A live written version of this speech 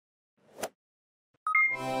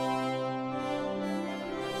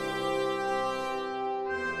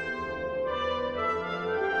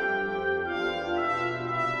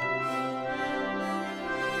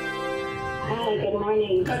good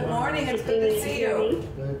morning. Good morning, it's good to see you.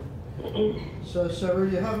 Good. So, Sarah,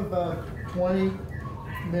 you have about 20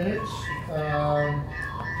 minutes. We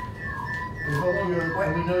hope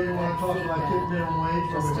we know you want to talk about minimum wage,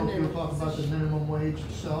 but we hope you'll talk about the minimum wage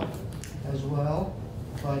itself as well.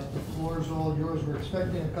 But the floor is all yours. We're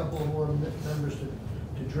expecting a couple of more members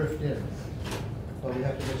to drift in, but we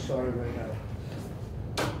have to get started right now.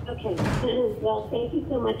 Okay. Well, thank you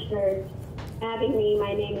so much for having me.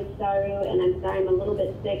 My name is Saru, and I'm sorry I'm a little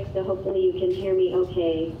bit sick, so hopefully you can hear me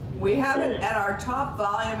okay. We have it at our top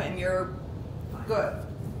volume, and you're good.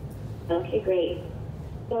 Okay, great.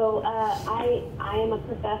 So I am a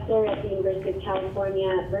professor at the University of California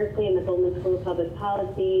at Berkeley in the Goldman School of Public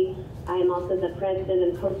Policy. I am also the president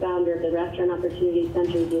and co-founder of the Restaurant Opportunity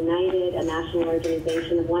Centers United, a national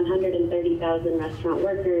organization of 130,000 restaurant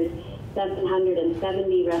workers,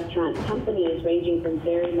 770 restaurant companies ranging from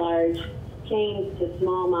very large chains to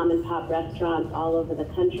small mom and pop restaurants all over the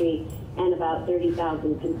country, and about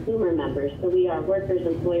 30,000 consumer members. So we are workers,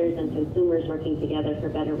 employers, and consumers working together for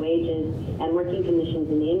better wages and working conditions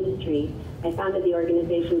in the industry. I founded the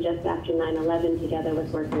organization just after 9/11 together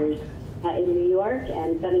with workers in New York,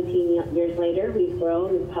 and 17 years later we've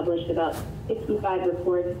grown. We've published about 65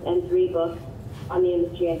 reports and 3 books on the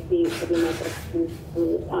industry. I see the microphone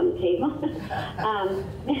on the table.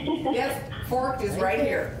 Yes, fork is right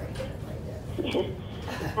here.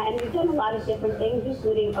 And we've done a lot of different things,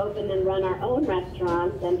 including open and run our own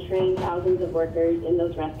restaurants and train thousands of workers in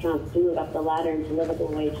those restaurants to move up the ladder into livable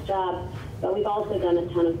wage jobs. But we've also done a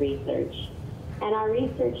ton of research. And our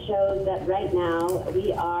research shows that right now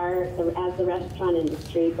we are, as the restaurant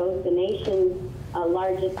industry, both the nation's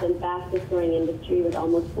largest and fastest growing industry with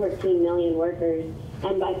almost 14 million workers,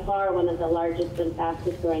 and by far one of the largest and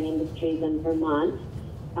fastest growing industries in Vermont.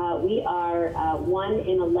 We are 1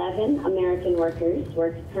 in 11 American workers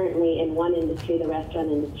work currently in one industry, the restaurant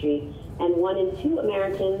industry, and 1 in 2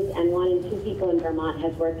 Americans and 1 in 2 people in Vermont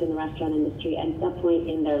has worked in the restaurant industry at some point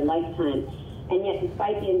in their lifetime. And yet,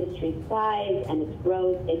 despite the industry's size and its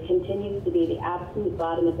growth, it continues to be the absolute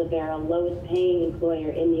bottom of the barrel, lowest paying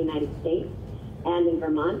employer in the United States and in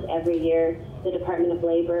Vermont. Every year, the Department of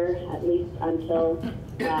Labor, at least until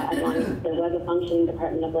as long as there was a functioning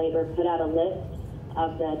Department of Labor, put out a list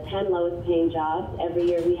of the 10 lowest paying jobs. Every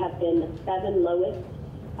year we have been the 7 lowest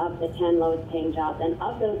of the 10 lowest paying jobs. And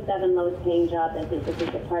of those 7 lowest paying jobs, I think this is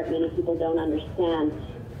the part many people don't understand,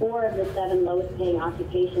 4 of the 7 lowest paying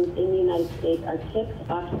occupations in the United States are tipped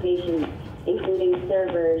occupations, including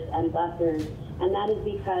servers and bussers. And that is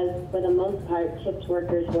because, for the most part, tipped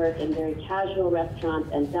workers work in very casual restaurants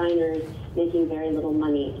and diners, making very little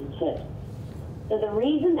money in tips. So the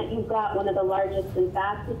reason that you've got one of the largest and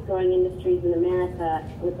fastest growing industries in America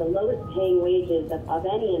with the lowest paying wages of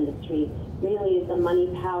any industry really is the money,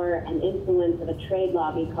 power, and influence of a trade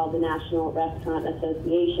lobby called the National Restaurant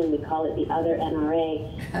Association. We call it the other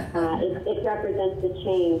NRA. It represents the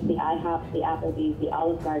chains, the IHOPs, the Applebee's, the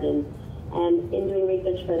Olive Gardens. And in doing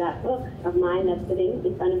research for that book of mine that's sitting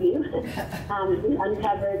in front of you, we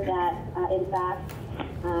uncovered that, in fact,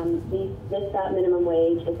 this minimum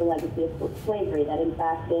wage is a legacy of slavery, that in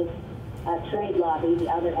fact this trade lobby, the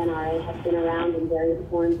other NRA, has been around in various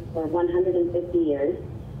forms for 150 years,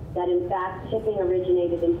 that in fact tipping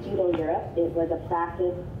originated in feudal Europe. It was a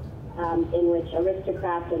practice in which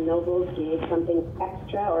aristocrats and nobles gave something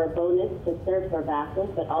extra or a bonus to serfs or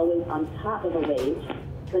vassals, but always on top of a wage.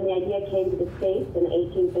 When the idea came to the States in the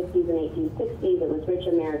 1850s and 1860s, it was rich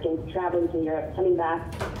Americans traveling to Europe, coming back,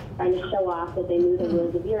 trying to show off that they knew the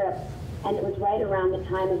rules of Europe. And it was right around the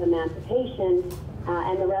time of emancipation,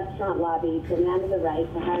 and the restaurant lobby demanded the right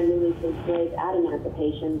to hire newly freed slaves at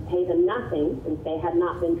emancipation, pay them nothing, since they had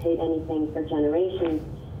not been paid anything for generations,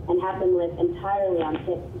 and have them live entirely on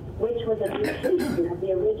tips, which was a mutation of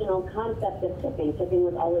the original concept of tipping. Tipping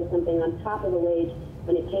was always something on top of the wage.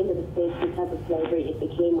 When it came to the States, because of slavery, it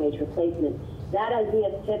became wage replacement. That idea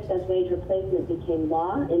of tips as wage replacement became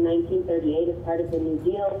law in 1938 as part of the New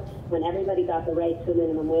Deal, when everybody got the right to a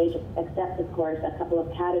minimum wage, except, of course, a couple of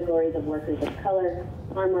categories of workers of color,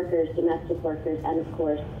 farm workers, domestic workers, and, of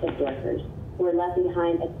course, tipped workers, who were left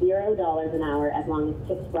behind at $0 an hour as long as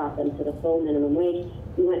tips brought them to the full minimum wage.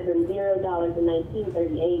 We went from $0 in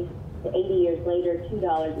 1938 to 80 years later,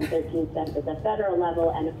 $2.13 at the federal level,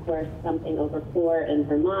 and of course something over $4 in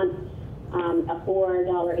Vermont. A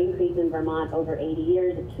 $4 increase in Vermont over 80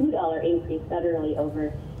 years, a $2 increase federally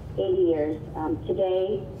over 80 years.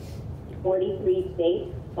 Today, 43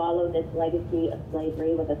 states follow this legacy of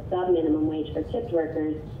slavery with a sub-minimum wage for tipped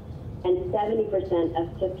workers, and 70%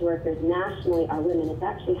 of tipped workers nationally are women. It's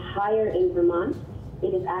actually higher in Vermont.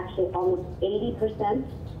 It is actually almost 80%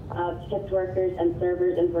 of tipped workers and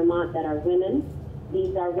servers in Vermont that are women.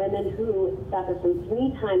 These are women who suffer from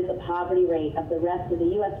 3 times the poverty rate of the rest of the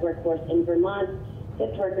U.S. workforce. In Vermont,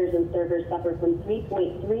 tipped workers and servers suffer from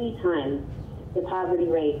 3.3 times the poverty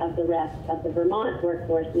rate of the rest of the Vermont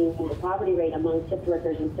workforce, meaning the poverty rate among tipped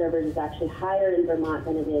workers and servers is actually higher in Vermont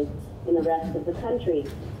than it is in the rest of the country.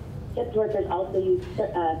 Tipped workers also use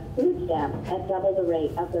food stamps at double the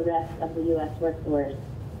rate of the rest of the U.S. workforce.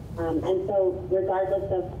 And so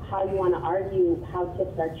regardless of how you want to argue how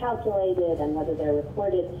tips are calculated and whether they're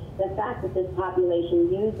reported, the fact that this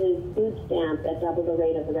population uses food stamps at double the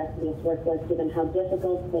rate of the rest of this workforce, given how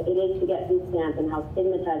difficult it is to get food stamps and how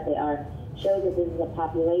stigmatized they are, shows that this is a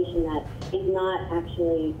population that is not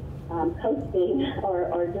actually coasting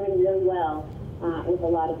or doing really well with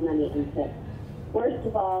a lot of money in tips. First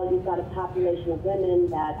of all, you've got a population of women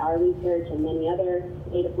that our research and many other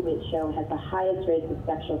data points show has the highest rates of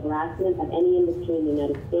sexual harassment of any industry in the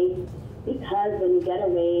United States, because when you get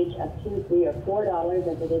a wage of $2, $3, or $4,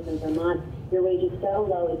 as it is in Vermont, your wage is so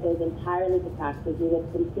low it goes entirely to taxes. You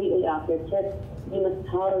live completely off your tips. You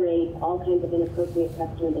must tolerate all kinds of inappropriate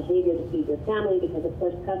customer behavior to feed your family because, of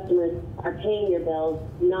course, customers are paying your bills,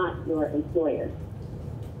 not your employer.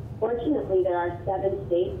 Fortunately, there are 7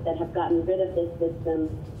 states that have gotten rid of this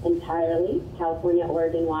system entirely: California,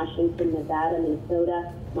 Oregon, Washington, Nevada,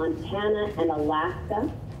 Minnesota, Montana, and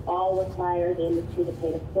Alaska all require the industry to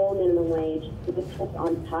pay the full minimum wage with a tip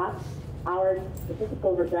on top. Our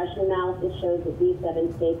statistical regression analysis shows that these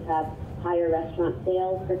 7 states have higher restaurant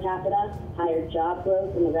sales per capita, higher job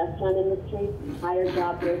growth in the restaurant industry, higher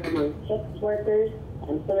job growth among tipped workers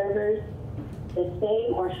and servers, the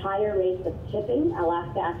same or higher rates of tipping.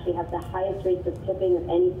 Alaska actually has the highest rates of tipping of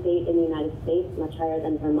any state in the United States, much higher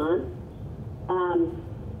than Vermont.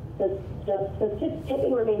 So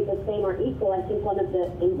tipping remains the same or equal. I think one of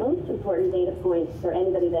the most important data points for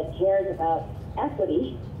anybody that cares about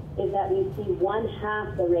equity is that we see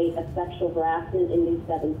 1/2 the rate of sexual harassment in these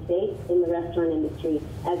 7 states in the restaurant industry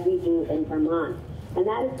as we do in Vermont. And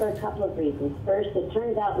that is for a couple of reasons. First, it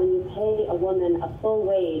turns out when you pay a woman a full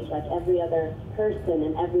wage like every other person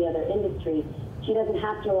in every other industry, she doesn't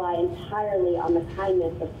have to rely entirely on the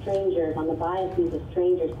kindness of strangers, on the biases of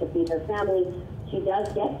strangers to feed her family. She does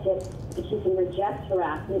get tips, but she can reject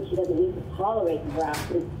harassment. She doesn't need to tolerate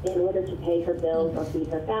harassment in order to pay her bills or feed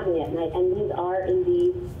her family at night. And these are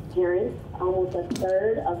indeed parents. Almost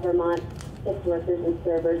 1/3 of Vermont tipped workers and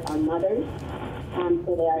servers are mothers.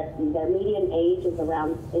 So their median age is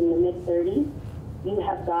around in the mid-30s. You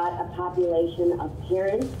have got a population of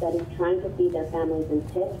parents that is trying to feed their families in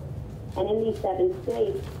tips. And in these 7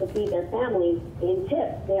 states, to feed their families in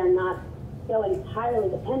tips, they are not so entirely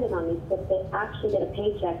dependent on these tips. They actually get a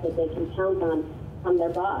paycheck that they can count on from their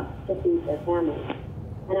boss to feed their families.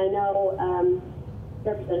 And I know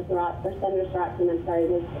Senator Srotson,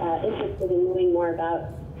 was interested in knowing more about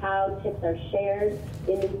how tips are shared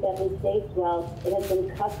in these 7 states. Well, it has been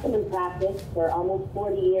custom and practice for almost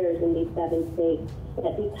 40 years in these 7 states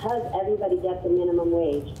that because everybody gets a minimum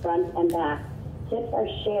wage, front and back, tips are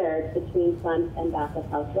shared between front and back of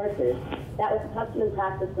house workers. That was custom and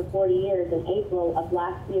practice for 40 years. In April of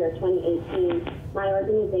last year, 2018, my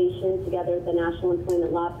organization, together with the National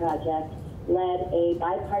Employment Law Project, led a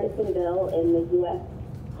bipartisan bill in the U.S.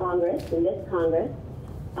 Congress, in this Congress,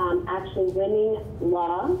 actually winning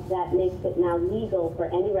law that makes it now legal for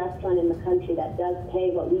any restaurant in the country that does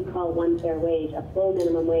pay what we call one fair wage, a full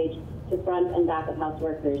minimum wage, to front and back of house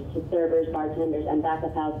workers, to servers, bartenders, and back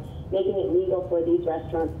of house, making it legal for these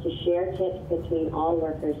restaurants to share tips between all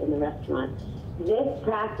workers in the restaurant. This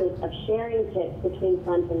practice of sharing tips between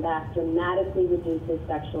front and back dramatically reduces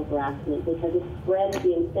sexual harassment because it spreads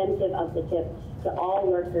the incentive of the tip to all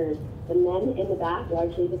workers. The men in the back,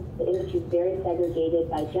 largely the industry is very segregated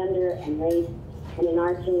by gender and race, and in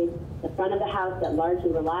our case, the front of the house that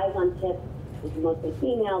largely relies on tips is mostly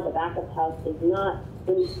female, the back of house is not.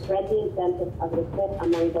 When you spread the incentive of the tip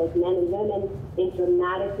among both men and women, it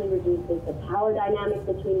dramatically reduces the power dynamic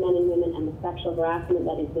between men and women and the sexual harassment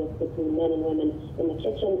that exists between men and women in the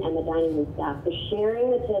kitchen and the dining room staff. So sharing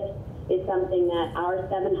the tips is something that our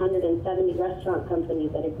 770 restaurant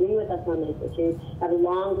companies that agree with us on this issue have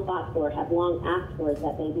long fought for, have long asked for,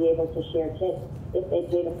 that they be able to share tips if they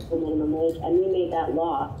pay the full minimum wage. And we made that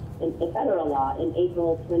law, the federal law, in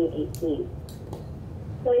April 2018.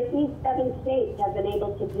 So if these 7 states have been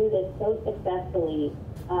able to do this so successfully,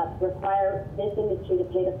 require this industry to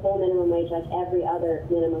pay the full minimum wage like every other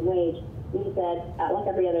minimum wage, we said, like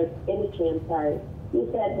every other industry, we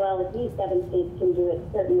said, well, if these 7 states can do it,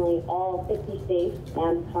 certainly all 50 states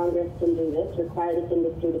and Congress can do this, require this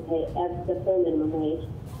industry to pay the full minimum wage.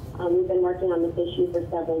 We've been working on this issue for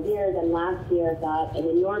several years, and last year got an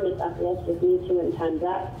enormous uplift with Me Too and Time's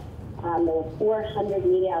Up. There were 400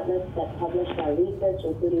 media outlets that published our research,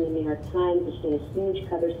 including the New York Times, which did a huge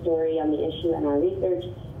cover story on the issue and our research,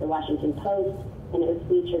 the Washington Post, and it was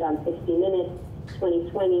featured on 60 Minutes,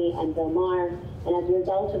 2020, and Bill Maher. And as a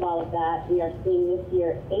result of all of that, we are seeing this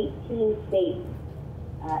year 18 states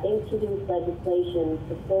introduce legislation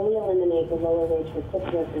to fully eliminate the lower wage for tip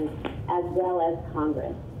workers, as well as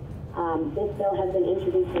Congress. This bill has been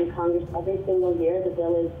introduced in Congress every single year. The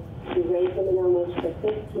bill is to raise the minimum wage to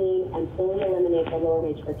 15 and fully eliminate the lower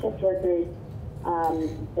wage for tip workers.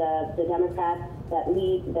 The Democrats that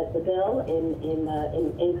lead the bill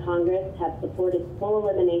in Congress have supported full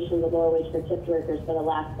elimination of the lower wage for tip workers for the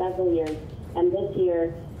last several years, and this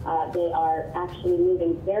year they are actually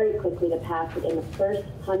moving very quickly to pass it in the first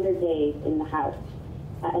 100 days in the House.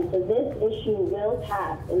 And so this issue will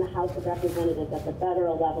pass in the House of Representatives at the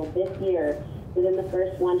federal level this year within the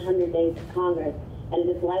first 100 days of Congress. And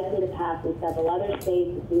it is likely to pass in several other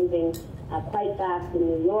states. It's moving quite fast in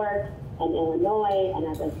New York and Illinois. And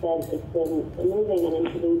as I said, it's been moving and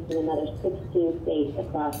introduced in another 16 states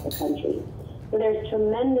across the country. So there's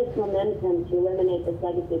tremendous momentum to eliminate this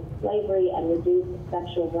legacy of slavery and reduce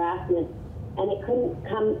sexual harassment. And it couldn't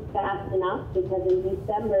come fast enough because in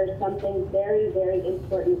December, something very, very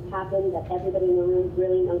important happened that everybody in the room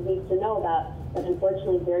really needs to know about, but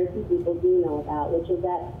unfortunately very few people do know about, which is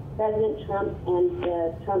that President Trump and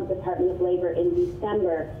the Trump Department of Labor in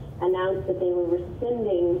December announced that they were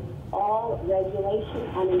rescinding all regulation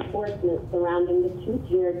and enforcement surrounding the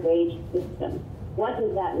two-tiered wage system. What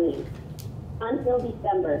does that mean? Until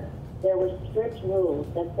December, there were strict rules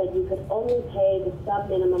that said you could only pay the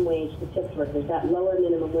sub-minimum wage to tip workers, that lower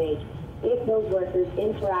minimum wage, if those workers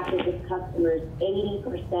interacted with customers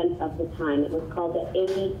 80% of the time. It was called the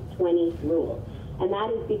 80-20 rule. And that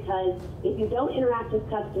is because if you don't interact with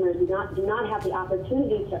customers, you do not have the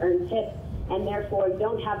opportunity to earn tips, and therefore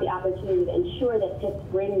don't have the opportunity to ensure that tips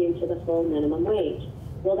bring you to the full minimum wage.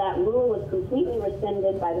 Well, that rule was completely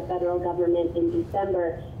rescinded by the federal government in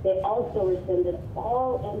December. They also rescinded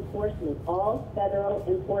all enforcement, all federal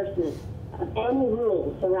enforcement of any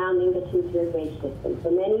rules surrounding the two-tiered wage system.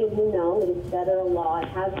 So many of you know it is federal law, it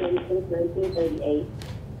has been since 1938,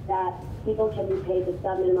 that people can be paid the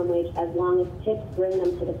sub-minimum wage as long as tips bring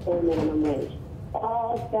them to the full minimum wage.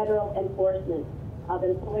 All federal enforcement of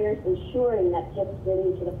employers ensuring that tips bring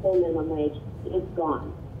you to the full minimum wage is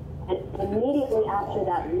gone. And immediately after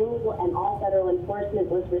that rule and all federal enforcement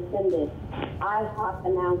was rescinded, IHOP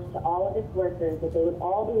announced to all of its workers that they would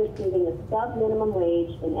all be receiving a sub-minimum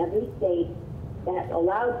wage in every state that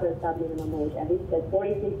allowed for a sub-minimum wage, every state,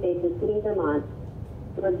 43 states, including Vermont,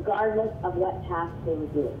 regardless of what task they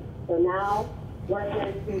were doing. So now,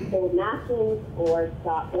 workers who sold napkins or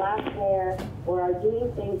stock glassware or are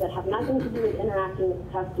doing things that have nothing to do with interacting with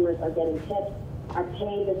customers or getting tips are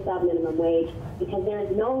paid the sub-minimum wage because there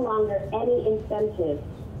is no longer any incentive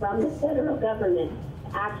from the federal government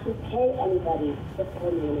to actually pay anybody the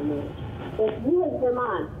full minimum wage. So if you as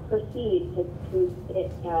Vermont proceed to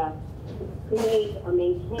create or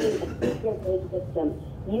maintain a two-tiered wage system,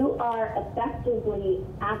 you are effectively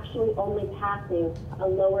actually only passing a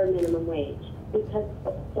lower minimum wage. Because,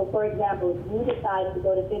 so for example, if you decide to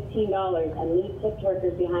go to $15 and leave tipped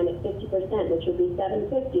workers behind at 50%, which would be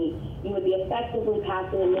 $7.50, you would be effectively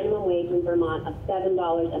passing a minimum wage in Vermont of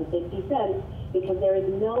 $7.50 because there is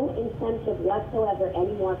no incentive whatsoever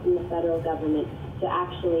anymore from the federal government to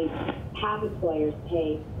actually have employers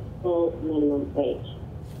pay full minimum wage.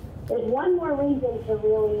 There's one more reason to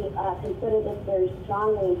really consider this very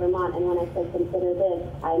strongly in Vermont, and when I say consider this,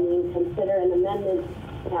 I mean consider an amendment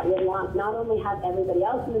that would not only have everybody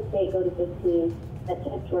else in the state go to 15, but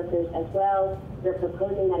tipped workers as well. They're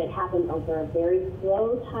proposing that it happen over a very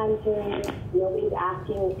slow time period. Nobody's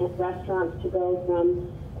asking restaurants to go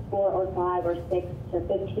from 4 or 5 or 6 to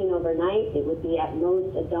 15 overnight. It would be at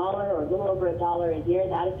most $1 or a little over $1 a year.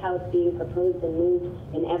 That is how it's being proposed and moved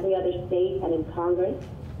in every other state and in Congress.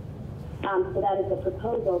 So that is the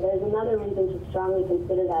proposal. There's another reason to strongly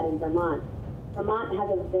consider that in Vermont. Vermont has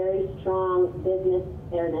a very strong business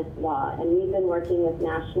fairness law, and we've been working with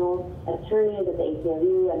national attorneys at the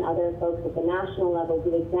ACLU and other folks at the national level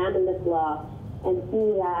who examine this law and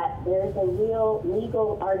see that there is a real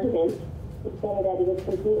legal argument to say that it is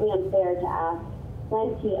completely unfair to ask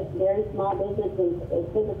plenty of very small businesses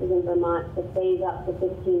in Vermont to save up to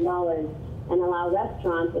 $15 and allow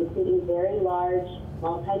restaurants, including very large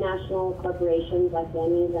multinational corporations like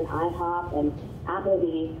Denny's and IHOP and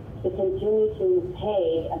Applebee's, to continue to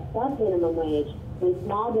pay a sub-minimum wage when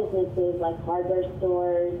small businesses like hardware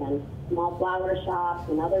stores and small flower shops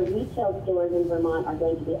and other retail stores in Vermont are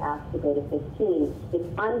going to be asked to go to 15. It's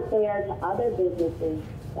unfair to other businesses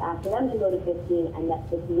to ask them to go to 15, and that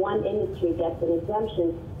this one industry gets an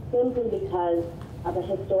exemption simply because of a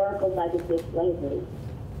historical legacy of slavery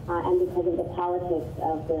and because of the politics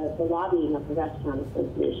of the lobbying of the Restaurant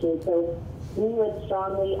Association. So we would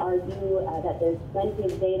strongly argue that there's plenty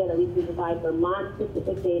of data that we can provide,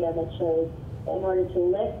 Vermont-specific data that shows that in order to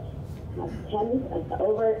lift at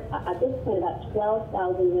this point, about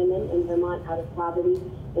 12,000 women in Vermont out of poverty,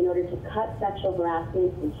 in order to cut sexual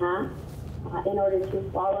harassment in half, in order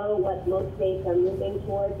to follow what most states are moving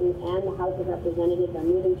towards and the House of Representatives are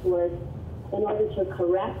moving towards, in order to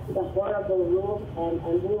correct the horrible rule and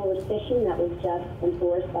rule rescission that was just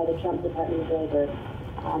enforced by the Trump Department of Labor.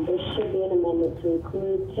 There should be an amendment to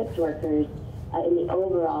include tipped workers in the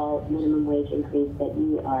overall minimum wage increase that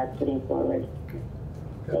you are putting forward.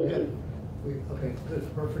 Thank you. Okay,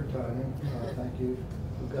 good, perfect timing. Thank you.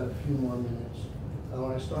 We've got a few more minutes.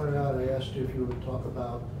 When I started out, I asked you if you would talk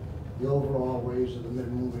about the overall raise of the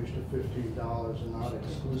minimum wage to $15 and not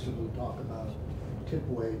exclusively talk about tip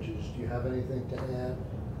wages. Do you have anything to add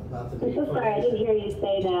about the? I'm so sorry, I didn't hear you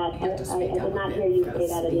say that. I did not hear you say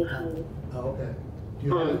that initially. Oh, okay. Do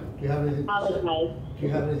you have anything? Apologize. Do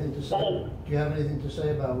you have anything to say? Do you have anything to say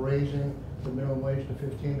about raising the minimum wage to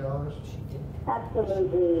 $15?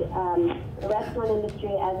 Absolutely. The restaurant industry,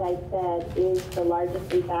 as I said, is the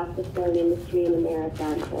largest and fastest growing industry in America,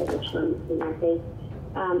 and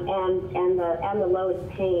the lowest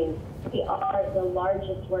paying. We are the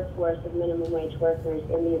largest workforce of minimum wage workers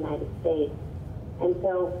in the United States. And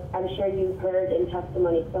so I'm sure you've heard in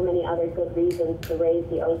testimony so many other good reasons to raise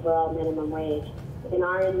the overall minimum wage. In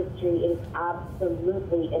our industry, it is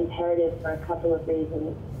absolutely imperative for a couple of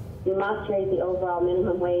reasons. You must raise the overall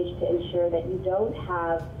minimum wage to ensure that you don't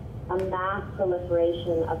have a mass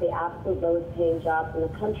proliferation of the absolute lowest paying jobs in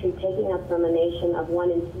the country, taking us from a nation of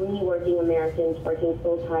 1 in 3 working Americans working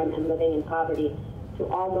full-time and living in poverty to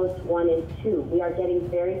almost 1 in 2. We are getting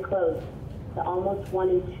very close to almost 1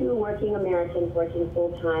 in 2 working Americans working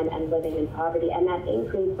full-time and living in poverty. And that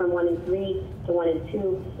increase from 1 in 3 to 1 in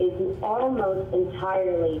 2 is due almost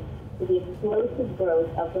entirely to the explosive growth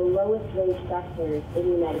of the lowest wage sectors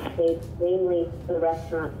in the United States, namely the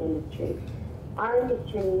restaurant industry. Our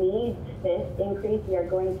industry needs this increase. We are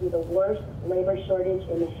going through the worst labor shortage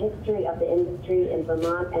in the history of the industry in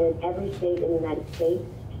Vermont and in every state in the United States.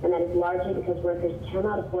 And that is largely because workers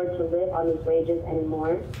cannot afford to live on these wages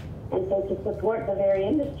anymore. And so to support the very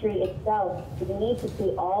industry itself, we need to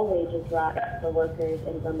see all wages rise for workers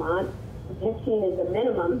in Vermont. 15 is the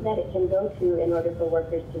minimum that it can go to in order for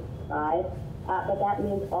workers to survive. But that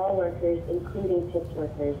means all workers, including tipped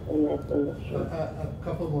workers in this industry. A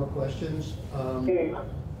couple more questions. Sure.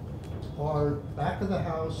 Are back of the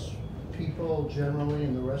house people generally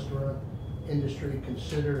in the restaurant industry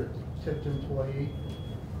considered a tipped employee?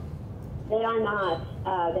 They are not.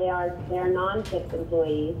 They are non-tipped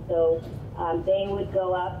employees. So they would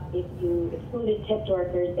go up if you excluded tipped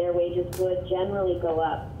workers. Their wages would generally go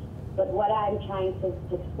up. But what I'm trying to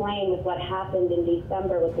explain is what happened in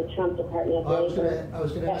December with the Trump Department of Labor. I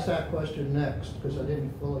was going to ask that question next because I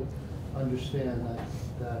didn't fully understand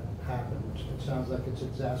that happened. It sounds like it's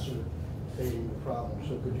exacerbating the problem.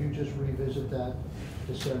 So could you just revisit that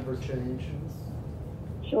December change?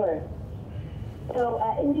 Sure. So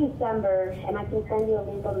in December, and I can send you a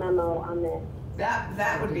legal memo on this.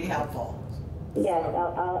 That would be helpful. Yes,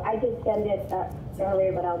 I did send it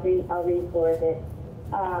earlier, but I'll re-forward it.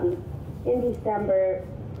 In December,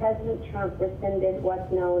 President Trump rescinded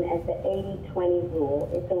what's known as the 80-20 rule.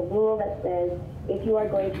 It's a rule that says if you are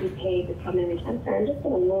going to be paid the minimum wage. I'm sorry, I'm just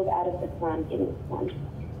going to move out of the sun. Give me one.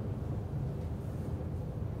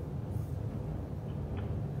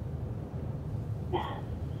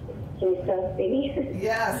 Can you still see me?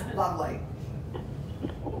 Yes, lovely.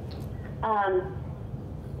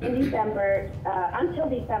 In December, until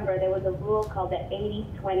December, there was a rule called the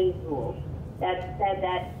 80-20 rule that said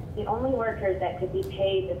that the only workers that could be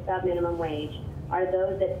paid the sub-minimum wage are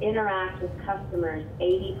those that interact with customers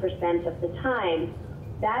 80% of the time.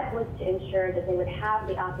 That was to ensure that they would have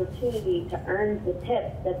the opportunity to earn the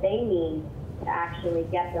tips that they need to actually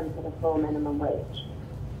get them to the full minimum wage.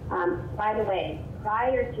 By the way,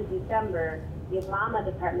 prior to December, the Obama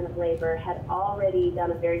Department of Labor had already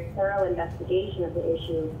done a very thorough investigation of the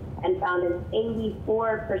issue and found an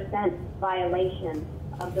 84% violation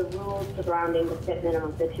of the rules surrounding the tip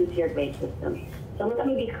minimum, the two-tiered wage system. So let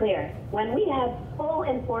me be clear. When we had full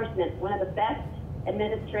enforcement, one of the best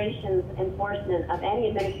administration's enforcement of any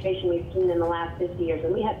administration we've seen in the last 50 years,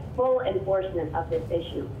 and we had full enforcement of this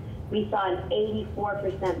issue. We saw an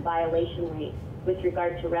 84% violation rate with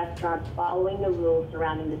regard to restaurants following the rules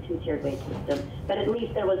surrounding the two-tiered wage system. But at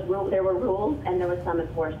least there were rules and there was some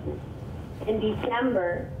enforcement. In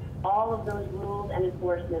December, all of those rules and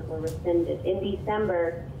enforcement were rescinded. In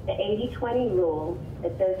December, the 80-20 rule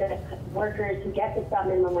that says that workers who get the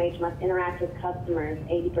sub-minimum wage must interact with customers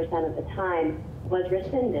 80% of the time was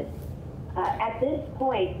rescinded. At this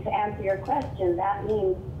point, to answer your question, that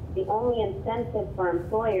means the only incentive for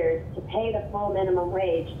employers to pay the full minimum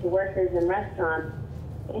wage to workers in restaurants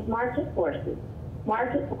is market forces.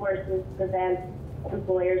 Market forces prevent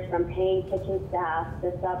employers from paying kitchen staff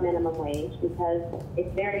the sub-minimum wage because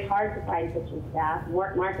it's very hard to find kitchen staff.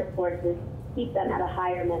 Market forces keep them at a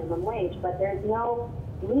higher minimum wage, but there's no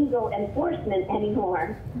legal enforcement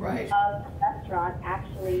anymore of restaurants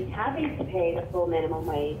actually having to pay the full minimum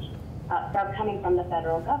wage coming from the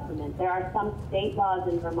federal government. There are some state laws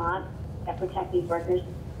in Vermont that protect these workers,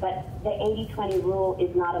 but the 80-20 rule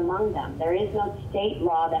is not among them. There is no state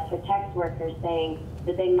law that protects workers saying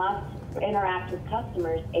that they must interact with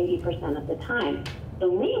customers 80% of the time. So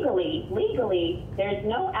legally, there's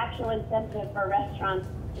no actual incentive for restaurants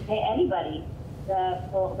to pay anybody the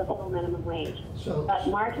full minimum wage. But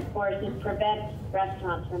market forces prevent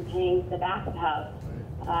restaurants from paying the back of house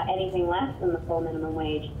anything less than the full minimum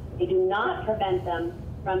wage. They do not prevent them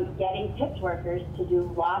from getting tipped workers to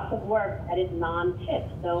do lots of work that is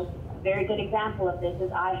non-tipped. So a very good example of this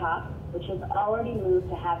is IHOP, which has already moved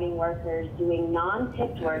to having workers doing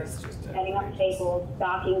non-tipped work, setting up tables,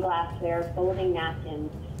 stocking glassware, folding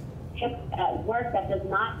napkins, work that does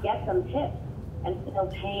not get them tipped, and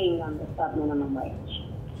still paying them the sub-minimum wage.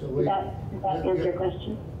 So does that answer your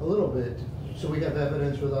question? A little bit. So we have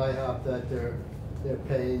evidence with IHOP that they're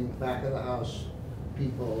paying back of the house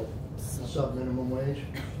people sub-minimum wage?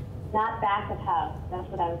 Not back of house. That's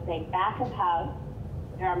what I was saying. Back of house,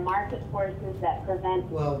 there are market forces that prevent...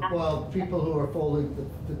 Well, people who are folding,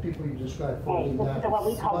 the people you described folding napkins. So what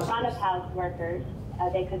we call front of house workers,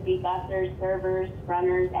 they could be bussers, servers,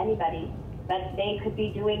 runners, anybody, but they could be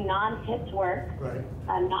doing non-tipped work,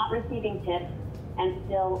 not receiving tips, and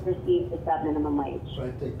still receive the sub-minimum wage.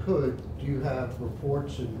 Right, they could. Do you have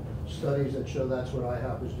reports and studies that show that's what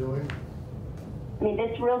IHOP is doing? I mean,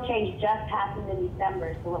 this rule change just happened in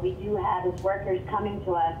December, so what we do have is workers coming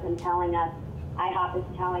to us and telling us, IHOP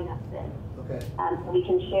is telling us this. Okay. So we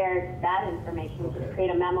can share that information, just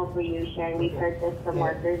create a memo for you sharing, we've heard this from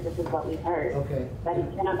workers, this is what we've heard. Okay. But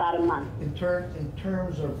it's been about a month. In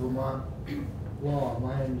terms of Vermont law,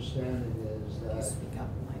 my understanding is that... Speak up,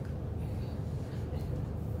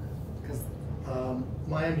 Mike.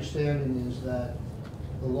 My understanding is that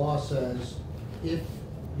the law says if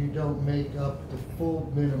you don't make up the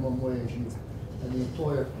full minimum wage and the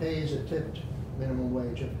employer pays a tipped minimum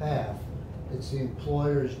wage of half, it's the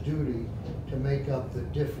employer's duty to make up the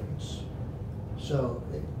difference. So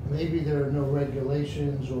maybe there are no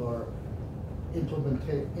regulations or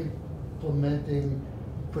implementing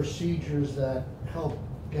procedures that help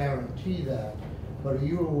guarantee that, but are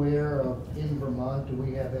you aware of, in Vermont, do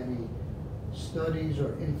we have any studies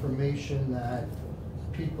or information that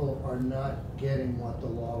people are not getting what the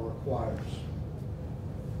law requires?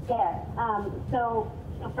 Yes. So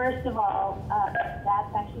first of all,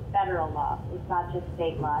 that's actually federal law. It's not just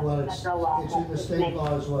state law. Well, it's federal law. It's in the state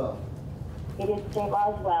law as well. It is state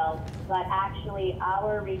law as well, but actually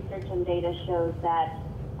our research and data shows that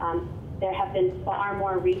there have been far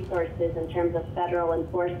more resources in terms of federal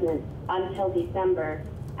enforcement until December.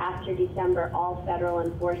 After December, all federal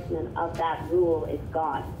enforcement of that rule is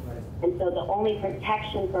gone. Right. And so the only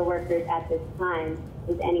protection for workers at this time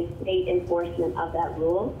is any state enforcement of that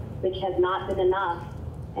rule, which has not been enough.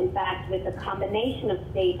 In fact, with the combination of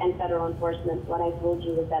state and federal enforcement, what I told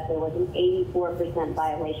you is that there was an 84%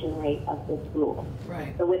 violation rate of this rule.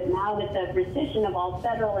 Right. So now with the rescission of all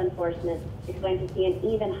federal enforcement, it's going to see an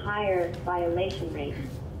even higher violation rate.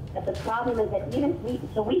 But the problem is that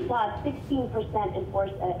we saw a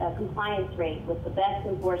 16% compliance rate with the best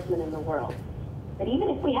enforcement in the world. But even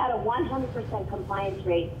if we had a 100% compliance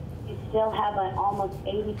rate, you still have an almost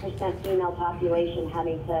 80% female population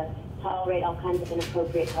having to tolerate all kinds of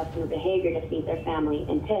inappropriate customer behavior to feed their family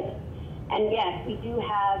and tips. And yes, we do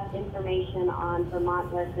have information on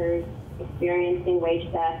Vermont workers experiencing wage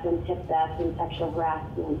theft and tip theft and sexual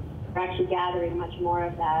harassment. We're actually gathering much more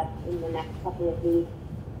of that in the next couple of weeks.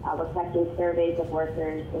 We're collecting surveys of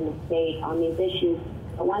workers in the state on these issues.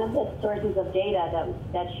 But one of the sources of data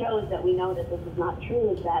that shows that we know that this is not true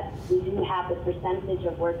is that we do have the percentage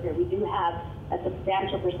of workers, we do have a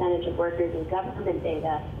substantial percentage of workers in government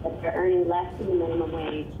data that are earning less than the minimum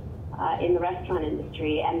wage in the restaurant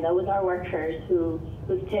industry, and those are workers whose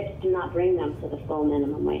tips do not bring them to the full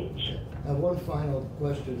minimum wage. One final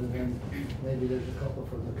question, and then maybe there's a couple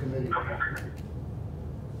from the committee.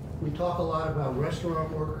 We talk a lot about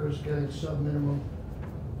restaurant workers getting sub-minimum.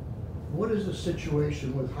 What is the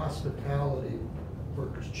situation with hospitality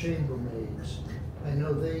workers, chambermaids? I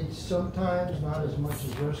know they sometimes, not as much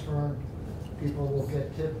as restaurant people, will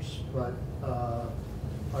get tips, but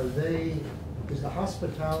is the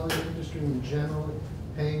hospitality industry in general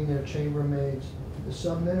paying their chambermaids the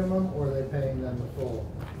sub-minimum, or are they paying them the full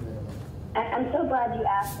minimum? I'm so glad you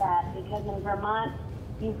asked that, because in Vermont,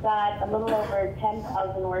 you've got a little over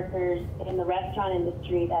 10,000 workers in the restaurant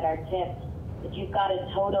industry that are tipped, but you've got a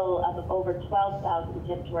total of over 12,000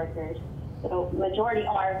 tipped workers. So majority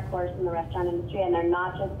are, of course, in the restaurant industry, and they're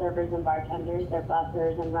not just servers and bartenders, they're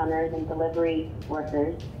bussers and runners and delivery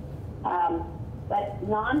workers. But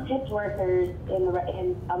non-tipped workers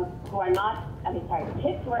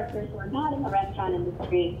tipped workers who are not in the restaurant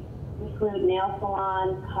industry include nail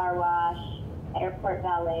salons, car wash, airport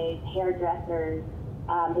valets, hairdressers.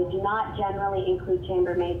 They do not generally include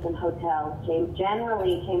chambermaids and hotels.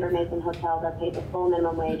 Generally, chambermaids and hotels are paid the full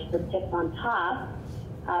minimum wage with tips on top,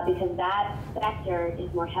 because that sector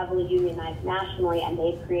is more heavily unionized nationally, and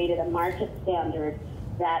they've created a market standard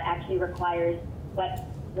that actually requires what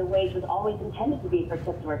the wage was always intended to be for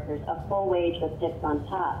tipped workers, a full wage with tips on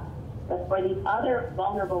top. But for these other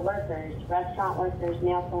vulnerable workers, restaurant workers,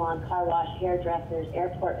 nail salon, car wash, hairdressers,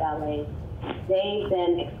 airport valets, they've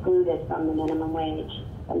been excluded from the minimum wage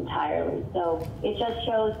entirely. So it just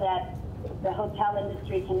shows that the hotel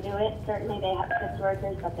industry can do it. Certainly they have tipped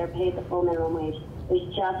workers, but they're paid the full minimum wage. There's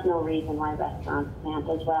just no reason why restaurants can't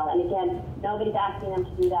as well. And again, nobody's asking them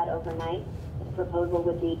to do that overnight. The proposal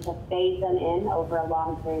would be to phase them in over a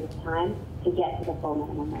long period of time to get to the full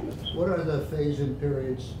minimum wage. What are the phase-in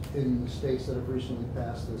periods in the states that have recently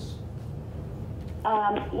passed this?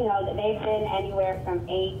 They've been anywhere from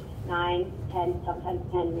 8, 9, 10, sometimes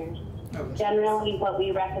 10 years. Okay. Generally, what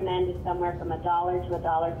we recommend is somewhere from $1 to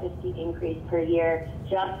 $1.50 increase per year,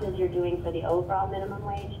 just as you're doing for the overall minimum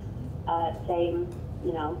wage. Same,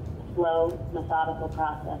 slow, methodical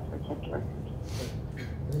process for tipped workers.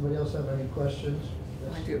 Anybody else have any questions?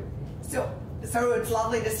 I do. So it's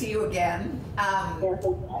lovely to see you again.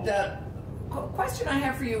 The question I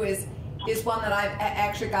have for you is one that I've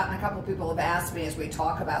actually gotten a couple people have asked me as we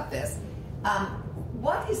talk about this.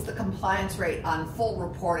 What is the compliance rate on full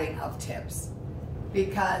reporting of tips?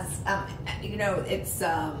 Because, it's,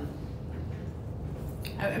 I'm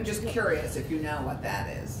just curious if you know what that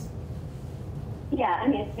is. Yeah,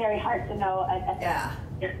 it's very hard to know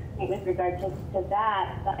with regard to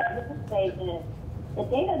that, but I would say the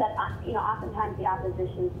data that, oftentimes the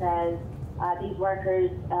opposition says these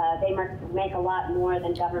workers, they make a lot more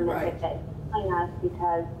than government is telling us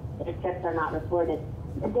because their tips are not reported.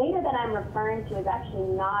 The data that I'm referring to is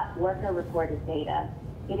actually not worker-reported data.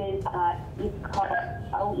 It is it's called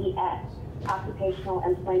OES, Occupational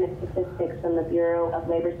Employment Statistics from the Bureau of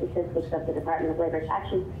Labor Statistics of the Department of Labor. It's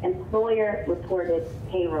actually employer-reported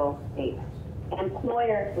payroll data.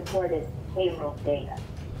 Employer-reported payroll data.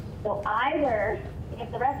 So either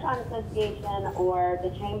if the Restaurant Association or the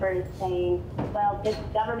Chamber is saying, well, this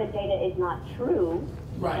government data is not true,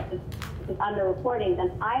 right, it's underreporting,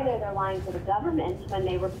 then either they're lying to the government when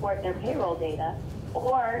they report their payroll data,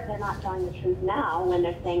 or they're not telling the truth now when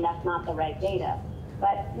they're saying that's not the right data.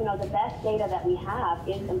 But, the best data that we have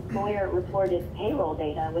is employer-reported payroll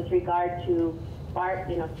data with regard to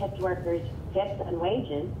tipped workers' tips and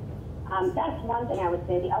wages. That's one thing I would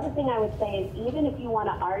say. The other thing I would say is, even if you want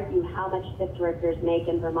to argue how much tipped workers make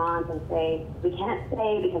in Vermont and say, we can't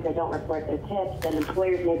say because they don't report their tips and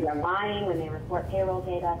employers maybe are lying when they report payroll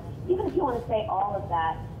data, even if you want to say all of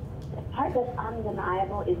that, the part that's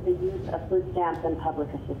undeniable is the use of food stamps and public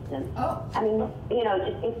assistance. Oh.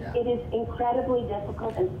 It is incredibly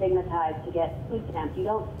difficult and stigmatized to get food stamps. You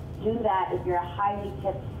don't do that if you're a highly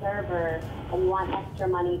tipped server and you want extra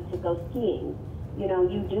money to go skiing.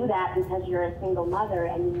 You do that because you're a single mother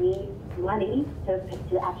and you need money to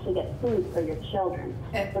actually get food for your children.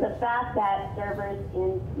 So the fact that servers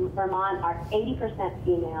in Vermont are 80%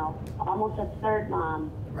 female, almost a third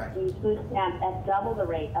mom, use food stamps at double the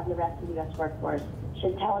rate of the rest of the U.S. workforce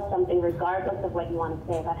should tell us something, regardless of what you want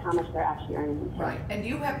to say about how much they're actually earning. Right. And do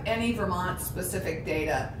you have any Vermont-specific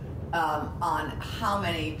data on how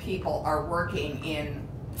many people are working in,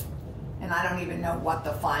 and I don't even know what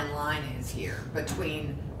the fine line is here,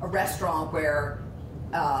 between a restaurant where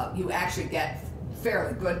you actually get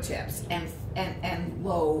fairly good tips and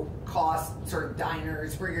low cost sort of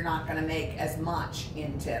diners where you're not going to make as much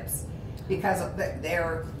in tips because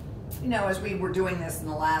they're, you know, as we were doing this in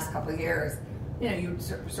the last couple of years, you know, you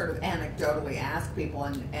sort of anecdotally ask people,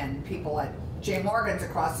 and people at J. Morgan's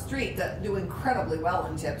across the street that do incredibly well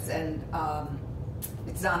in tips, and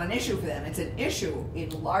it's not an issue for them. It's an issue in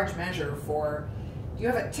large measure for, do you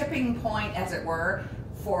have a tipping point, as it were,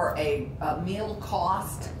 for a meal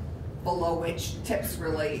cost below which tips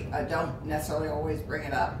really don't necessarily always bring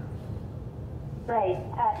it up? Right.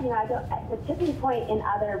 You know, the tipping point in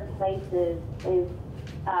other places is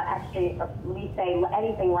actually, we say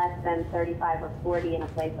anything less than 35 or 40 in a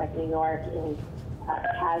place like New York is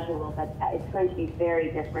casual, but it's going to be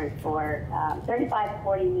very different for 35,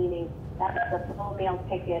 40, meaning that's the full meal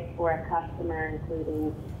ticket for a customer,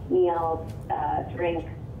 including meals, drink,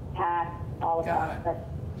 tax, all of that.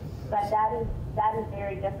 But that is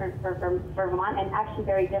very different for Vermont, and actually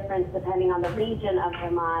very different depending on the region of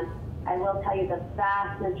Vermont. I will tell you the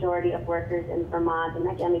vast majority of workers in Vermont, and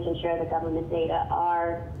again we can share the government data,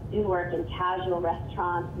 do work in casual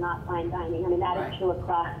restaurants, not fine dining. I mean, that is true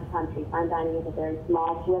across the country. Fine dining is a very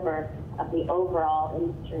small sliver of the overall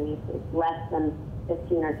industry. It's less than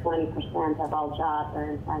 15 or 20% of all jobs are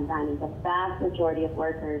in fine dining. The vast majority of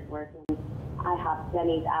workers work in IHOP,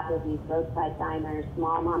 Denny's, Applebee's, roadside diners,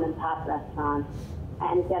 small mom and pop restaurants.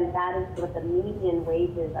 And again, that is what the median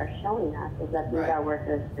wages are showing us, is that these are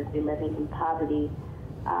workers who are living in poverty.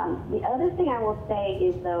 The other thing I will say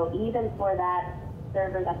is, though, even for that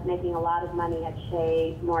server that's making a lot of money at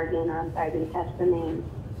J. Morgan, or I'm sorry, I didn't catch the name,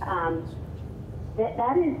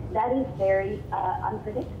 that is very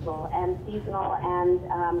unpredictable and seasonal, and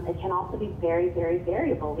it can also be very, very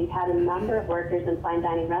variable. We've had a number of workers in fine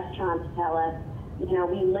dining restaurants tell us, you know,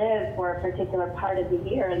 we live for a particular part of the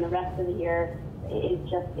year, and the rest of the year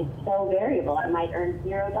it's so variable. I might earn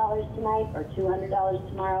 $0 tonight or $200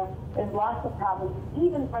 tomorrow. There's lots of problems,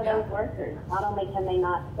 even for those workers. Not only can they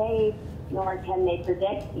not save, nor can they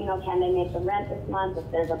predict, you know, can they make the rent this month if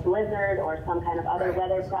there's a blizzard or some kind of other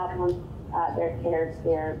weather problem.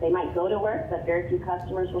 They might go to work, but very few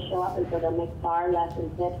customers will show up, and so they'll make far less in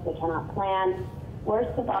tips. They cannot plan.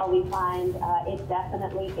 Worst of all, we find it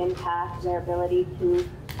definitely impacts their ability to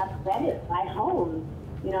have credit, buy homes,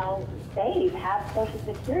 you know, save, have Social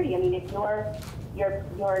Security. I mean, if your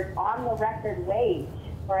on the record wage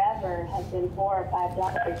forever has been $4 or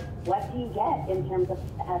 $5, what do you get in terms of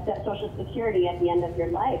Social Security at the end of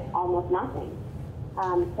your life? Almost nothing.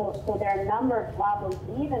 So there are a number of problems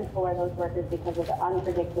even for those workers because of the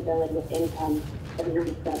unpredictability of income that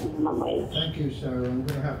we set minimum wage. Thank you, Sarah. I'm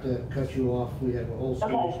going to have to cut you off. We have a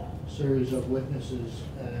whole series of witnesses,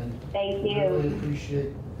 and thank you. I really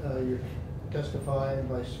appreciate your testifying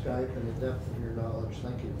by Skype and the depth of your knowledge.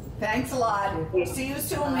 Thank you. Thanks a lot. We'll see you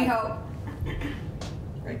soon, we hope.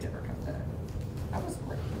 Great to ever come back. That was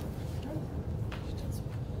great.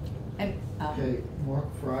 And okay,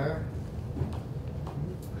 Mark Fryer.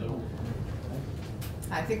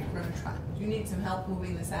 I think we're going to try. Do you need some help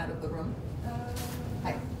moving this out of the room? No,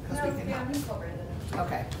 yeah, I'm just over it.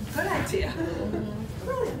 Okay, good idea.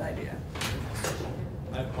 Brilliant idea.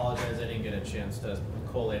 I apologize, I didn't get a chance to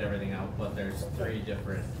collate everything out, but there's 3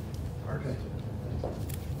 different parts. Okay.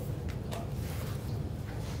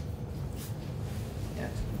 Yeah.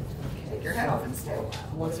 Take your head off and stay a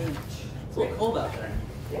while. One each. It's a little cold out there.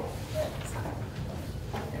 Yeah,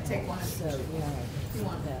 take one. So, yeah, You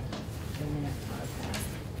want that.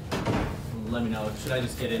 Let me know. Should I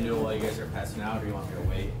just get into it while you guys are passing out, or do you want me to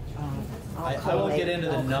wait? I won't collate- get into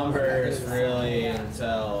the I'll numbers collate. really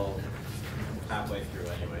until halfway through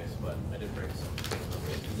anyways, but I did bring some.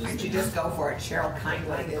 Why don't you just go for it? Cheryl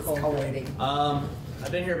kindly is co-waiting.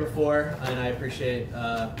 I've been here before, and I appreciate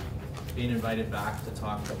being invited back to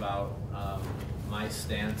talk about my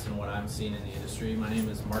stance and what I'm seeing in the industry. My name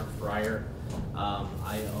is Mark Fryer.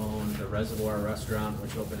 I own the Reservoir Restaurant,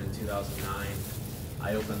 which opened in 2009.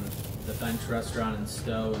 I opened the Bench Restaurant in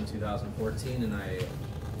Stowe in 2014, and I,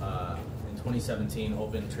 in 2017,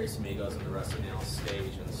 opened Tres Amigos and the Rusty Nail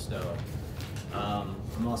Stage in Stowe.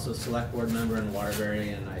 I'm also a select board member in Waterbury,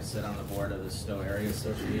 and I sit on the board of the Stowe Area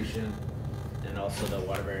Association and also the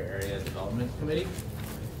Waterbury Area Development Committee.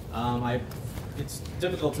 It's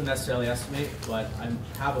difficult to necessarily estimate, but I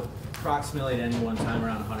have approximately at any one time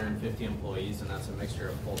around 150 employees, and that's a mixture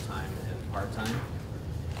of full-time and part-time.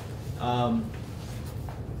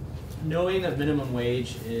 Knowing that minimum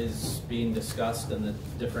wage is being discussed and the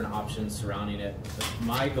different options surrounding it,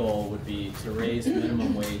 my goal would be to raise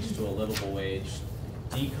minimum wage to a livable wage,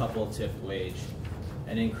 decouple tip wage,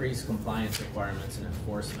 and increase compliance requirements and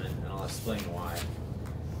enforcement, and I'll explain why.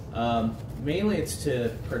 Mainly it's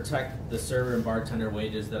to protect the server and bartender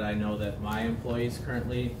wages that I know that my employees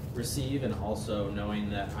currently receive, and also knowing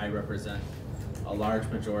that I represent a large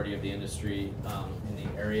majority of the industry in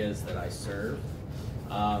the areas that I serve.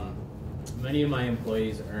 Many of my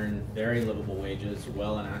employees earn very livable wages,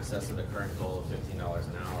 well in excess of the current goal of $15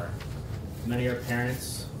 an hour. Many are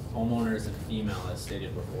parents, homeowners, and female, as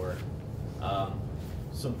stated before.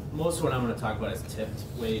 So most of what I'm going to talk about is tipped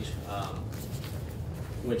wage,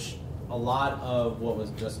 which a lot of what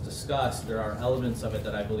was just discussed, there are elements of it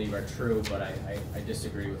that I believe are true, but I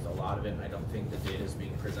disagree with a lot of it, and I don't think the data is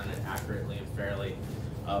being presented accurately and fairly,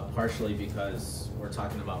 partially because we're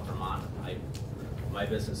talking about Vermont. My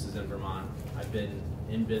business is in Vermont. I've been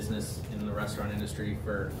in business in the restaurant industry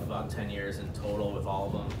for about 10 years in total, with all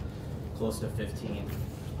of them close to 15.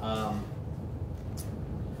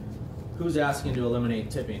 Who's asking to eliminate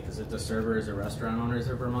tipping? Is it the servers or restaurant owners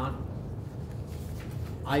of Vermont?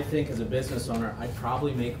 I think as a business owner, I'd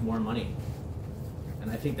probably make more money. And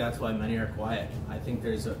I think that's why many are quiet. I think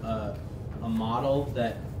there's a model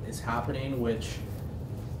that is happening which,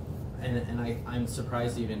 and I'm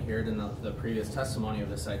surprised to even hear it in the previous testimony of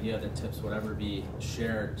this idea that tips would ever be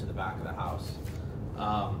shared to the back of the house.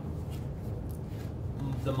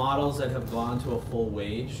 The models that have gone to a full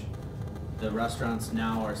wage, the restaurants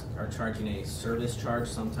now are charging a service charge,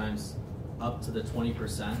 sometimes up to the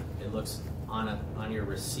 20%. It looks on your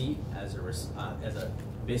receipt as a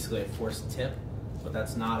basically a forced tip, but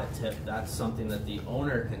that's not a tip. That's something that the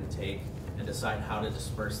owner can take and decide how to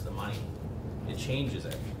disperse the money. It changes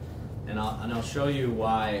it, and I'll show you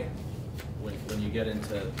why when you get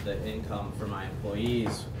into the income for my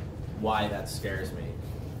employees, why that scares me.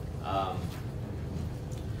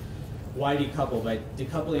 Why decouple?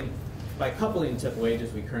 By coupling tip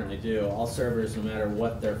wages, we currently do, all servers, no matter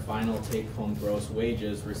what their final take-home gross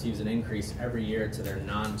wages, receives an increase every year to their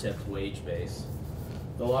non-tipped wage base.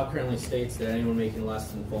 The law currently states that anyone making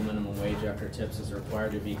less than full minimum wage after tips is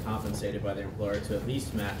required to be compensated by their employer to at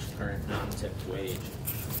least match current non-tipped wage.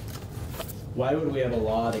 Why would we have a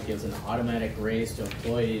law that gives an automatic raise to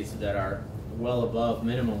employees that are well above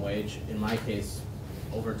minimum wage, in my case,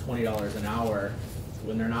 over $20 an hour,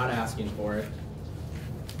 when they're not asking for it?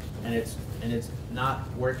 And it's not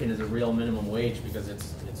working as a real minimum wage because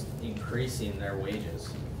it's increasing their wages.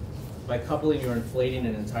 By coupling, you're inflating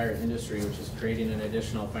an entire industry, which is creating an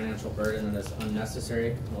additional financial burden that is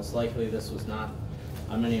unnecessary. Most likely this was not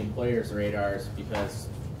on many employers' radars because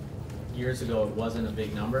years ago it wasn't a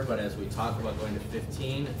big number, but as we talk about going to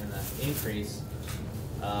 15 and the increase,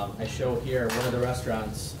 I show here one of the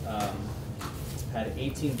restaurants had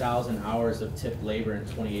 18,000 hours of tipped labor in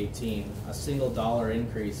 2018. A single dollar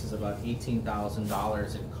increase is about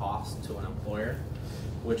 $18,000 in cost to an employer,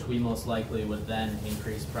 which we most likely would then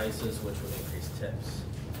increase prices, which would increase tips.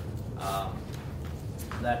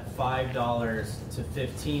 That $5 to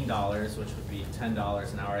 $15, which would be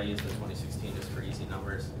 $10 an hour, I use the 2016 just for easy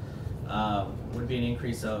numbers, would be an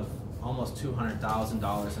increase of almost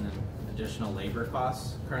 $200,000 in additional labor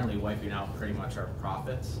costs, currently wiping out pretty much our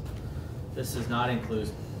profits. This does not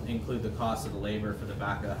include the cost of the labor for the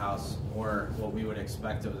back of the house or what we would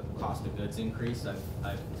expect of the cost of goods increase.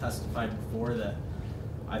 I've testified before that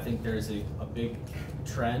I think there's a big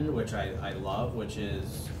trend, which I love, which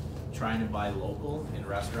is trying to buy local in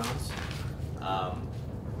restaurants.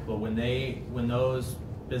 But when those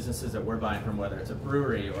businesses that we're buying from, whether it's a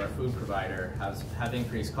brewery or a food provider, have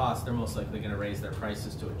increased costs, they're most likely going to raise their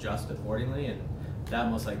prices to adjust accordingly, and that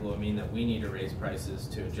most likely will mean that we need to raise prices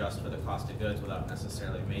to adjust for the cost of goods without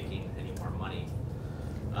necessarily making any more money.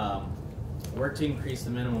 Work to increase the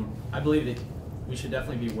minimum. I believe that we should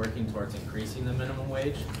definitely be working towards increasing the minimum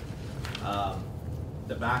wage.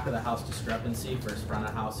 The back of the house discrepancy versus front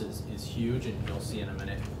of house is huge, and you'll see in a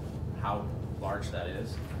minute how large that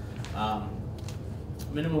is.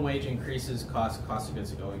 Minimum wage increases, cost of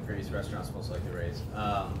goods will increase, restaurants most likely raise.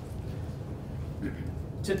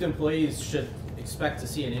 Tipped employees should expect to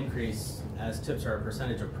see an increase as tips are a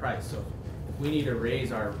percentage of price. So if we need to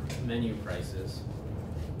raise our menu prices,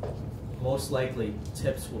 most likely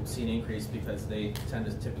tips will see an increase because they tend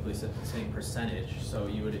to typically set the same percentage. So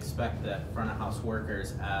you would expect that front of house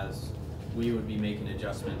workers, as we would be making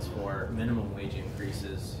adjustments for minimum wage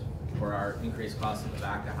increases for our increased costs in the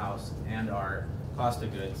back of house and our cost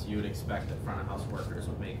of goods, you would expect that front of house workers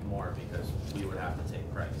would make more because we would have to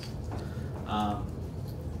take price.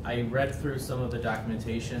 I read through some of the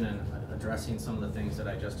documentation and addressing some of the things that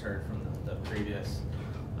I just heard from the previous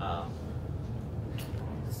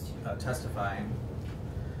testifying.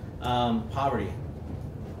 Poverty.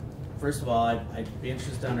 First of all, I'd be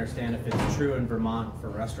interested to understand if it's true in Vermont for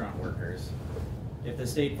restaurant workers. if the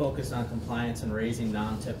state focused on compliance and raising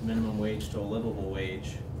non-tip minimum wage to a livable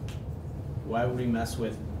wage, why would we mess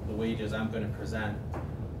with the wages I'm going to present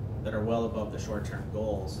that are well above the short-term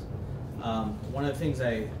goals? One of the things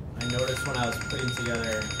I noticed when I was putting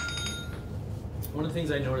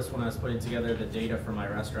together the data for my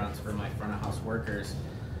restaurants, for my front of house workers,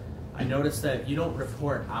 I noticed that you don't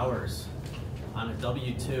report hours. On a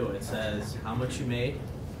W-2, it says how much you made,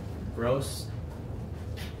 gross,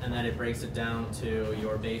 and then it breaks it down to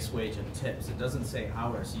your base wage and tips. It doesn't say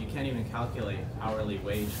hours, so you can't even calculate hourly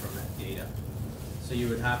wage from that data. So you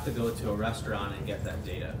would have to go to a restaurant and get that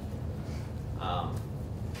data. And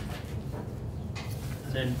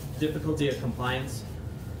then difficulty of compliance.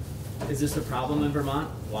 Is this a problem in Vermont?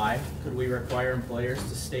 Why? Could we require employers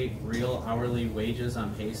to state real hourly wages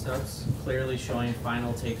on pay stubs, clearly showing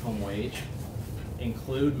final take-home wage,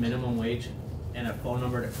 include minimum wage, and a phone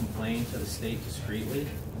number to complain to the state discreetly?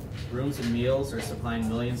 Rooms and meals are supplying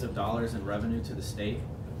millions of dollars in revenue to the state.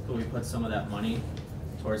 Could we put some of that money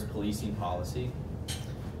towards policing policy?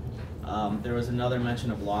 There was another mention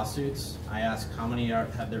of lawsuits. I asked how many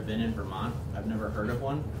have there been in Vermont. I've never heard of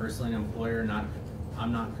one. Personally, an employer,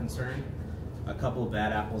 I'm not concerned. A couple of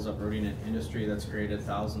bad apples uprooting an industry that's created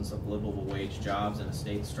thousands of livable wage jobs in a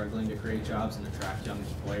state struggling to create jobs and attract young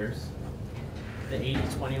employers. The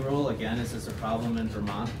 80-20 rule, again, is this a problem in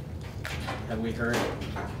Vermont? Have we heard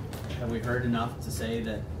enough to say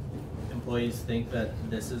that employees think that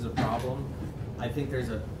this is a problem? I think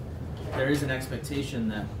there is an expectation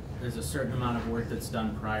that there's a certain amount of work that's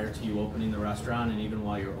done prior to you opening the restaurant, and even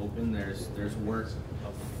while you're open, there's work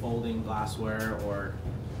of folding glassware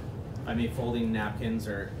folding napkins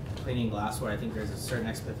or cleaning glassware. I think there's a certain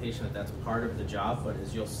expectation that that's part of the job, but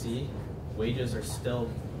as you'll see, wages are still,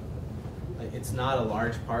 it's not a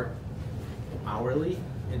large part hourly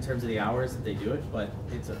in terms of the hours that they do it, but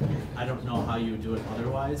I don't know how you would do it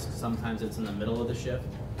otherwise. Sometimes it's in the middle of the shift.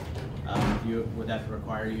 Would that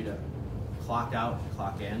require you to clock out,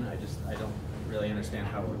 clock in? I don't really understand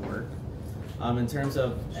how it would work. In terms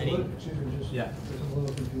of Excuse me, yeah. I'm a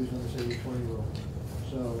little confused on this 80-20 rule.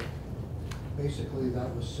 So basically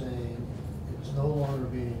that was saying it's no longer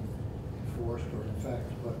being enforced or in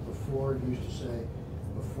effect, but before it used to say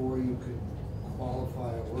before you could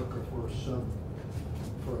qualify a worker for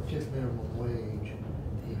a tip minimum wage,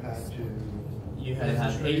 you had to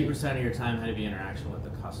have 80% of your time had to be interaction with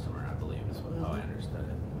the customer, I believe is how I understood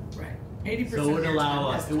it. Right. 80%. So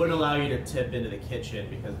it wouldn't allow you to tip into the kitchen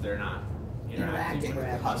because they're not interacting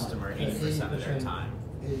with the customer 80% of their time.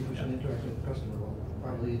 80% interacting with the customer. Well,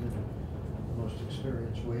 probably even the most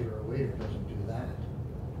experienced waiter or waiter doesn't do that.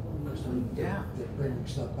 They're bringing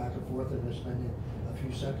stuff back and forth and they're spending a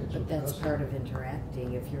few seconds. But that's part of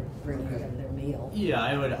interacting if you're bringing them their meal. Yeah,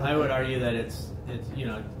 I would argue that it's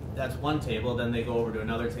that's one table. Then they go over to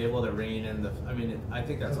another table. They're ringing in I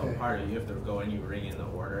think that's all part of it. You have to go and you ring in the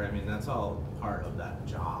order. I mean, that's all part of that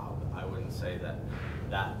job. I wouldn't say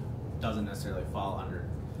that doesn't necessarily fall under.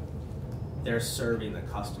 They're serving the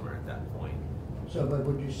customer at that point. So, but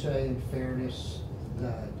would you say, in fairness,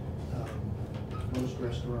 that most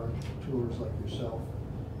restaurateurs like yourself,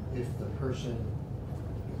 if the person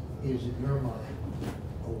is in your mind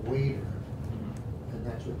a waiter, and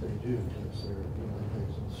that's what they do, because they're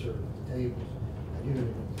they serve at the tables, and you don't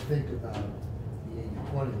even think about the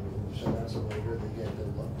 80-20 rule, so that's a waiter, they get the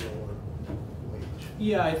lower wage.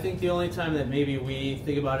 Yeah, I think the only time that maybe we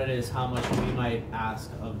think about it is how much we might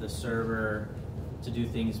ask of the server to do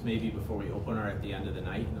things maybe before we open or at the end of the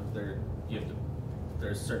night.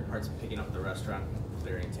 There's certain parts of picking up the restaurant,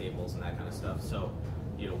 clearing tables and that kind of stuff. So,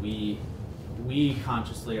 we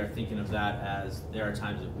consciously are thinking of that as there are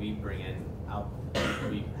times that we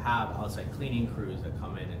we have outside cleaning crews that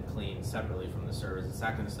come in and clean separately from the servers. It's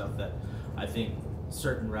that kind of stuff that I think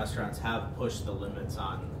certain restaurants have pushed the limits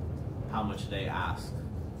on how much they ask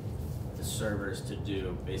the servers to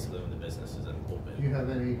do basically when the business isn't open. Do you have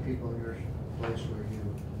any people in your place where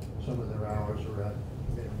some of their hours are at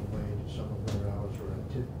minimum wage and some of their hours are at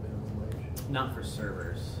tip minimum wage? Not for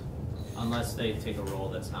servers. Unless they take a role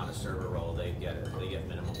that's not a server role, they get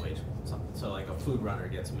minimum wage. So like a food runner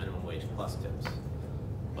gets minimum wage plus tips,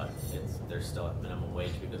 but they're still at minimum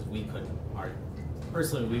wage because we couldn't argue.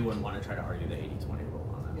 Personally, we wouldn't want to try to argue the 80-20 rule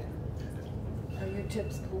on that. Are your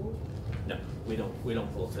tips pooled? No, we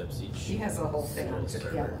don't pull tips each. He has a whole thing on tip.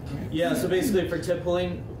 Yeah, so basically for tip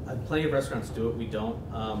pulling, plenty of restaurants do it. We don't,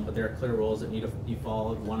 but there are clear rules that need to be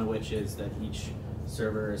followed. One of which is that each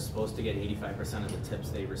server is supposed to get 85% of the tips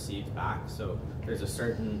they received back. So there's a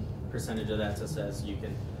certain percentage of that that says you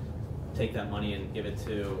can take that money and give it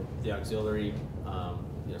to the auxiliary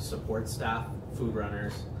support staff, food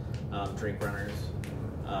runners, drink runners.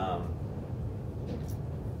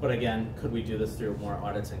 But again, could we do this through more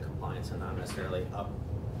audits and compliance and not necessarily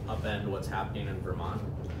upend what's happening in Vermont?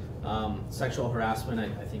 Sexual harassment,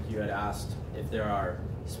 I think you had asked if there are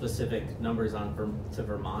specific numbers to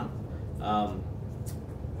Vermont.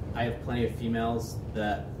 I have plenty of females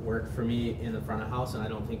that work for me in the front of house, and I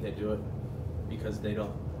don't think they do it because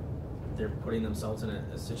they're putting themselves in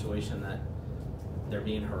a situation that they're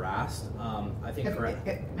being harassed. I think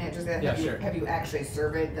may I just add, yeah, sure. Have you actually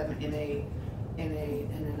surveyed them in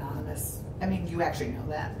an anonymous? I mean, you actually know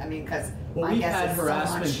that. I mean, because we've had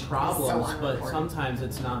harassment problems, but sometimes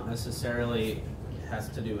it's not necessarily has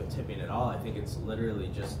to do with tipping at all. I think it's literally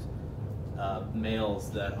just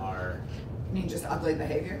males that are. You mean just ugly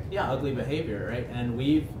behavior? Yeah, ugly behavior, right? And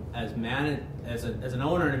we've, as an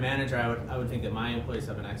owner and a manager, I would think that my employees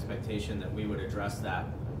have an expectation that we would address that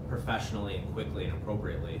professionally and quickly and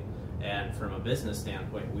appropriately. And from a business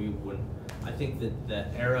standpoint, we wouldn't. I think that the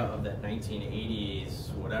era of that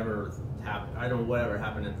 1980s, whatever happened, I don't know whatever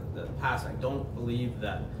happened in the past. I don't believe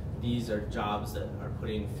that these are jobs that are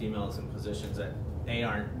putting females in positions that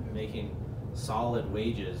aren't making solid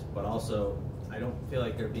wages, but also I don't feel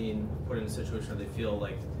like they're being put in a situation where they feel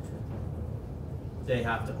like they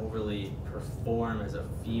have to overly perform as a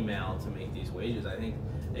female to make these wages. I think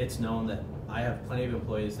it's known that I have plenty of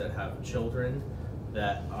employees that have children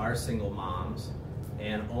that are single moms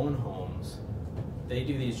and own homes. They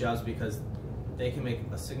do these jobs because they can make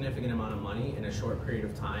a significant amount of money in a short period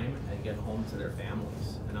of time and get home to their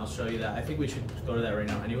families. And I'll show you that. I think we should go to that right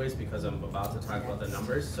now anyways because I'm about to talk about the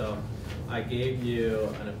numbers. So I gave you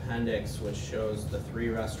an appendix which shows the 3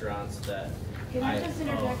 restaurants that Can I just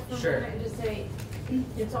interject for a sure. moment and just say,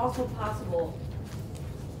 it's also possible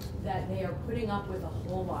that they are putting up with a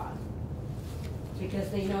whole lot because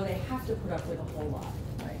they know they have to put up with a whole lot.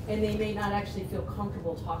 Right. And they may not actually feel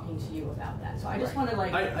comfortable talking to you about that. So I just want to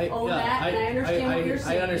like own yeah, that, and I understand what you're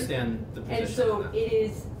saying. I understand the position. And so it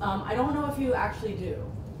is, I don't know if you actually do.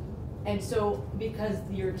 And so because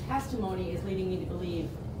your testimony is leading me to believe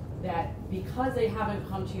that because they haven't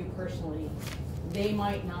come to you personally, they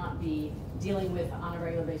might not be dealing with on a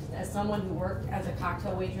regular basis. As someone who worked as a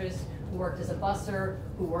cocktail waitress, who worked as a busser,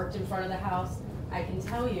 who worked in front of the house, I can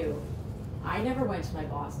tell you, I never went to my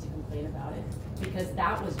boss to complain about it because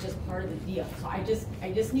that was just part of the deal. So I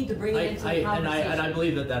just need to bring it into the conversation. And I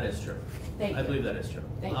believe that is true. Thank you. I believe that is true.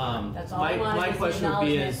 Thank you. That's all I wanted. My question would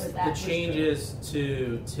be is was the changes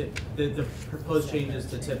to tip, the proposed changes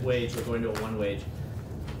to tip wage, we're going to a 1 wage.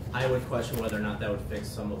 I would question whether or not that would fix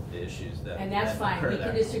some of the issues that And that's fine. We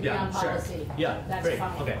can disagree on policy. Sure. Yeah, that's great.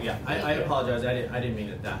 fine. Okay, yeah. I apologize. I didn't mean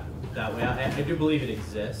it that way. I do believe it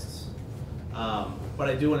exists, but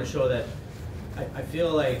I do want to show that I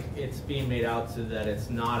feel like it's being made out to that it's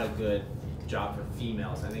not a good job for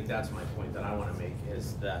females. I think that's my point that I want to make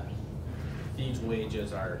is that these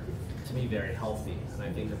wages are, to me, very healthy, and I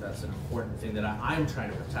think that that's an important thing that I'm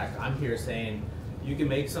trying to protect. I'm here saying you can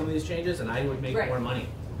make some of these changes, and I would make more money,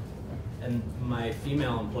 and my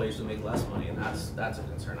female employees would make less money, and that's a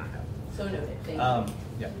concern I have. So noted. Thank you.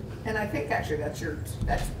 Yeah. And I think actually that's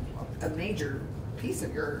a major piece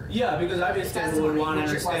of your because obviously we would want to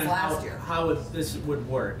understand how this would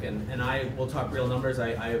work, and I will talk real numbers.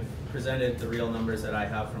 I have presented the real numbers that I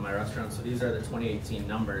have from my restaurant. So these are the 2018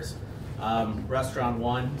 numbers. Restaurant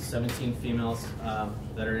 1, 17 females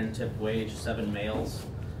that are in tip wage, 7 males.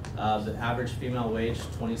 The average female wage,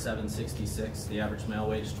 $27.66. The average male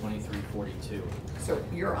wage, $23.42. So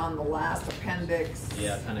you're on the last appendix.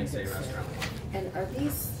 Yeah, appendix A, restaurant 1. And are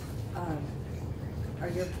these,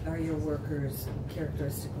 are your workers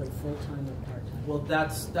characteristically full-time or part-time? Well,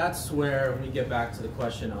 that's where we get back to the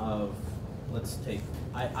question of, let's take,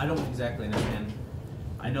 I don't exactly understand.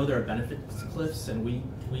 I know there are benefits cliffs, and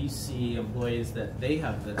we see employees that they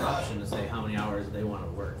have the option to say how many hours they want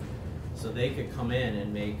to work. So they could come in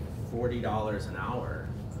and make $40 an hour,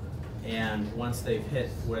 and once they've hit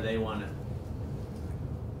where they want to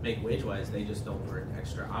make wage-wise, they just don't work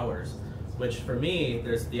extra hours. Which for me,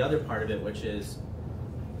 there's the other part of it, which is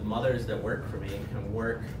the mothers that work for me can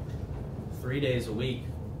work 3 days a week,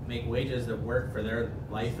 make wages that work for their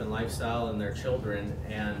life and lifestyle and their children,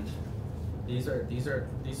 and these are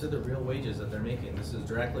the real wages that they're making. This is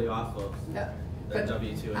directly off of the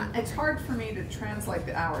W-2. It's hard for me to translate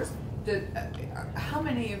the hours. How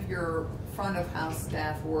many of your front of house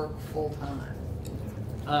staff work full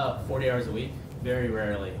time? 40 hours a week. Very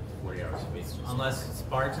rarely 40 hours a week, unless it's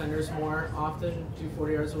bartenders more often do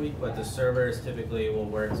 40 hours a week. But the servers typically will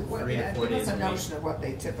work 3 to 4 days a week. Give us a notion of what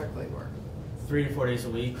they typically work. 3 to 4 days a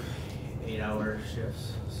week, 8-hour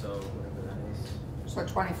shifts. So whatever that is. So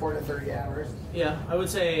 24 to 30 hours. Yeah, I would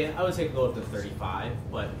say go up to 35,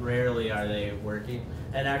 but rarely are they working.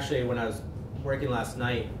 And actually, when I was working last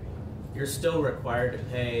night, you're still required to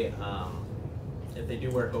pay if they do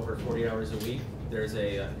work over 40 hours a week. You're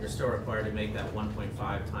still required to make that 1.5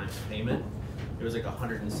 times payment. It was like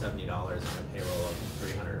 $170 on a payroll of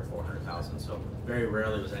 300 or 400,000. So very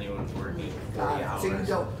rarely was anyone working 40 hours.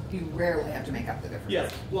 So you rarely have to make up the difference. Yeah,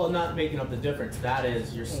 well, not making up the difference. That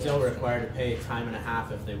is, you're still required to pay time and a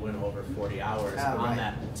half if they went over 40 hours on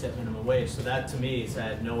that tip minimum wage. So that to me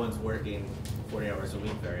said no one's working 40 hours a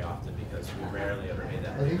week very often because we rarely ever made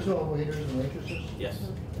that. Are these all waiters and waitresses? Yes.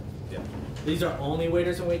 Yeah. These are only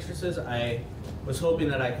waiters and waitresses. I was hoping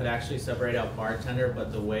that I could actually separate out bartender,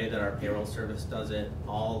 but the way that our payroll service does it,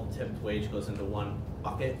 all tipped wage goes into one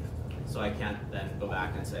bucket. So I can't then go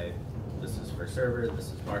back and say, this is for servers,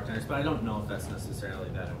 this is bartenders, but I don't know if that's necessarily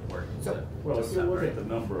that important. So, well, if you look at the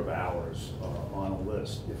number of hours on a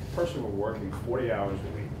list, if a person were working 40 hours a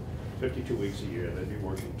week, 52 weeks a year, they'd be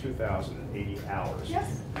working 2,080 hours.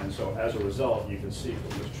 Yes. And so as a result, you can see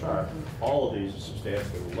from this chart, all of these are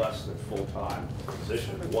substantially less than full-time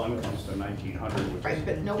position. One comes to 1,900, which right,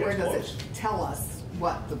 but nowhere gets does close. it tell us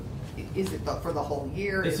what is it for the whole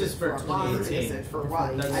year? This is for a month? 2018. Is it for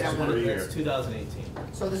what? That's, I don't know. that's 2018.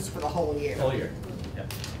 So this is for the whole year. Whole year.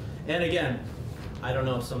 Yep. And again, I don't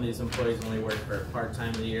know if some of these employees only work for part-time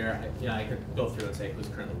of the year. I could go through and say who's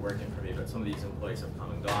currently working for me, but some of these employees have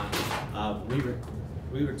come and gone.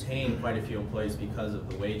 We retain quite a few employees because of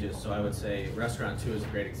the wages, so I would say Restaurant 2 is a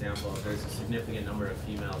great example. There's a significant number of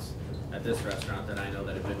females at this restaurant that I know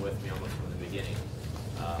that have been with me almost from the beginning.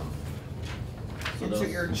 So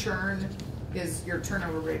your your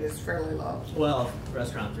turnover rate is fairly low. Well,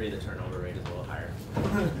 Restaurant 3, the turnover rate is a little higher,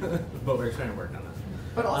 but we're trying to work on that.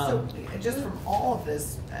 But also, just from all of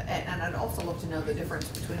this, and I'd also love to know the difference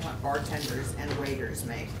between what bartenders and waiters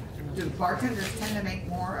make. Do bartenders tend to make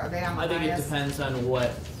more? Are they on the I think it highest? depends on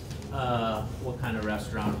what kind of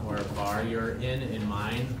restaurant or bar you're in. In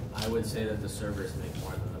mine, I would say that the servers make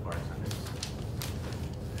more than the bartenders.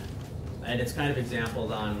 And it's kind of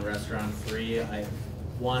exampled on Restaurant 3.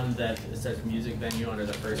 One that says music venue under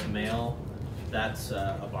the first male, that's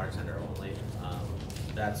a bartender only.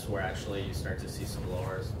 That's where actually you start to see some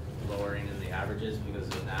lowering in the averages, because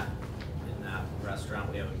in that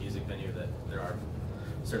restaurant we have a music venue that there are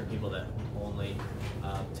certain people that only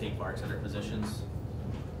take bartender positions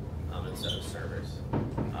instead of servers.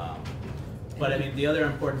 But I mean, the other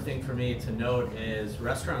important thing for me to note is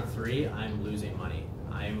Restaurant 3, I'm losing money.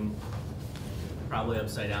 I'm probably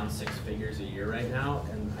upside down 6 figures a year right now,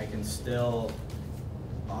 and I can still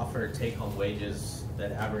offer take-home wages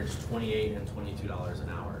that average $28 and $22 an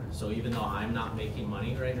hour. So even though I'm not making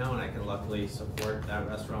money right now, and I can luckily support that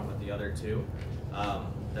restaurant with the other 2,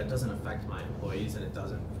 that doesn't affect my employees, and it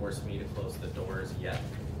doesn't force me to close the doors yet.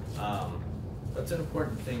 That's an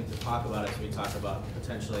important thing to talk about as we talk about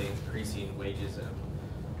potentially increasing wages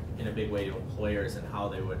in a big way to employers, and how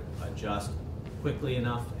they would adjust quickly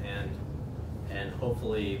enough, and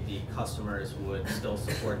hopefully the customers would still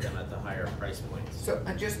support them at the higher price points. So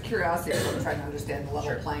just curiosity, I'm trying to understand the level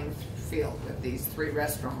Sure. playing field with these 3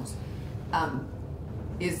 restaurants. Are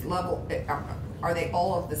they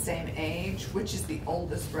all of the same age? Which is the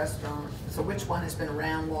oldest restaurant? So which one has been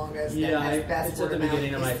around longest and has best it's word at the of mouth?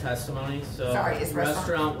 beginning of my testimony. So Sorry, is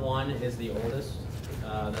Restaurant 1 is the oldest.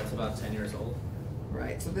 That's about 10 years old.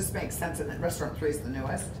 Right, so this makes sense, and that Restaurant 3 is the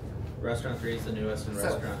newest? Restaurant 3 is the newest, and So-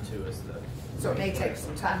 Restaurant 2 is the... So it may take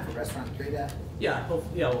some time for Restaurant 3 to... Yeah, well,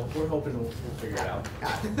 we're hoping we'll figure it out.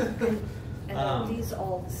 And are these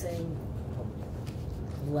all the same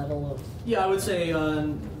level of? Yeah, I would say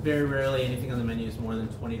very rarely anything on the menu is more than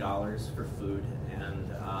 $20 for food,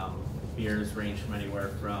 and beers range from anywhere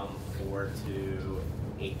from $4 to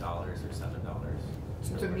 $8 or $7.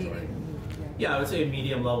 So it's a medium. Yeah, I would say a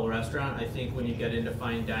medium level restaurant. I think when you get into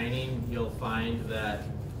fine dining, you'll find that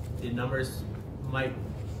the numbers might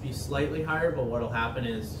be slightly higher, but what'll happen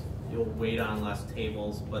is you'll wait on less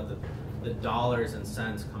tables, but the dollars and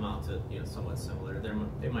cents come out to somewhat similar.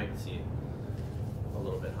 They might see a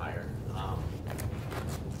little bit higher.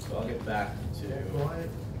 So I'll get back to.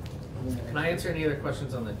 Can I answer any other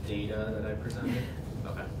questions on the data that I presented?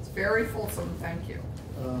 Okay. It's very fulsome, thank you.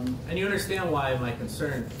 And you understand why my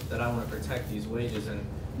concern that I want to protect these wages, and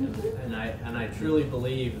I truly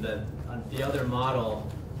believe that the other model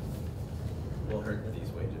will hurt these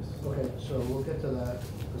wages. Okay, so we'll get to that,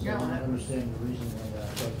 because I want to understand the reasoning on that.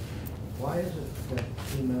 But why is it that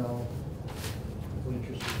female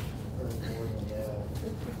waitresses earn more than male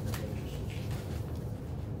waitresses?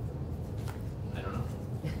 I don't know.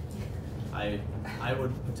 I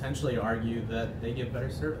would potentially argue that they give better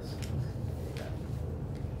service.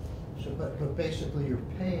 So, but basically you're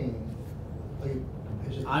paying,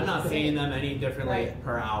 I'm not paying them any differently Right.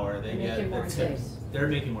 per hour. They They're get making more tips. tips. They're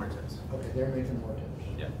making more tips. Okay, they're making more tips.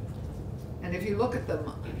 Yeah. And if you look at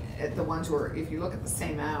the ones who are, if you look at the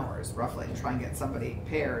same hours roughly and try and get somebody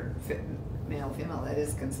paired, male, female, that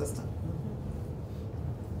is consistent.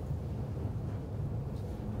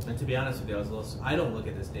 And to be honest with you, I don't look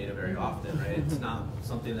at this data very often, right? It's not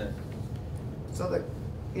something that, So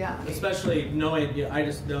yeah. especially knowing, I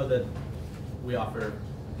just know that we offer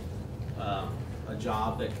a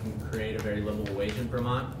job that can create a very livable wage in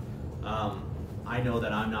Vermont. I know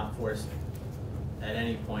that I'm not forced at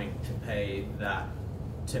any point to pay that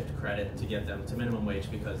tipped credit to get them to minimum wage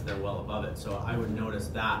because they're well above it. So I would notice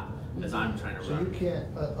that as I'm trying to So run. you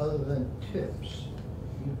can't, other than tips,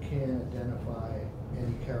 you can't identify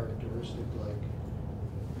any characteristic like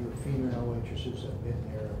your female waitresses have been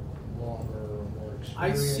there longer or more experienced?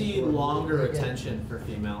 I see or do longer they get- retention for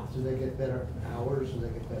female. Do they get better hours? Do they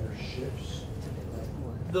get better shifts?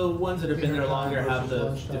 The ones that have been there Dinner longer time have the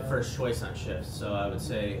versus lunchtime. first choice on shifts. So I would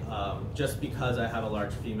say just because I have a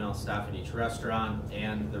large female staff at each restaurant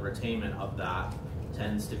and the retainment of that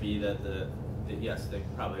tends to be that yes, they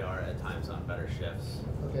probably are at times on better shifts.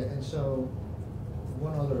 Okay, and so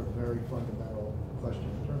one other very fundamental question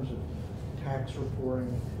in terms of tax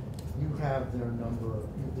reporting, you have their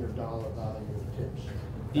dollar value of tips.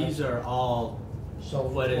 These are all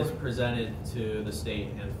what is Self-reported? presented to the state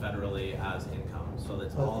and federally as income. So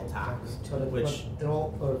it's all Okay, taxed, but which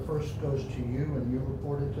but it first goes to you and you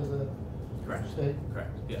report it to the correct, state?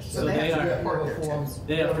 correct, yes. So they have to are. report you their have a form- tips.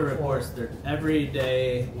 They you have to a report form. their every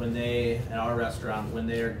day when they at our restaurant when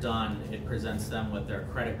they are done. It presents them with their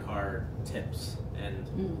credit card tips,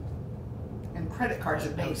 And credit cards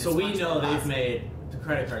have made so this we much know more they've possible. made the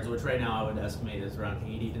credit cards, which right now I would estimate is around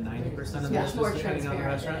 80 to 90% of the Yeah, It's business, more depending on the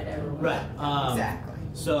transparent than restaurant. it ever was. Right. Exactly.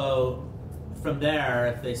 So from there,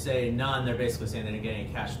 if they say none, they're basically saying they're getting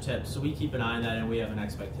a cash tip. So we keep an eye on that, and we have an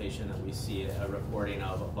expectation that we see a reporting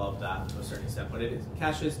of above that to a certain extent. But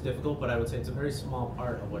cash is difficult, but I would say it's a very small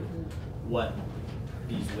part of what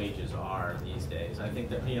these wages are these days. I think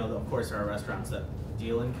that, of course, there are restaurants that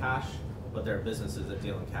deal in cash, but there are businesses that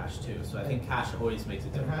deal in cash too. So I think cash always makes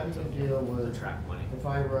it And how difficult do you deal to with, track money. if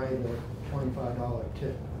I write a $25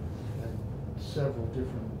 tip and several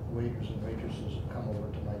different waiters and waitresses come over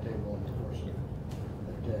to my table in the course of a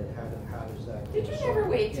day, how does that? Did get you never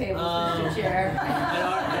solved? wait tables, Mr. Chair? I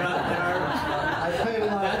pay a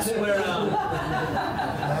lot of That's tips. where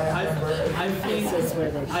This is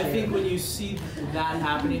where they I share. think when you see that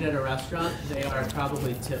happening at a restaurant, they are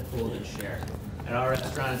probably tip pooled and shared. At our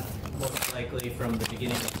restaurant, most likely from the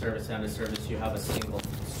beginning of service down to service, you have a single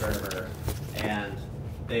server, and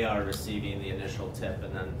they are receiving the initial tip,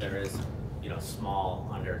 and then there is, small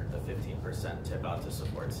under the 15% tip out to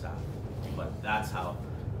support staff. But that's how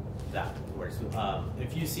that works. I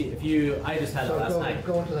just had it So last night.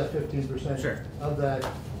 go into that 15%. Sure. Of that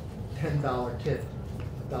 $10 tip,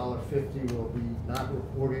 $1.50 will be not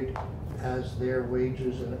reported as their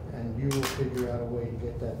wages, and you will figure out a way to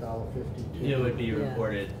get that $1.50 to. It would be Yeah.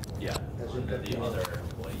 reported, yeah, As under a- the other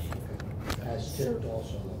employee. As tipped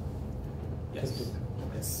also. Yes.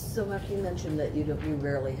 So after you mentioned that you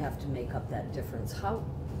rarely have to make up that difference, how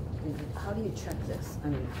do you check this? I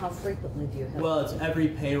mean, how frequently do you have? Well, it's every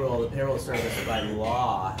payroll. The payroll service by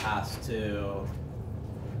law has to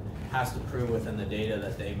prove within the data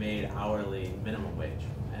that they made hourly minimum wage.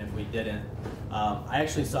 And if we didn't, I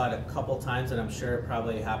actually saw it a couple times, and I'm sure it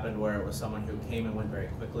probably happened where it was someone who came and went very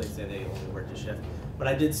quickly, say they only worked a shift. But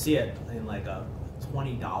I did see it in like a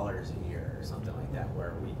 $20 a year or something like that,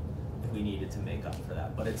 where we needed to make up for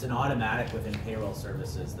that. But it's an automatic within payroll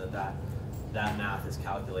services that math is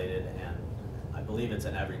calculated, and I believe it's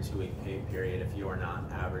an every 2-week pay period. If you are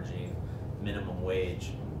not averaging minimum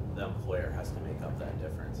wage, the employer has to make up that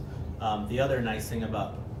difference. The other nice thing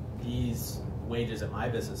about these wages at my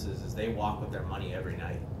businesses is they walk with their money every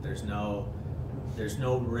night. There's no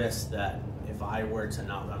risk that if I were to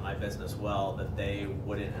not run my business well, that they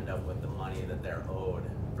wouldn't end up with the money that they're owed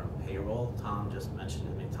from payroll. Tom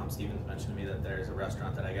Stevens mentioned to me that there's a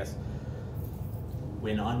restaurant that I guess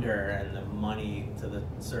went under, and the money to the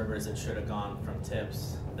servers that should have gone from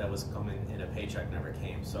tips that was coming in a paycheck never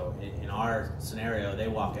came. So in our scenario, they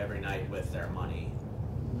walk every night with their money,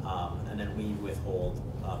 and then we withhold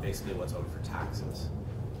basically what's owed for taxes,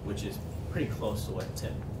 which is pretty close to what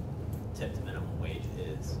tip to minimum wage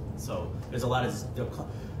is. So there's a lot of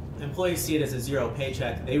employees see it as a zero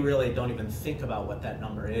paycheck. They really don't even think about what that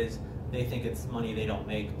number is. They think it's money they don't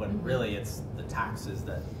make, but really it's the taxes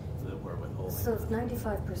that we're withholding. So if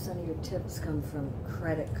 95% of your tips come from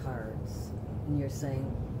credit cards, and you're saying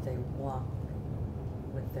they walk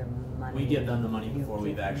with their money. We give them the money you before give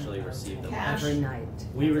we've them actually received the money. every night.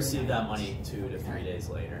 We every receive night. that money 2 to 3 days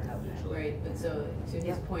later, usually. Right, but so to his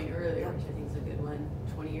Yeah. point earlier, Yeah. which I think is a good one,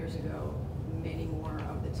 20 years ago, many more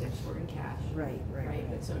of the tips were in cash. Right. Right,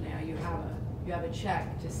 but so now you have a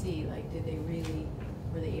check to see, like,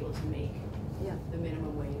 were they able to make Yeah. the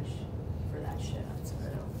minimum wage for that shift?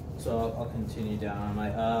 So I'll continue down on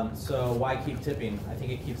my, so why keep tipping? I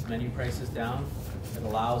think it keeps menu prices down. It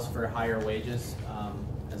allows for higher wages,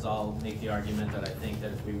 as I'll make the argument that I think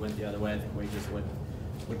that if we went the other way, I think wages would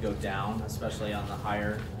go down, especially on the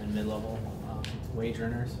higher and mid-level wage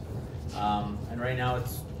earners. And right now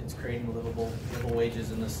it's creating livable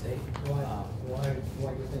wages in the state. Why do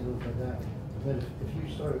you think it would go down? But if you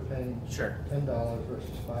started paying Sure. $10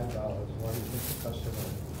 versus $5, why do you think the customer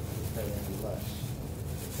would pay any less?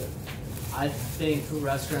 I think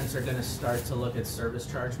restaurants are going to start to look at service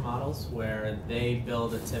charge models where they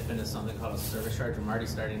build a tip into something called a service charge. I'm already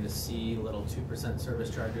starting to see little 2% service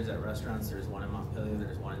charges at restaurants. There's one in Montpelier,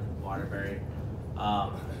 there's one in Waterbury.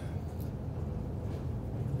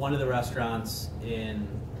 One of the restaurants in,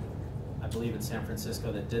 I believe in San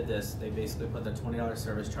Francisco, that did this, they basically put the $20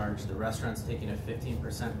 service charge. The restaurant's taking a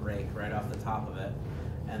 15% rake right off the top of it,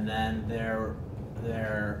 and then their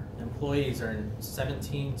employees earn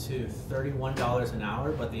 $17 to $31 an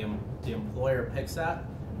hour, but the employer picks that.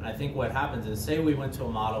 And I think what happens is, say we went to a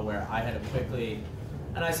model where I had to quickly,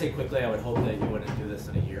 and I say quickly, I would hope that you wouldn't do this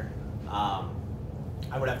in a year. I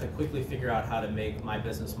would have to quickly figure out how to make my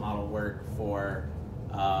business model work for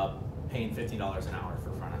paying $50 an hour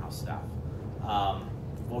for front of house staff.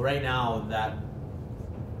 Well, right now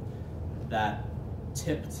that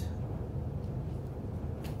tipped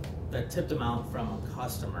amount from a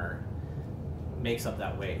customer makes up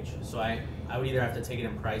that wage. So I would either have to take it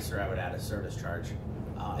in price or I would add a service charge.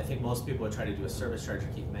 I think most people would try to do a service charge to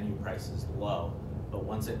keep menu prices low, but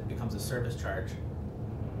once it becomes a service charge,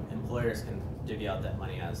 employers can divvy out that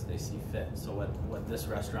money as they see fit. So what this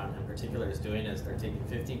restaurant in particular is doing is they're taking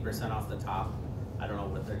 15% off the top. I don't know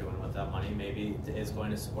what they're doing with that money. Maybe it is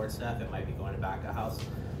going to support staff, it might be going to back of house.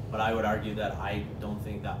 But I would argue that I don't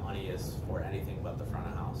think that money is for anything but the front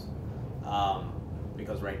of house.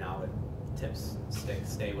 Because right now tips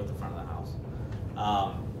stay with the front of the house.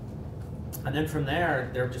 And then from there,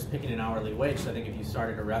 they're just picking an hourly wage. So I think if you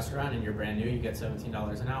started a restaurant and you're brand new, you get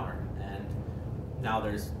 $17 an hour. And now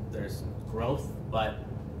there's growth, but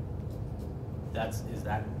is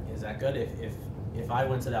that good? If I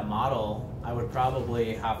went to that model, I would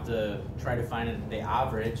probably have to try to find the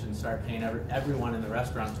average and start paying everyone in the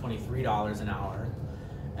restaurant $23 an hour,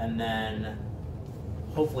 and then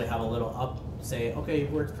hopefully have a little up, say, okay,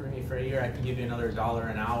 you've worked for me for a year, I can give you another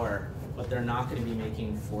 $1 an hour, but they're not going to be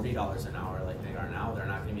making $40 an hour like they are now. They're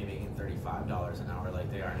not going to be making $35 an hour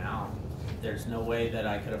like they are now. There's no way that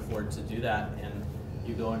I could afford to do that. And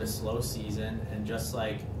you go into slow season, and just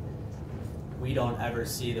like we don't ever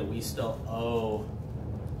see that we still owe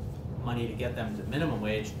money to get them to minimum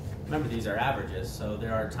wage. Remember, these are averages, so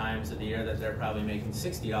there are times of the year that they're probably making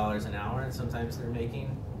 $60 an hour, and sometimes they're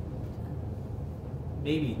making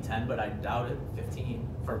maybe 10, but I doubt it, 15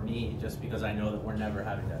 for me, just because I know that we're never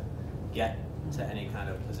having to get to any kind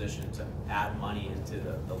of position to add money into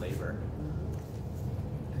the labor.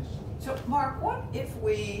 So Mark, what if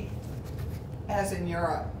we, as in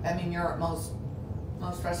Europe, most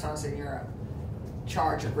restaurants in Europe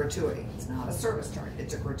charge a gratuity. It's not a service charge,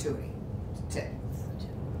 it's a gratuity, it's a tip.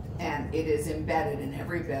 And it is embedded in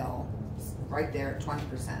every bill, right there at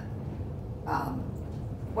 20%.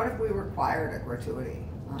 What if we required a gratuity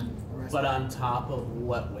on the restaurant? But on top of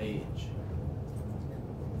what wage?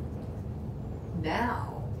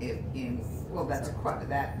 Now, that's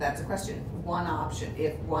a question. One option,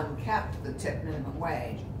 if one kept the tip minimum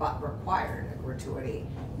wage but required a gratuity,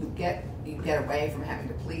 you get away from having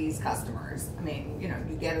to please customers. I mean,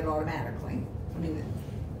 you get it automatically. I mean,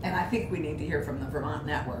 and I think we need to hear from the Vermont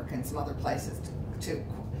network and some other places to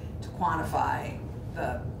quantify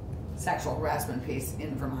the sexual harassment piece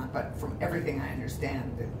in Vermont. But from everything I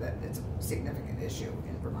understand, that it's a significant issue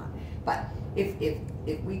in Vermont. But if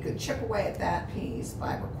we could chip away at that piece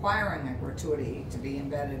by requiring a gratuity to be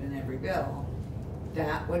embedded in every bill,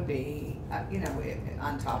 that would be,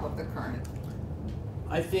 on top of the current.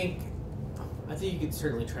 I think you could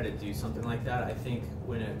certainly try to do something like that. I think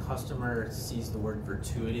when a customer sees the word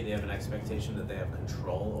gratuity, they have an expectation that they have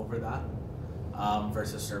control over that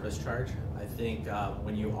versus service charge. I think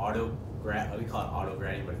when you we call it auto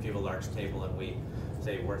grading, but if you have a large table and we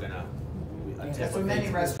say we're gonna So many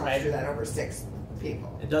restaurants do that over 6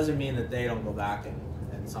 people. It doesn't mean that they don't go back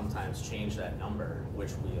and sometimes change that number,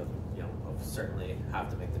 which we certainly have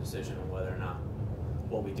to make the decision on whether or not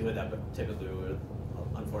what we do with that, but typically we would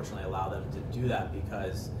unfortunately allow them to do that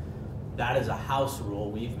because that is a house rule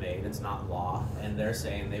we've made. It's not law, and they're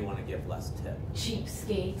saying they want to give less tip.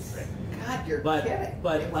 Cheapskates. Right. God, you're But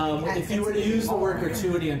kidding. if you were to use the word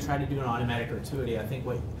gratuity and try to do an automatic gratuity, I think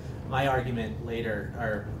what my argument later,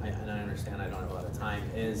 and I understand I don't have a lot of time,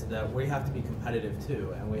 is that we have to be competitive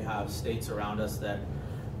too, and we have states around us that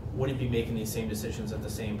wouldn't be making these same decisions at the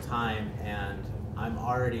same time, and I'm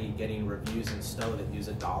already getting reviews in Stowe that use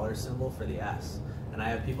a dollar symbol for the S. And I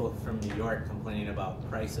have people from New York complaining about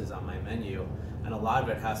prices on my menu, and a lot of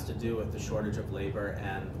it has to do with the shortage of labor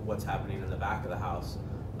and what's happening in the back of the house.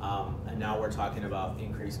 And now we're talking about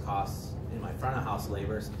increased costs in my front of house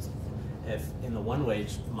labor. If in the one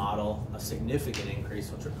wage model, a significant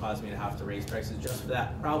increase, which would cause me to have to raise prices just for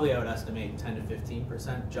that, probably I would estimate 10 to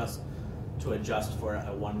 15% just to adjust for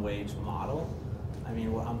a one wage model. I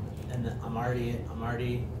mean, I'm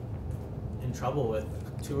already in trouble with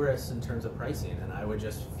tourists in terms of pricing, and I would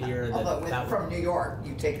just fear that from New York,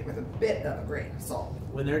 you take it with a bit of a grain of salt.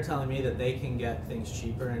 When they're telling me that they can get things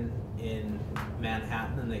cheaper in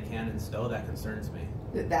Manhattan than they can in Stowe, that concerns me.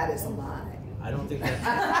 That is a lie. I don't think that.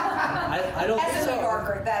 I don't think so. As a New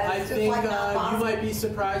Yorker, that is I just think like not possible. you might be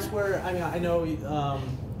surprised where. I mean, I know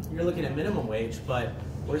you're looking at minimum wage, but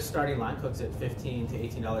we're starting line cooks at $15 to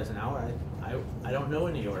 $18 an hour. I don't know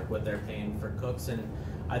in New York what they're paying for cooks, and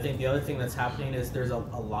I think the other thing that's happening is there's a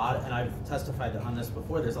lot, and I've testified on this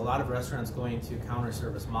before, there's a lot of restaurants going to counter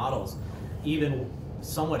service models, even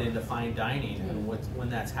somewhat into fine dining, and when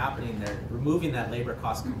that's happening, they're removing that labor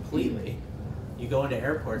cost completely. You go into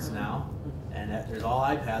airports now, and there's all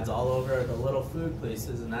iPads all over the little food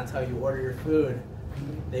places, and that's how you order your food.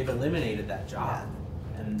 They've eliminated that job,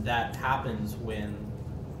 and that happens when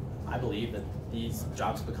I believe that these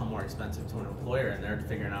jobs become more expensive to an employer, and they're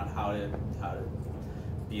figuring out how to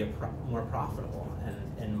be more profitable.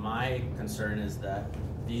 And my concern is that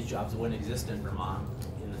these jobs wouldn't exist in Vermont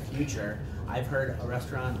in the future. I've heard a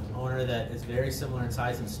restaurant owner that is very similar in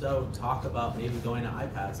size in Stowe talk about maybe going to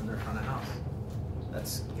iPads in their front of house. That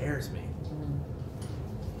scares me.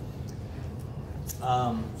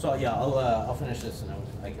 So yeah, I'll finish this and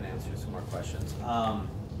I can answer some more questions.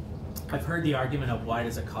 I've heard the argument of why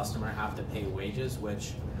does a customer have to pay wages,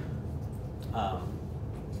 which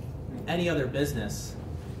any other business,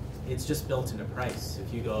 it's just built into price.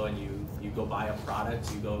 If you go and you go buy a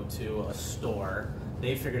product, you go to a store,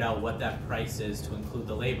 they figured out what that price is to include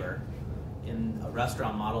the labor. In a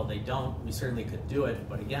restaurant model, they don't. We certainly could do it,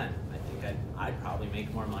 but again, I think I'd probably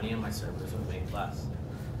make more money and my servers would make less.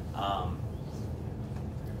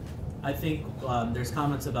 I think there's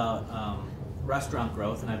comments about restaurant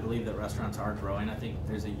growth, and I believe that restaurants are growing. I think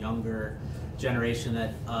there's a younger generation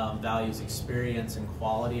that values experience and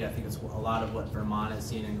quality. I think it's a lot of what Vermont has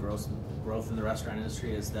seen in growth in the restaurant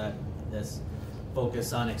industry is that this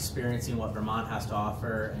focus on experiencing what Vermont has to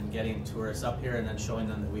offer and getting tourists up here and then showing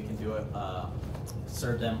them that we can do it,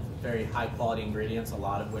 serve them very high quality ingredients, a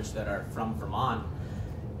lot of which that are from Vermont,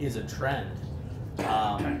 is a trend.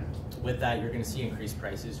 With that, you're going to see increased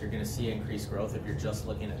prices, you're going to see increased growth if you're just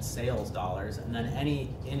looking at sales dollars, and then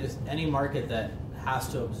any market that has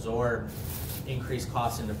to absorb increased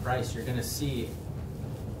costs into price, you're going to see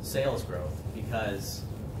sales growth because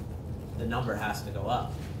the number has to go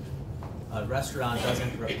up. A restaurant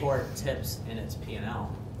doesn't report tips in its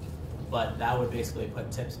P&L, but that would basically put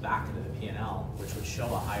tips back into the P&L, which would show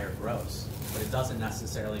a higher gross, but it doesn't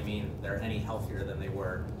necessarily mean they're any healthier than they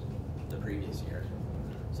were the previous year.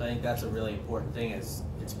 So I think that's a really important thing, is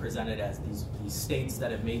it's presented as these states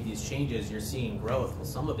that have made these changes, you're seeing growth. Well,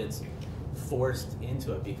 some of it's forced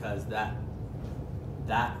into it because that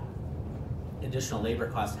additional labor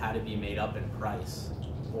cost had to be made up in price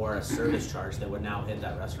or a service charge that would now hit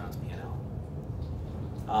that restaurant's P&L.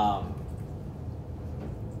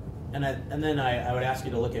 And then I would ask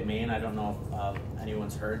you to look at Maine. I don't know if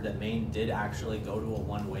anyone's heard that Maine did actually go to a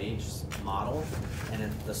one-wage model, and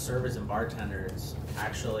the servers and bartenders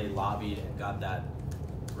actually lobbied and got that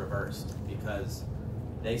reversed because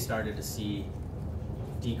they started to see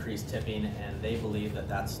decreased tipping, and they believe that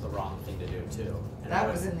that's the wrong thing to do too. And that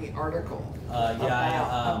was in the article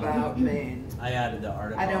about Maine. I added the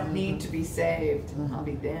article. I don't need to be saved. I'll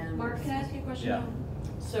be damned. Mark, can I ask you a question? Yeah.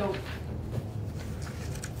 So,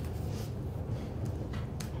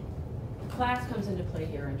 class comes into play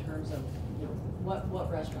here in terms of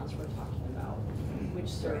what restaurants we're talking about, which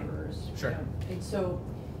servers. Sure. And so,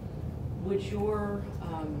 would your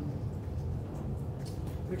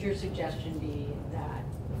suggestion be that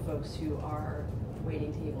the folks who are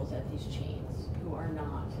waiting tables at these chains who are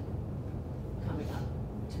not coming up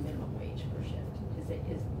to minimum wage per shift?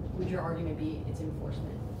 Would your argument be it's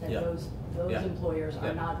enforcement? That Yeah. those Yeah. employers are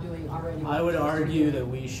Yeah. not doing already? I would argue that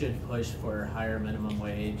we should push for higher minimum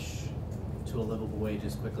wage to a livable wage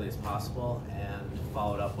as quickly as possible, and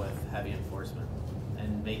follow it up with heavy enforcement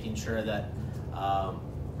and making sure that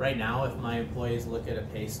right now, if my employees look at a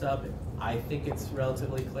pay stub, I think it's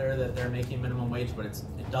relatively clear that they're making minimum wage, but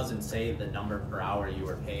it doesn't say the number per hour you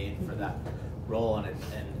were paid for that role, and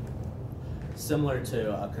similar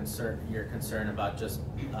to your concern about just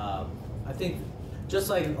I think just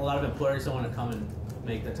like a lot of employers don't want to come and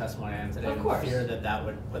make the testimony I am today, Of course. fear that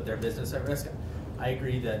would put their business at risk. I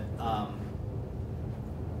agree that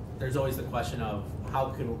there's always the question of how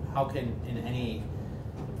can in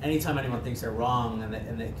anytime anyone thinks they're wrong,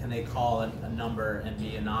 can they call a number and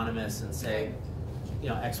be anonymous and say,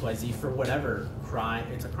 XYZ for whatever crime?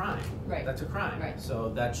 It's a crime. Right. That's a crime. Right. So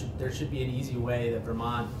there should be an easy way that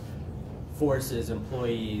Vermont forces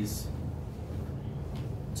employees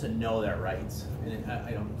to know their rights. And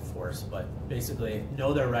I don't force, but basically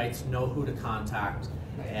know their rights, know who to contact,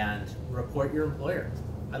 Right. and report your employer.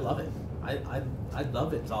 I love it. I'd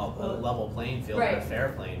love it. It's all a level playing field, Right. and a fair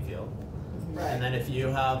playing field. Right. And then if you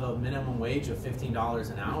have a minimum wage of $15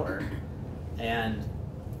 an hour, and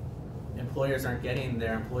employers aren't getting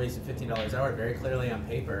their employees at $15 an hour very clearly on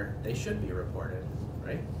paper, they should be reported,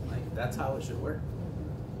 right? Like, that's how it should work.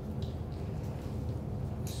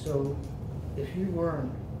 So, if you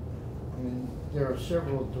weren't, there are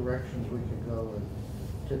several directions we could go with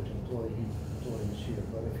tipped employees here,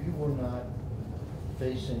 but if you were not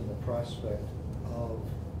facing the prospect of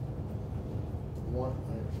one,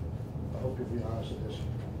 I hope you'll be honest with this,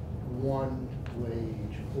 one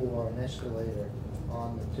wage or an escalator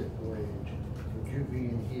on the tipped wage, would you be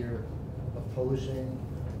in here opposing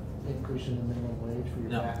increasing the minimum wage for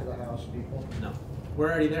your No. back of the house people? No, we're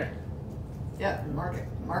already there. Yeah,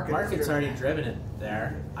 Market's already driven it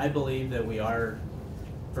there. I believe that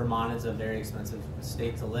Vermont is a very expensive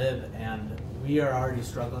state to live, and we are already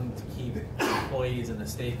struggling to keep employees in the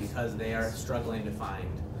state because they are struggling to find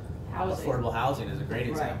Housing. affordable housing is a great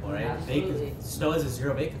example, right? Absolutely. Stowe has a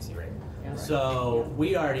 0 vacancy rate. Yeah, right. So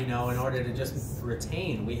we already know in order to just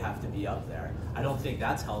retain, we have to be up there. I don't think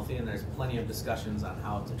that's healthy, and there's plenty of discussions on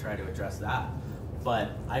how to try to address that.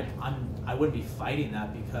 But I wouldn't be fighting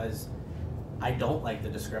that because I don't like the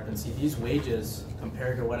discrepancy. These wages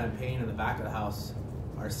compared to what I'm paying in the back of the house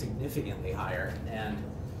are significantly higher, and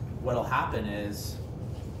what'll happen is,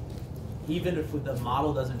 even if the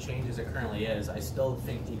model doesn't change as it currently is, I still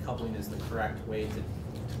think decoupling is the correct way to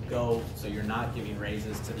go, so you're not giving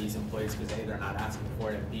raises to these employees because A, they're not asking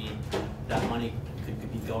for it, and B, that money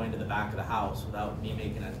could be going to the back of the house without me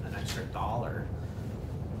making an extra dollar.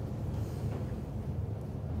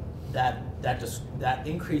 That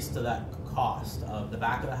increase to that cost of the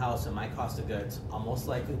back of the house and my cost of goods, I'll most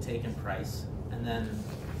likely take in price, and then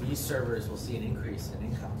these servers will see an increase in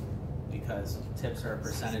income because tips are a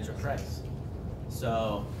percentage of price.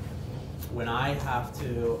 So when I have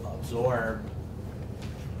to absorb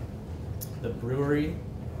the brewery,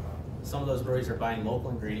 some of those breweries are buying local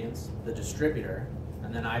ingredients, the distributor,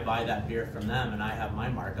 and then I buy that beer from them and I have my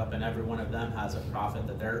markup, and every one of them has a profit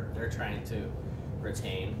that they're trying to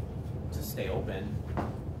retain to stay open.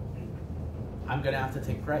 I'm gonna have to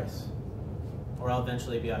take price, or I'll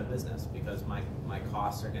eventually be out of business because my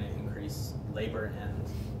costs are gonna increase. Labor and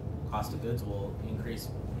cost of goods will increase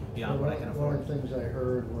beyond what I can afford. One of the things I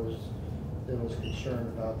heard was there was concern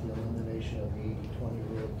about the elimination of the 80-20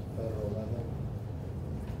 rule at the federal level.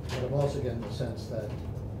 But I'm also getting the sense that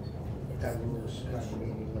that rule is kind of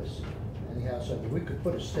meaningless. Anyhow, so we could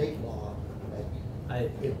put a state law,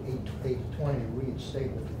 like 80-20,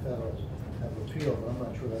 reinstate what the federals have repealed, but I'm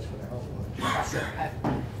not sure that's going to help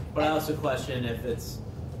much. But I also question if it's,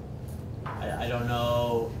 I don't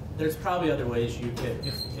know, there's probably other ways you could,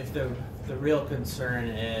 if the real concern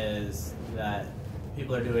is that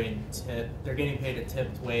people are doing they're getting paid a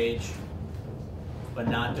tipped wage, but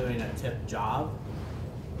not doing a tipped job,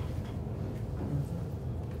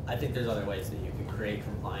 I think there's other ways that you could create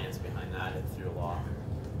compliance behind that through law.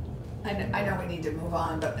 I know we need to move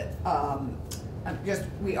on, but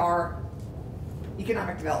we are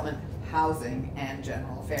economic development, housing, and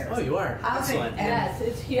general affairs. Oh, you are? Housing. Excellent. Yes,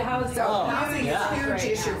 it's housing. So housing is yeah. a huge Right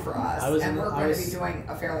issue now. for us, and we're going to be doing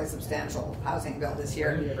a fairly substantial housing bill this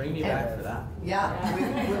year. Bring me And- back for that. Yeah,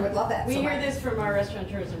 we would love that. We So hear my- this from our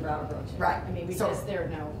restaurateurs in Brattleboro too. Right. I mean, we So- just there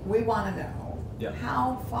now. We want to know, Yeah.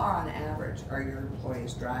 how far on average are your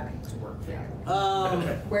employees driving to work for you? Um,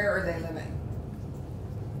 Where are they living?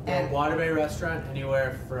 The Waterbury restaurant,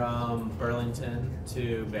 anywhere from Burlington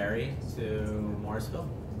to Barrie to Morrisville.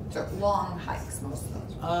 So long hikes, most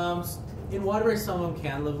of those. In Waterbury, some of them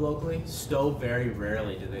can live locally. Stowe, very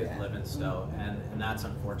rarely do they Yeah. live in Stowe, and that's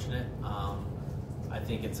unfortunate. I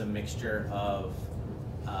think it's a mixture of.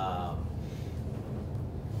 I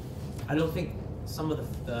don't think some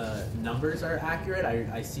of the numbers are accurate.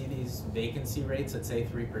 I see these vacancy rates that say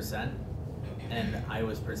 3%, and I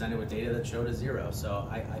was presented with data that showed a 0. So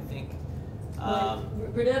I think.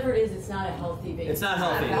 Whatever it is, it's not a healthy vacancy. It's not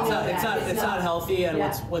healthy. It's not healthy. And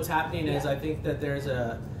Yeah. what's happening is I think that there's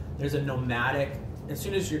a nomadic. As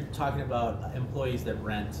soon as you're talking about employees that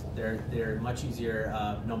rent, they're much easier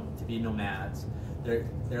to be nomads.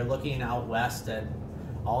 They're looking out west at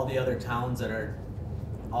all the other towns that are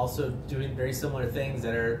also doing very similar things,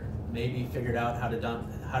 that are maybe figured out how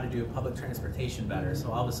to do public transportation better.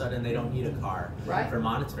 So all of a sudden they don't need a car. Right. In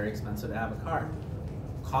Vermont, it's very expensive to have a car.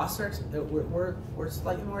 Costs are we're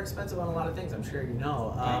slightly more expensive on a lot of things, I'm sure you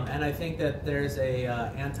know, and I think that there's a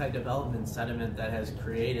anti-development sentiment that has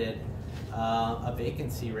created a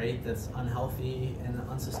vacancy rate that's unhealthy and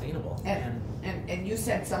unsustainable. And you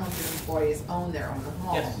said some of your employees own their own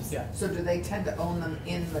homes. Yes, yeah. So do they tend to own them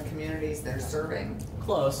in the communities they're serving?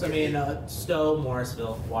 Close. I mean, Stowe,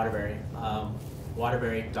 Morrisville, Waterbury,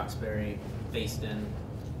 Duxbury, Baston.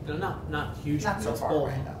 You know, not huge. Not so far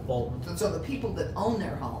away, though. Bolton. So the people that own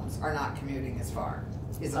their homes are not commuting as far.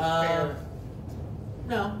 Is it fair?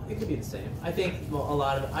 No, it could be the same. I think a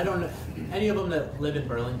lot of, I don't know, any of them that live in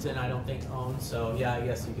Burlington, I don't think own. So yeah, I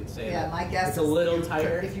guess you could say Yeah, that. my guess it's is a little you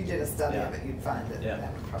tighter. If you did a study Yeah. of it, you'd find that Yeah.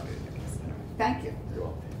 that would probably be the case. Thank you.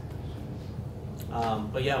 You're welcome.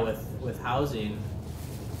 But yeah, with housing,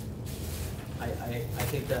 I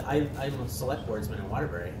think that I'm a select boardsman in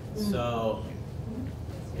Waterbury. So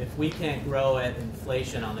if we can't grow at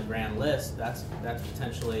inflation on the grand list, that's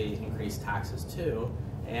potentially increased taxes too.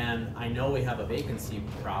 And I know we have a vacancy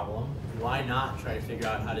problem. Why not try to figure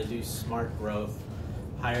out how to do smart growth,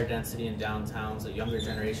 higher density in downtowns? The younger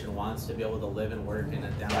generation wants to be able to live and work in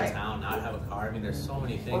a downtown, not have a car. I mean, there's so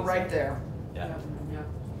many things. We're right there. Yeah.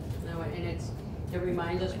 No, and it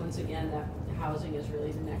reminds us once again that housing is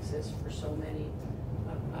really the nexus for so many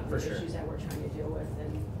of For the sure. issues that we're trying to deal with.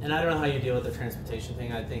 And I don't know how you deal with the transportation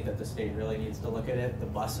thing. I think that the state really needs to look at it. The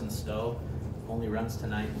bus in Stowe only runs to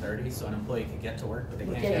 9:30, so an employee can get to work, but they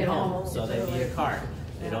can't get home. So they need a car.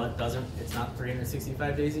 It's not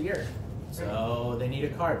 365 days a year. So they need a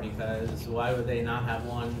car, because why would they not have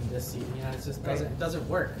one this season? You know, it just doesn't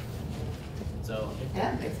work. So.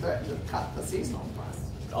 And they threatened to cut the seasonal bus.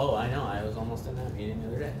 Oh, I know. I was almost in that meeting the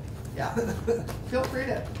other day. Yeah. Feel free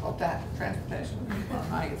to help that transportation.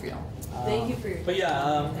 How you feel? Thank you for your. But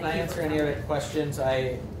yeah, can I answer any other questions?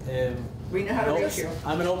 I am. We know how to reach you.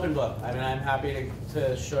 I'm an open book. I mean, I'm happy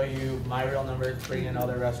to show you my real numbers, bring in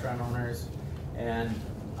other restaurant owners, and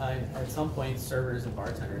at some point, servers and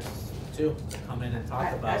bartenders too, to come in and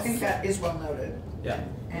talk about. I think that is well noted. Yeah.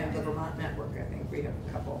 And the Vermont Network, I think we have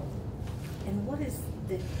a couple. And what is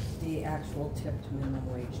the actual tipped minimum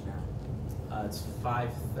wage now? It's $5.39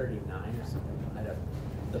 or something.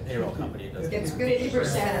 The payroll company does. It's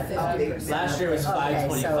 50% of the. Last year was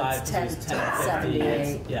 $5.25. So it's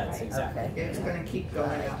 10.78. Yeah, it's Right, exactly. okay. It's going to keep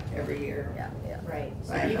going up every year. Yeah. Right.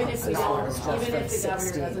 So Right. even if the So governor, it's just even if the from governor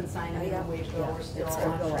 60. doesn't sign a minimum wage bill, we're still It's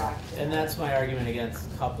gonna on go track. up. And that's my argument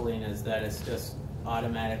against coupling, is that it's just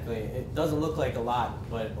automatically, it doesn't look like a lot,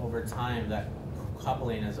 but over time that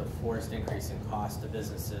coupling is a forced increase in cost to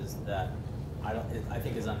businesses that I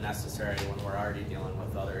think is unnecessary when we're already dealing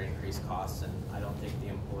with other increased costs, and I don't think the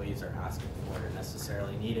employees are asking for it or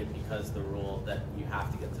necessarily needed, because the rule that you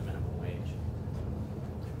have to get to minimum wage.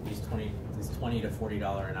 These $20 to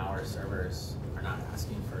 $40 an hour servers are not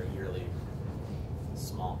asking for a yearly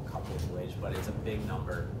small coupled wage, but it's a big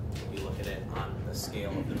number if you look at it on the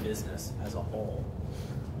scale of the business as a whole.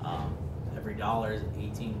 Every dollar is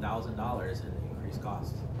 $18,000 in increased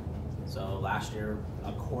costs. So last year,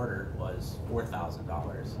 a quarter was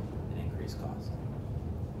 $4,000 in increased costs.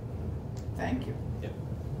 Thank you. Yep.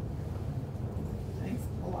 Thanks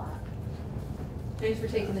a lot. Thanks for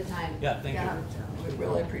taking the time. Yeah, thank you. We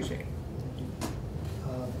really appreciate it.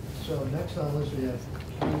 So next on the list we have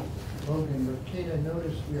Kate Logan, but Kate, I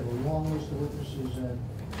noticed we have a long list of witnesses and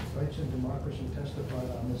Rights and Democracy testified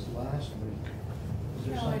on this last week. Is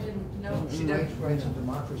there No, I something- didn't, no. She did. Rights and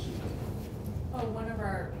Democracy. Oh, one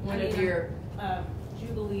of your.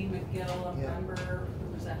 Jubilee McGill, a Yeah. member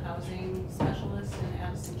who was a housing specialist in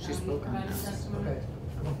Addison She County, spoke on provided this. testimony. Okay,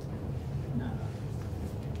 come on.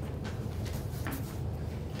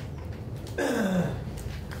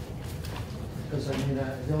 Because because I mean,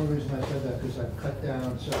 the only reason I said that because I've cut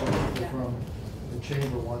down several people from the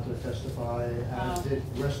chamber wanted to testify, and I did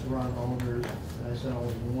restaurant owners, and I said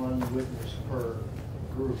only one witness per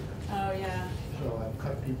group. Oh, yeah. So I've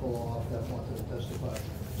cut people off that wanted to testify.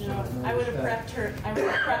 So No, I would have prepped her,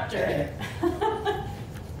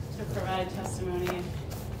 to provide testimony.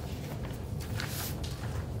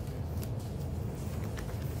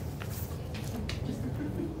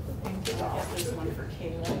 I guess there's one for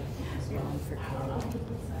Kayla. One for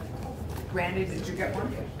Kayla. Randy, did you get one?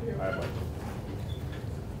 I have one.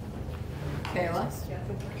 Kayla?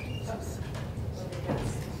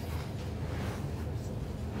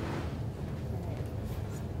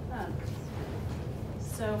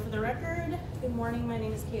 So for the record, good morning, my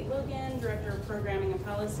name is Kate Logan, Director of Programming and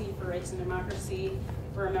Policy for Rights and Democracy.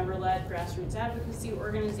 We're a member-led grassroots advocacy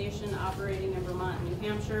organization operating in Vermont and New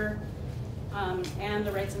Hampshire, and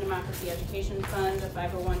the Rights and Democracy Education Fund, a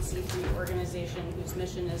 501c3 organization whose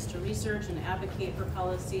mission is to research and advocate for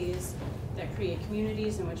policies that create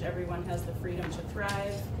communities in which everyone has the freedom to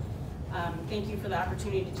thrive. Thank you for the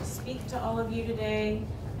opportunity to speak to all of you today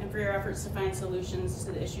and for your efforts to find solutions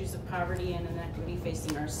to the issues of poverty and inequity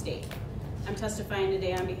facing our state. I'm testifying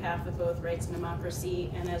today on behalf of both Rights and Democracy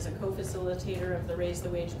and as a co-facilitator of the Raise the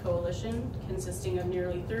Wage Coalition, consisting of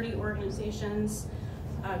nearly 30 organizations,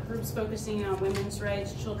 groups focusing on women's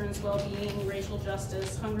rights, children's well-being, racial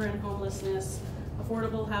justice, hunger and homelessness,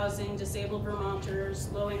 affordable housing, disabled Vermonters,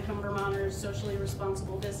 low-income Vermonters, socially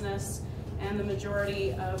responsible business, and the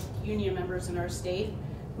majority of union members in our state,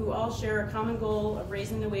 who all share a common goal of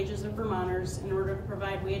raising the wages of Vermonters in order to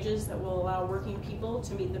provide wages that will allow working people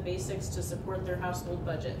to meet the basics to support their household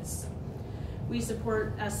budgets. We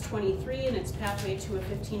support S.23 and its pathway to a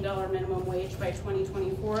 $15 minimum wage by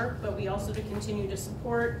 2024, but we also continue to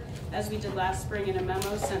support, as we did last spring in a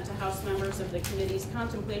memo sent to House members of the committees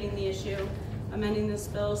contemplating the issue, amending this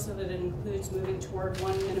bill so that it includes moving toward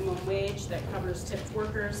one minimum wage that covers tipped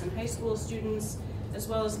workers and high school students, as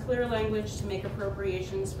well as clear language to make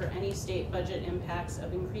appropriations for any state budget impacts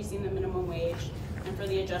of increasing the minimum wage and for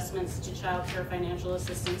the adjustments to child care financial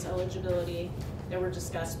assistance eligibility that were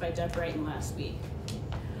discussed by Deb Brighton last week.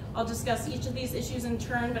 I'll discuss each of these issues in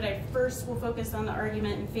turn, but I first will focus on the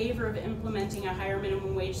argument in favor of implementing a higher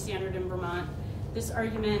minimum wage standard in Vermont. This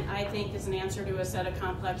argument, I think, is an answer to a set of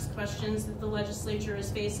complex questions that the legislature is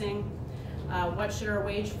facing. What should our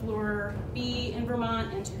wage floor be in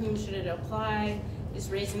Vermont, and to whom should it apply? Is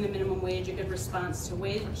raising the minimum wage a good response to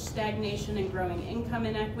wage stagnation and growing income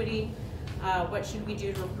inequity? What should we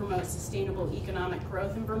do to promote sustainable economic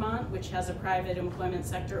growth in Vermont, which has a private employment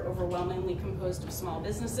sector overwhelmingly composed of small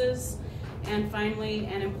businesses? And finally,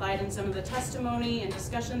 and implied in some of the testimony and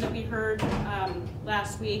discussion that we heard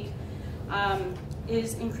last week,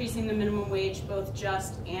 is increasing the minimum wage both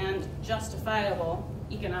just and justifiable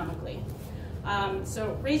economically.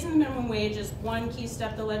 So raising the minimum wage is one key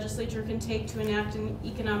step the legislature can take to enact an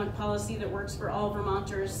economic policy that works for all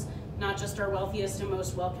Vermonters, not just our wealthiest and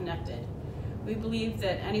most well-connected. We believe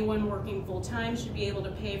that anyone working full-time should be able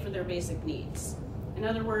to pay for their basic needs. In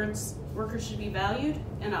other words, workers should be valued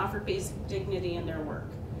and offered basic dignity in their work.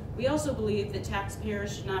 We also believe that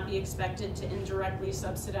taxpayers should not be expected to indirectly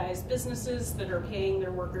subsidize businesses that are paying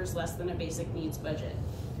their workers less than a basic needs budget.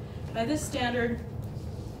 By this standard,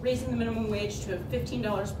 raising the minimum wage to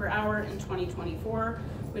 $15 per hour in 2024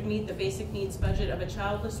 would meet the basic needs budget of a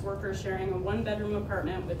childless worker sharing a one-bedroom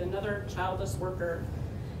apartment with another childless worker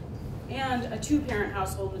and a two-parent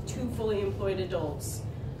household with two fully employed adults,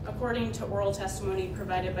 according to oral testimony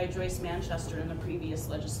provided by Joyce Manchester in the previous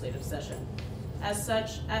legislative session. As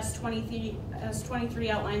such, S.23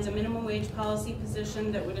 outlines a minimum wage policy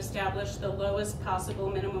position that would establish the lowest possible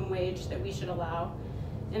minimum wage that we should allow.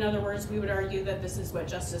 In other words, we would argue that this is what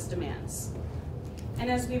justice demands.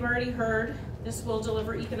 And as we've already heard, this will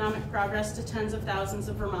deliver economic progress to tens of thousands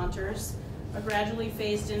of Vermonters. A gradually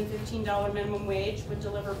phased-in $15 minimum wage would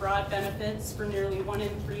deliver broad benefits for nearly 1 in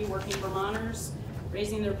 3 working Vermonters,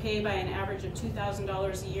 raising their pay by an average of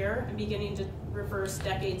 $2,000 a year and beginning to reverse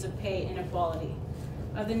decades of pay inequality.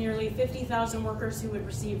 Of the nearly 50,000 workers who would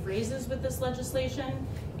receive raises with this legislation,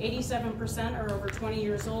 87% are over 20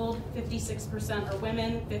 years old, 56% are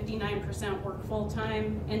women, 59% work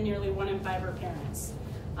full-time, and nearly 1 in 5 are parents.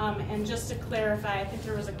 And just to clarify, I think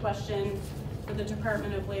there was a question for the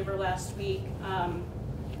Department of Labor last week,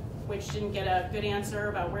 which didn't get a good answer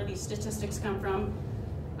about where these statistics come from.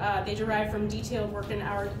 They derive from detailed work and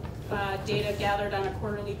hour data gathered on a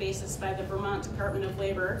quarterly basis by the Vermont Department of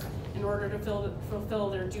Labor in order to fulfill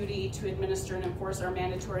their duty to administer and enforce our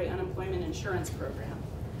mandatory unemployment insurance program.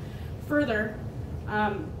 Further,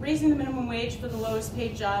 Raising the minimum wage for the lowest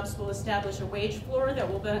paid jobs will establish a wage floor that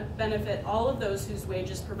will benefit all of those whose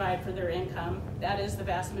wages provide for their income. That is the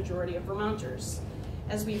vast majority of Vermonters.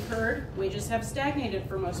 As we've heard, wages have stagnated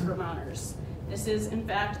for most Vermonters. This is, in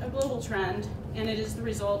fact, a global trend, and it is the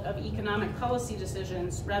result of economic policy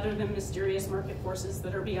decisions rather than mysterious market forces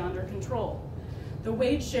that are beyond our control. The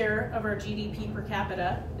wage share of our GDP per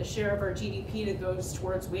capita, the share of our GDP that goes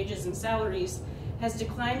towards wages and salaries, has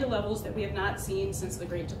declined to levels that we have not seen since the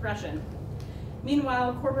Great Depression.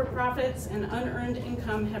 Meanwhile, corporate profits and unearned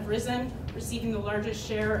income have risen, receiving the largest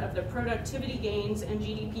share of the productivity gains and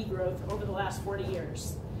GDP growth over the last 40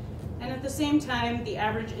 years. And at the same time, the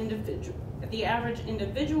average individual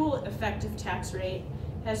effective tax rate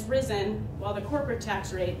has risen while the corporate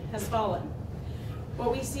tax rate has fallen.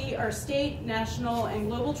 What we see are state, national, and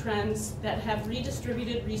global trends that have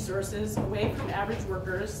redistributed resources away from average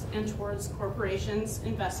workers and towards corporations,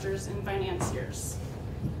 investors, and financiers.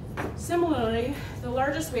 Similarly, the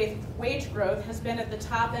largest wage growth has been at the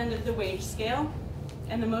top end of the wage scale,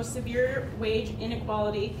 and the most severe wage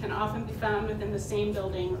inequality can often be found within the same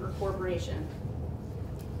building or corporation.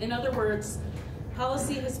 In other words,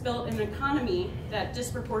 policy has built an economy that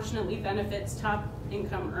disproportionately benefits top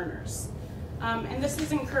income earners. And this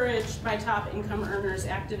is encouraged by top income earners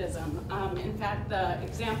activism. In fact, the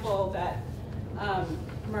example that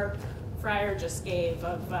Mark Fryer just gave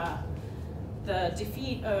of the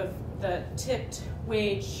defeat of the tipped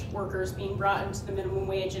wage workers being brought into the minimum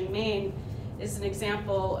wage in Maine is an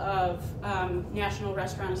example of National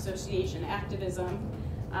Restaurant Association activism,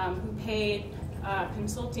 who paid a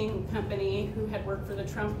consulting company who had worked for the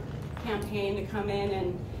Trump campaign to come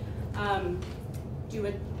in and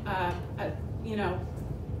do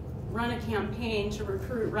run a campaign to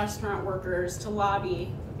recruit restaurant workers to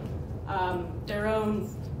lobby their own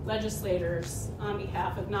legislators on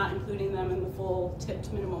behalf of not including them in the full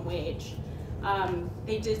tipped minimum wage.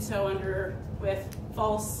 They did so with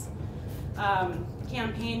false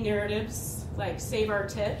campaign narratives like Save Our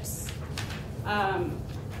Tips,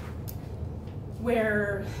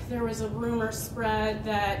 where there was a rumor spread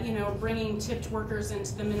that bringing tipped workers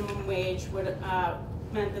into the minimum wage would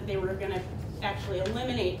meant that they were going to actually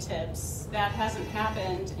eliminate tips. That hasn't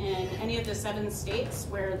happened in any of the 7 states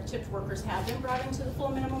where tipped workers have been brought into the full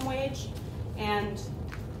minimum wage, and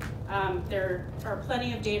there are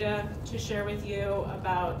plenty of data to share with you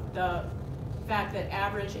about the fact that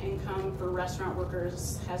average income for restaurant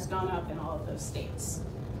workers has gone up in all of those states.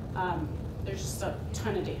 There's just a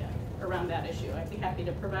ton of data around that issue. I'd be happy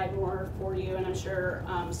to provide more for you, and I'm sure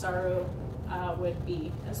Saru would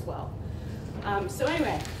be as well. So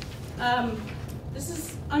anyway, this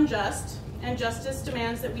is unjust, and justice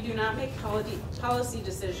demands that we do not make policy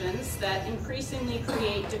decisions that increasingly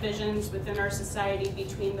create divisions within our society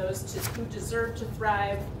between those who deserve to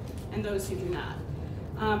thrive and those who do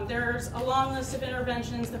not. There's a long list of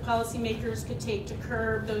interventions that policymakers could take to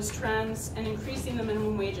curb those trends, and increasing the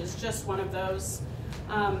minimum wage is just one of those,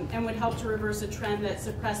 and would help to reverse a trend that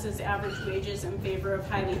suppresses average wages in favor of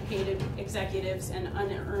highly paid executives and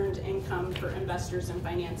unearned income for investors and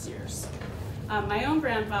financiers. My own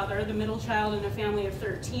grandfather, the middle child in a family of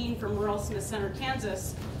 13 from rural Smith Center,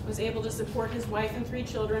 Kansas, was able to support his wife and 3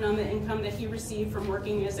 children on the income that he received from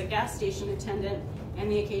working as a gas station attendant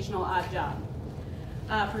and the occasional odd job.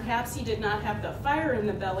 Perhaps he did not have the fire in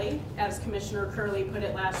the belly, as Commissioner Curley put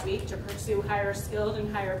it last week, to pursue higher skilled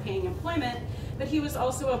and higher paying employment, but he was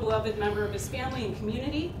also a beloved member of his family and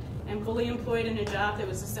community, and fully employed in a job that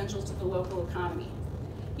was essential to the local economy.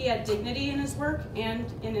 He had dignity in his work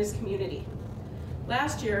and in his community.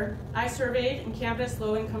 Last year, I surveyed and canvassed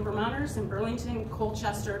low-income Vermonters in Burlington,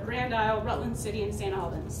 Colchester, Grand Isle, Rutland City, and St.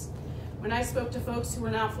 Albans. When I spoke to folks who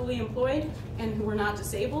were not fully employed and who were not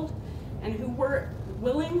disabled and who were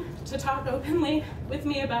willing to talk openly with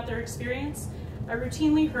me about their experience, I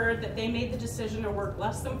routinely heard that they made the decision to work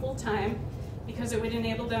less than full-time because it would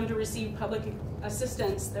enable them to receive public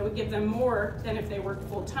assistance that would give them more than if they worked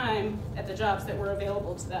full-time at the jobs that were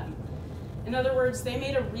available to them. In other words, they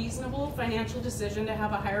made a reasonable financial decision to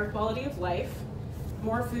have a higher quality of life,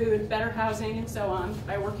 more food, better housing, and so on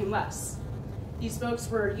by working less. These folks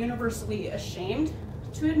were universally ashamed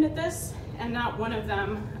to admit this, and not one of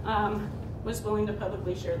them was willing to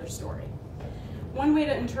publicly share their story. One way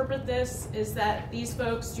to interpret this is that these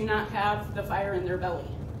folks do not have the fire in their belly.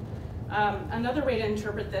 Another way to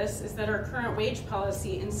interpret this is that our current wage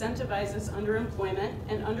policy incentivizes underemployment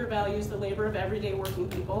and undervalues the labor of everyday working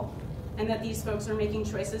people, and that these folks are making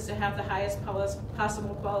choices to have the highest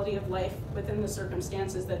possible quality of life within the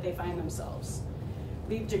circumstances that they find themselves.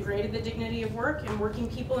 We've degraded the dignity of work and working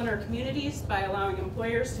people in our communities by allowing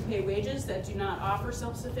employers to pay wages that do not offer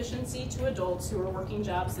self-sufficiency to adults who are working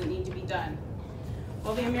jobs that need to be done.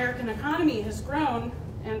 While the American economy has grown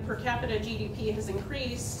and per capita GDP has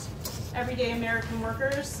increased, everyday American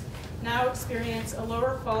workers now experience a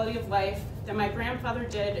lower quality of life than my grandfather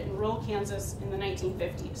did in rural Kansas in the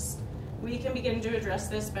 1950s. We can begin to address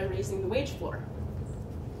this by raising the wage floor.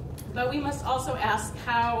 But we must also ask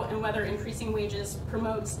how and whether increasing wages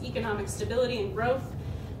promotes economic stability and growth,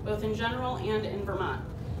 both in general and in Vermont.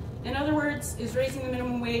 In other words, is raising the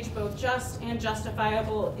minimum wage both just and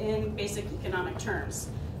justifiable in basic economic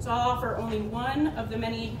terms? So I'll offer only one of the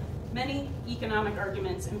many economic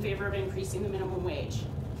arguments in favor of increasing the minimum wage.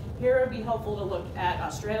 Here it would be helpful to look at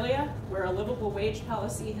Australia, where a livable wage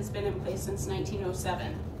policy has been in place since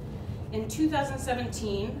 1907. In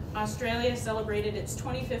 2017, Australia celebrated its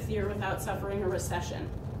 25th year without suffering a recession.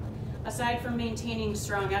 Aside from maintaining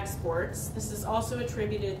strong exports, this is also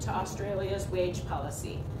attributed to Australia's wage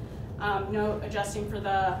policy. Note, adjusting for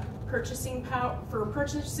the purchasing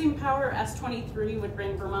power, S.23 would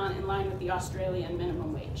bring Vermont in line with the Australian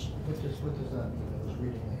minimum wage. What does that mean? I was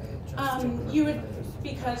reading ahead. You would,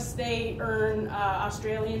 because they earn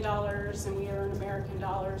Australian dollars and we earn American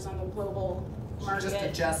dollars on the global market. Just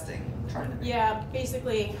adjusting, trying to. Yeah,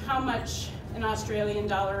 basically how much an Australian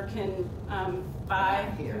dollar can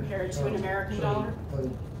buy compared to an American dollar.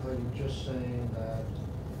 Are you just saying that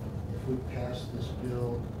if we pass this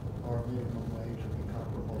bill, our minimum wage would be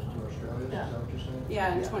comparable to Australia's? Yeah. Is that what you're saying?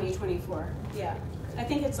 Yeah, in 2024. Yeah, I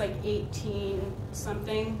think it's like 18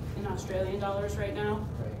 something in Australian dollars right now.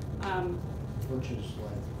 Right.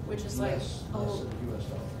 Which is like less than US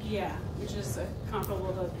dollars. Yeah, which is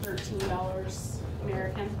comparable to $13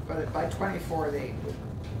 American. But by 24, they would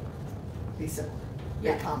be similar.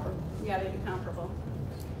 Yeah. They're comparable. Yeah, they'd be comparable.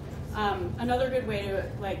 Another good way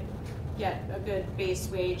to get a good base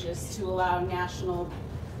wage is to allow national,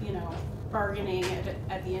 bargaining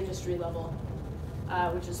at the industry level,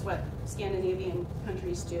 which is what Scandinavian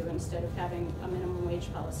countries do instead of having a minimum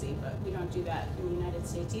wage policy, but we don't do that in the United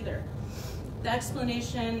States either. The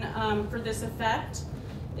explanation for this effect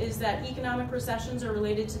is that economic recessions are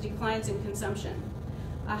related to declines in consumption.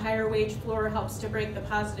 A higher wage floor helps to break the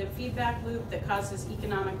positive feedback loop that causes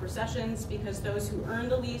economic recessions because those who earn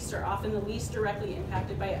the least are often the least directly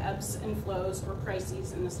impacted by ebbs and flows or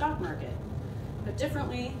crises in the stock market. But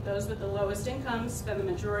differently, those with the lowest incomes spend the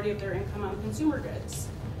majority of their income on consumer goods.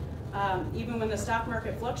 Even when the stock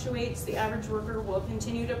market fluctuates, the average worker will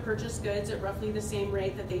continue to purchase goods at roughly the same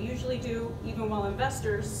rate that they usually do, even while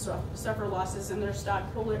investors suffer losses in their stock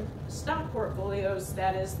portfolios,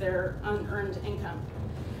 that is, their unearned income.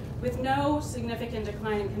 With no significant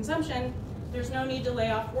decline in consumption, there's no need to lay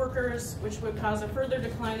off workers, which would cause a further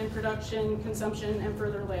decline in production, consumption, and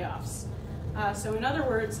further layoffs. So in other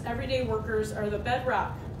words, everyday workers are the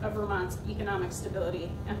bedrock of Vermont's economic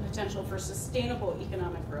stability and potential for sustainable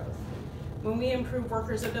economic growth. When we improve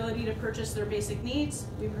workers' ability to purchase their basic needs,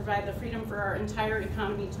 we provide the freedom for our entire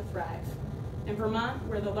economy to thrive. In Vermont,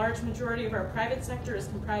 where the large majority of our private sector is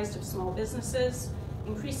comprised of small businesses,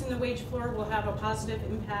 increasing the wage floor will have a positive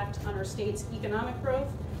impact on our state's economic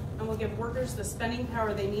growth and will give workers the spending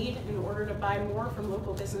power they need in order to buy more from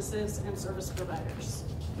local businesses and service providers.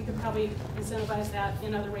 We could probably incentivize that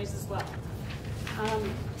in other ways as well.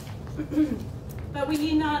 But we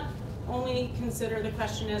need not only consider the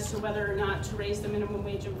question as to whether or not to raise the minimum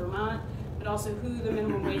wage in Vermont, but also who the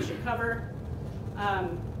minimum wage should cover.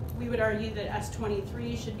 We would argue that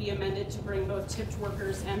S.23 should be amended to bring both tipped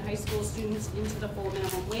workers and high school students into the full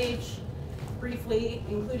minimum wage. Briefly,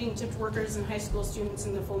 including tipped workers and high school students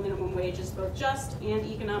in the full minimum wage is both just and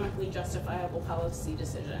economically justifiable policy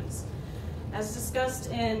decisions. As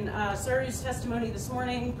discussed in Saru's testimony this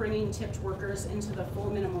morning, bringing tipped workers into the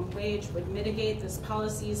full minimum wage would mitigate this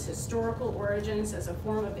policy's historical origins as a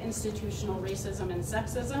form of institutional racism and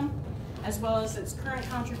sexism, as well as its current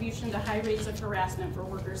contribution to high rates of harassment for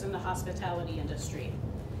workers in the hospitality industry.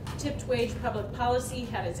 Tipped wage public policy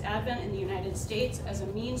had its advent in the United States as a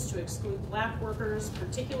means to exclude Black workers,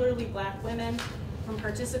 particularly Black women, from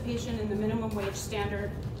participation in the minimum wage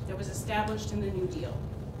standard that was established in the New Deal.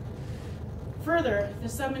 Further, the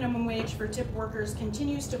sub-minimum wage for tipped workers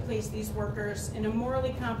continues to place these workers in a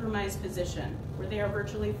morally compromised position where they are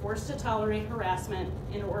virtually forced to tolerate harassment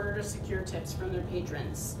in order to secure tips from their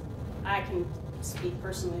patrons. I can speak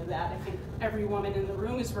personally to that. I think every woman in the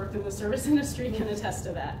room who's worked in the service industry can attest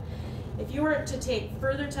to that. If you were to take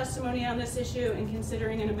further testimony on this issue in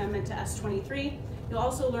considering an amendment to S.23, you'll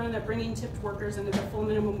also learn that bringing tipped workers into the full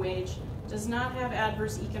minimum wage does not have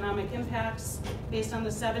adverse economic impacts based on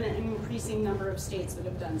the 7 and increasing number of states that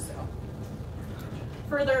have done so.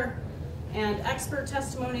 Further, and expert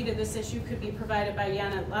testimony to this issue could be provided by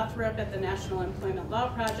Janet Lathrop at the National Employment Law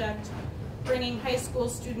Project. Bringing high school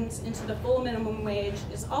students into the full minimum wage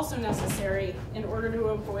is also necessary in order to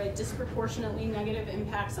avoid disproportionately negative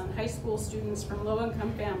impacts on high school students from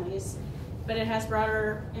low-income families, but it has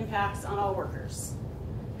broader impacts on all workers.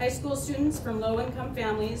 High school students from low-income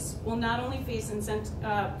families will not only face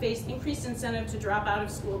increased incentive to drop out of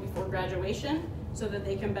school before graduation so that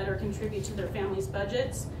they can better contribute to their families'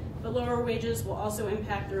 budgets, but lower wages will also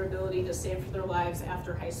impact their ability to save for their lives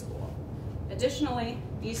after high school. Additionally,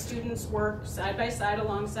 these students work side by side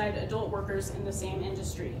alongside adult workers in the same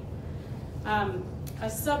industry. A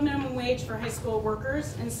sub-minimum wage for high school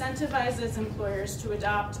workers incentivizes employers to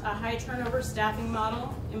adopt a high turnover staffing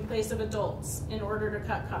model in place of adults in order to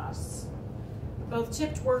cut costs. Both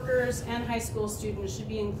tipped workers and high school students should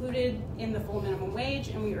be included in the full minimum wage,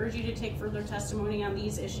 and we urge you to take further testimony on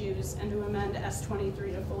these issues and to amend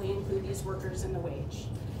S.23 to fully include these workers in the wage.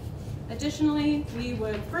 Additionally, we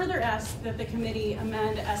would further ask that the committee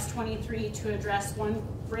amend S.23 to address one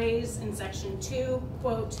phrase in section 2,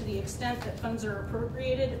 quote, to the extent that funds are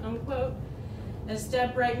appropriated, unquote. As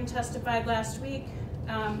Deb Brighton testified last week,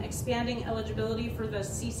 expanding eligibility for the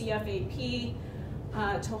CCFAP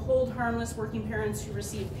to hold harmless working parents who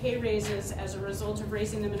receive pay raises as a result of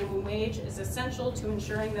raising the minimum wage is essential to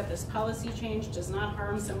ensuring that this policy change does not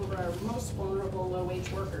harm some of our most vulnerable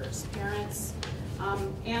low-wage workers, parents,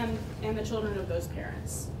 and the children of those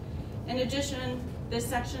parents. In addition, this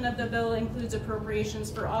section of the bill includes appropriations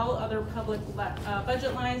for all other public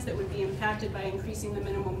budget lines that would be impacted by increasing the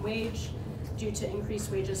minimum wage due to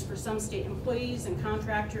increased wages for some state employees and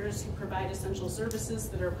contractors who provide essential services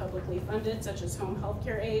that are publicly funded, such as home health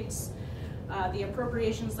care aides. The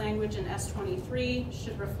appropriations language in S.23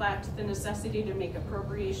 should reflect the necessity to make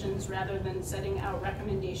appropriations rather than setting out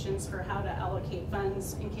recommendations for how to allocate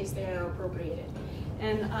funds in case they are appropriated.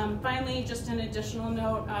 And finally, just an additional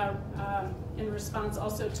note in response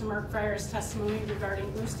also to Mark Fryer's testimony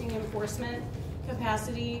regarding boosting enforcement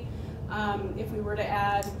capacity. If we were to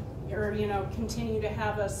add or continue to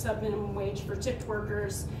have a sub-minimum wage for tipped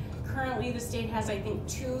workers, currently the state has, I think,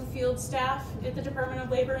 2 field staff at the Department of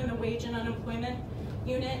Labor in the Wage and Unemployment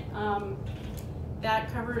Unit.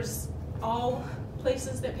 That covers all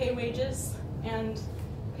places that pay wages and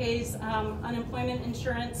pays unemployment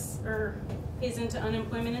insurance, or pays into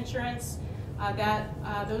unemployment insurance.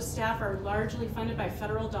 Those staff are largely funded by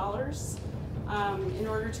federal dollars in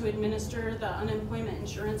order to administer the unemployment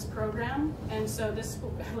insurance program. And so this,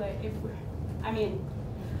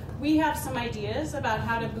 we have some ideas about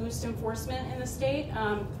how to boost enforcement in the state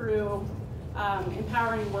through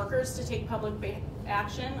empowering workers to take public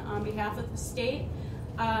action on behalf of the state.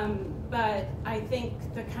 But I think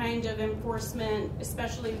the kind of enforcement,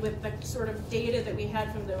 especially with the sort of data that we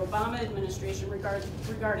had from the Obama administration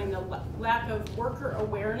regarding the lack of worker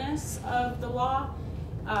awareness of the law,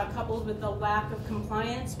 coupled with the lack of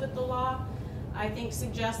compliance with the law, I think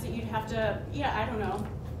suggests that you'd have to, I don't know.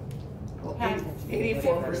 Well,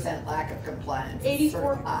 84% lack of compliance.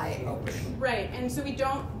 84, high. Right, and so we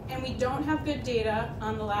don't have good data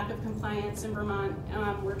on the lack of compliance in Vermont.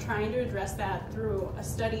 We're trying to address that through a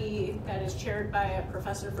study that is chaired by a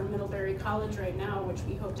professor from Middlebury College right now, which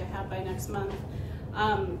we hope to have by next month.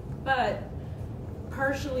 But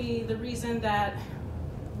partially the reason that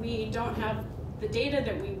we don't have the data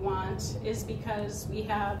that we want is because we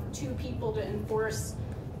have 2 people to enforce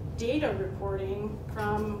data reporting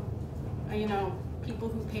from people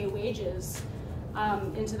who pay wages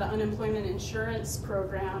into the unemployment insurance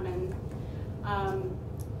program, and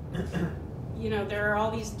there are all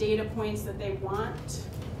these data points that they want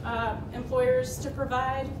employers to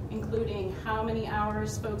provide, including how many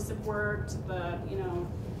hours folks have worked,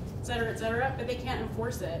 et cetera, but they can't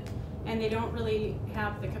enforce it, and they don't really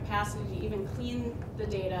have the capacity to even clean the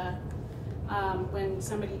data when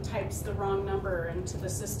somebody types the wrong number into the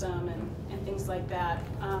system and things like that.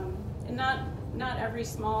 And not every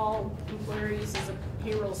small employer uses a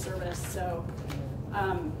payroll service, so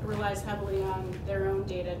it relies heavily on their own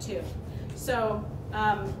data too. So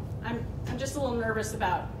I'm just a little nervous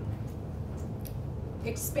about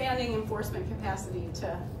expanding enforcement capacity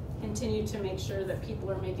to continue to make sure that people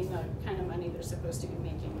are making the kind of money they're supposed to be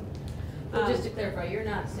making. Well, just to clarify, you're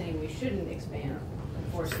not saying we shouldn't expand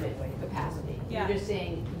enforcement capacity. Yeah. You're just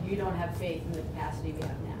saying you don't have faith in the capacity we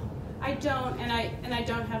have now. I don't, and I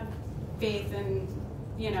don't have faith in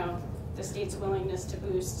the state's willingness to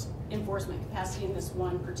boost enforcement capacity in this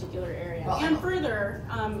one particular area. Well, and further,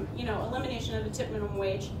 elimination of the tip minimum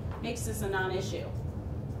wage makes this a non-issue.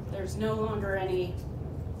 There's no longer any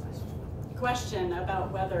question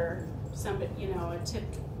about whether somebody,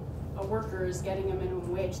 a worker is getting a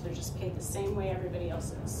minimum wage. They're just paid the same way everybody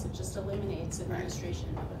else is. It just eliminates administration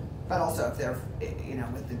of it. But also, if they're,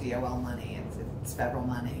 with the DOL money, it's federal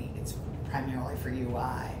money, it's primarily for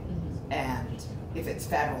UI. And if it's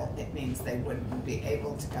federal, it means they wouldn't be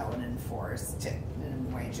able to go and enforce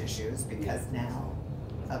minimum wage issues because now,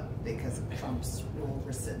 because of Trump's rule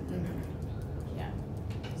rescinded. Yeah.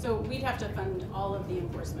 So we'd have to fund all of the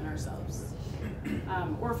enforcement ourselves,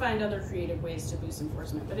 or find other creative ways to boost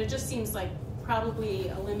enforcement. But it just seems like probably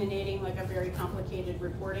eliminating like a very complicated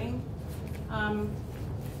reporting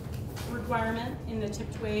requirement in the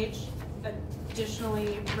tipped wage,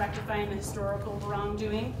 additionally rectifying the historical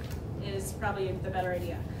wrongdoing is probably the better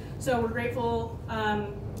idea. So we're grateful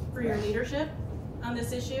for your leadership on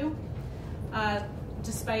this issue.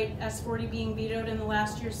 Despite S40 being vetoed in the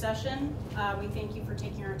last year's session, we thank you for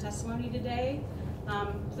taking our testimony today.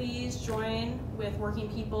 Please join with working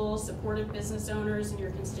people, supportive business owners, and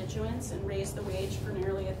your constituents and raise the wage for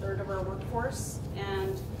nearly a third of our workforce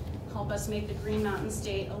and help us make the Green Mountain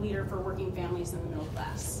State a leader for working families in the middle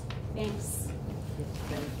class. Thanks.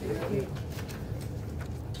 Thank you.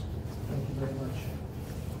 Thank you very much.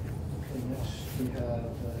 Okay, next we have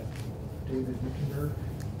David Wickenberg.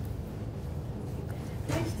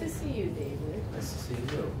 Nice to see you, David. Nice to see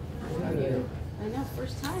you. How are you? I know,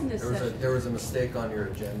 first time this session. There was a mistake on your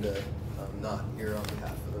agenda. I'm not here on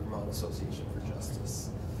behalf of the Vermont Association for Justice.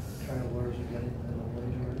 Child lawyers are getting minimum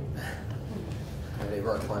wage already. Many of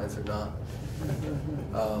our clients are not.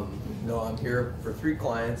 No, I'm here for 3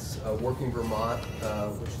 clients. Working Vermont,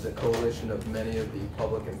 which is a coalition of many of the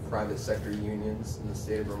public and private sector unions in the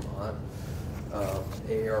state of Vermont,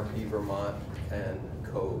 AARP Vermont, and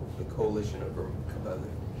the Coalition of Vermont,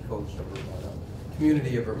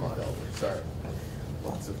 Community of Vermont Elders. Sorry,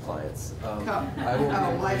 lots of clients. I will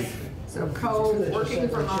be brief. So Working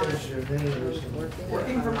Vermont,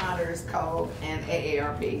 Working Vermonters, Co, and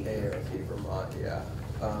AARP. AARP Vermont, yeah.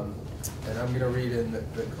 And I'm going to read in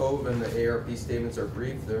the COVE and the AARP statements are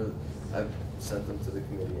brief. I've sent them to the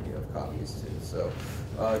committee and you have copies too. So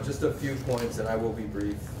just a few points, and I will be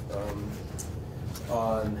brief.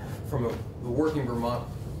 From the Working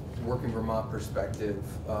Vermont perspective,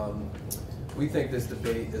 we think this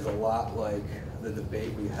debate is a lot like the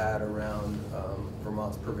debate we had around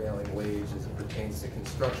Vermont's prevailing wage as it pertains to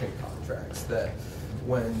construction contracts, that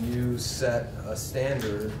when you set a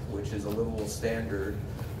standard, which is a livable standard,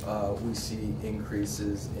 we see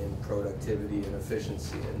increases in productivity and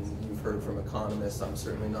efficiency. And you've heard from economists, I'm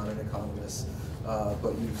certainly not an economist,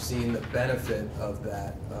 but you've seen the benefit of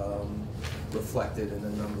that reflected in the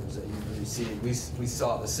numbers that you've received. We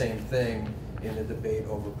saw the same thing in a debate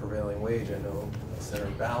over prevailing wage. I know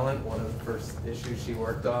Senator Ballant, one of the first issues she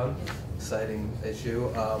worked on, exciting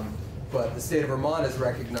issue. But the state of Vermont has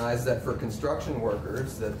recognized that for construction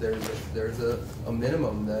workers that there's a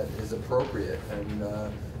minimum that is appropriate,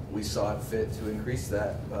 and we saw it fit to increase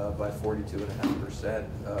that by 42.5%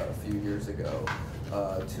 a few years ago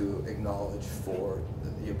to acknowledge for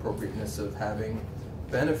the appropriateness of having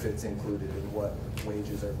benefits included in what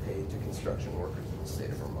wages are paid to construction workers in the state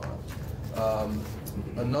of Vermont.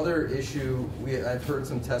 Another issue, I've heard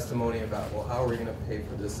some testimony about, well, how are we going to pay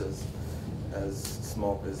for this as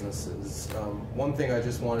small businesses? One thing I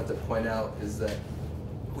just wanted to point out is that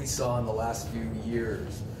we saw in the last few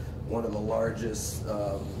years one of the largest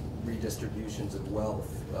redistributions of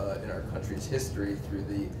wealth in our country's history through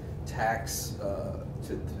the tax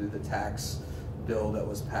bill that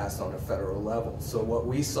was passed on a federal level. So what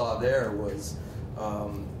we saw there was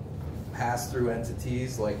pass-through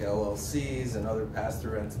entities like LLCs and other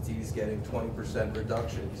pass-through entities getting 20%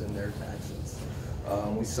 reductions in their taxes.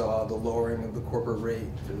 We saw the lowering of the corporate rate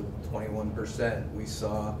to 21%. We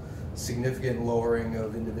saw significant lowering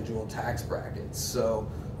of individual tax brackets.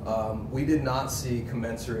 So we did not see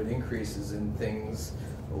commensurate increases in things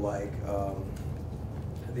like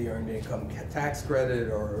the earned income tax credit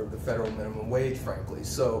or the federal minimum wage, frankly.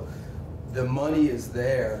 So the money is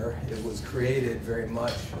there. It was created very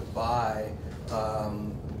much by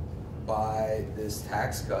this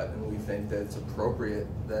tax cut, and we think that it's appropriate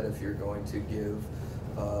that if you're going to give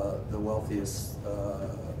the wealthiest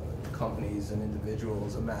companies and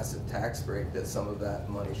individuals a massive tax break, that some of that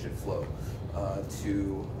money should flow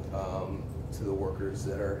to the workers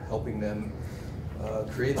that are helping them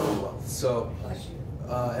create the wealth. So.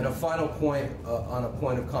 And a final point, on a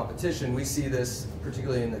point of competition, we see this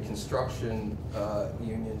particularly in the construction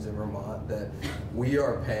unions in Vermont, that we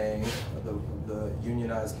are paying the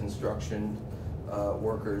unionized construction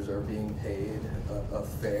workers are being paid a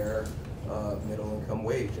fair middle income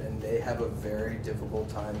wage, and they have a very difficult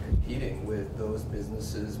time competing with those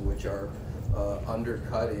businesses which are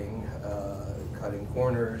undercutting, cutting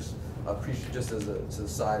corners. Just as a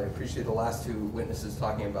side, I appreciate the last two witnesses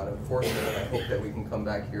talking about enforcement, and I hope that we can come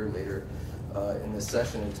back here later in this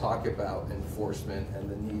session and talk about enforcement and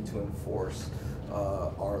the need to enforce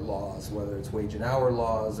our laws, whether it's wage and hour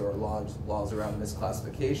laws or laws around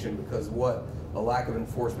misclassification, because what a lack of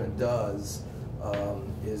enforcement does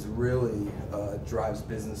is really drives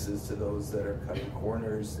businesses to those that are cutting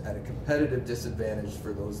corners at a competitive disadvantage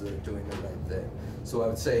for those that are doing the right thing. So I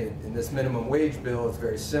would say in this minimum wage bill, it's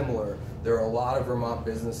very similar. There are a lot of Vermont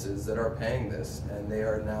businesses that are paying this, and they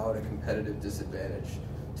are now at a competitive disadvantage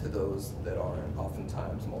to those that aren't,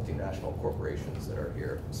 oftentimes multinational corporations that are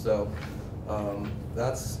here. So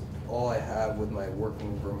that's all I have with my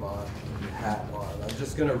Working Vermont hat on. I'm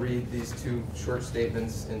just going to read these two short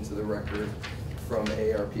statements into the record from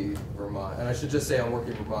ARP Vermont. And I should just say on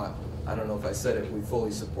Working Vermont, I don't know if I said it, we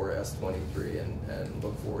fully support S.23 and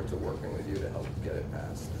look forward to working with you to help get it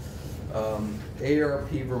passed. ARP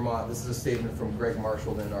Vermont, this is a statement from Greg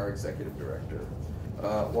Marshallton, our executive director.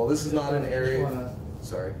 While this is not an area...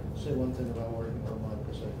 Sorry. Say one thing about Working Vermont,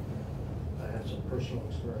 because I had some personal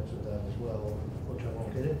experience with that as well, which I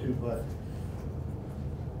won't get into, but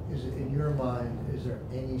is it, in your mind, is there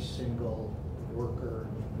any single worker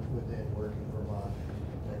within Working Vermont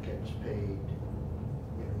that gets paid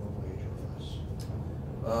minimum wage or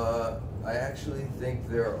less? I actually think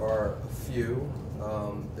there are a few.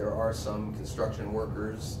 There are some construction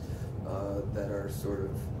workers that are sort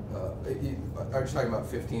of, are you talking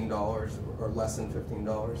about $15 or less than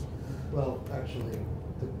 $15? Well, actually,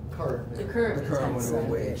 the current minimum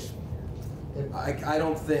wage. I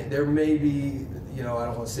don't think, there may be, I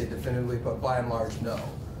don't want to say definitively, but by and large, no.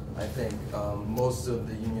 I think most of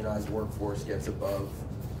the unionized workforce gets above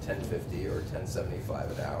 $10.50 or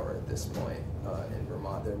 $10.75 an hour at this point in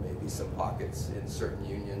Vermont. There may be some pockets in certain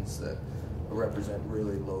unions that represent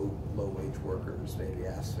really low wage workers, maybe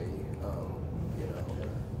AFSCME,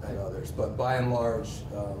 and others. But by and large,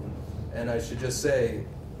 and I should just say,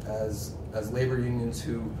 as labor unions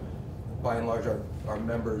who, by and large, our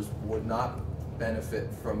members would not benefit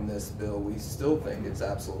from this bill, we still think it's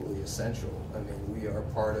absolutely essential. I mean, we are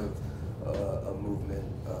part of a movement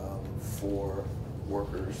for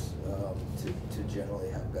workers to generally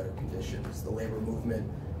have better conditions. The labor movement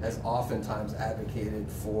has oftentimes advocated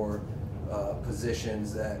for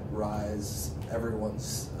positions that rise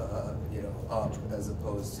everyone's up, as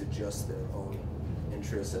opposed to just their own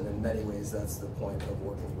interests. And in many ways, that's the point of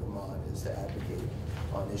Working Vermont, is to advocate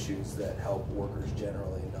on issues that help workers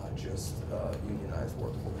generally, not just unionized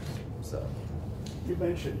workforce. So, you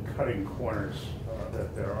mentioned cutting corners,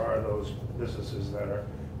 that there are those businesses that are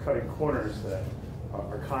cutting corners that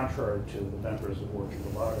are contrary to the members of Working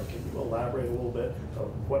Vermont. Can you elaborate a little bit of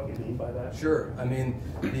what you mean by that? Sure. I mean,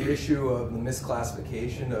 the issue of the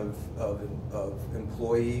misclassification of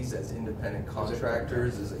employees as independent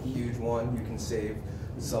contractors is a huge one. You can save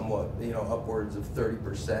somewhat, upwards of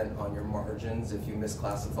 30% on your margins if you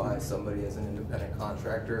misclassify somebody as an independent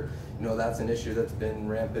contractor. That's an issue that's been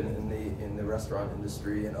rampant in the restaurant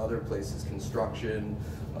industry and other places, construction,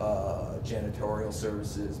 janitorial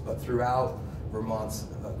services, but throughout Vermont's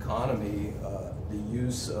economy, the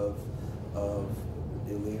use of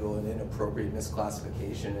illegal and inappropriate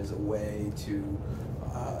misclassification is a way to,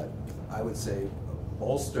 I would say,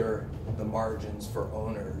 bolster the margins for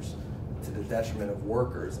owners to the detriment of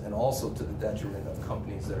workers, and also to the detriment of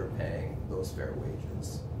companies that are paying those fair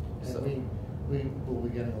wages. And we will be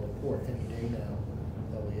getting a report any day now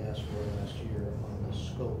that we asked for last year on the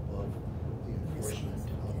scope of the enforcement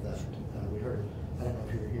of that. We heard, I don't know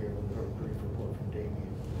if you were here, but we heard a brief report from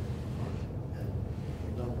Damien, and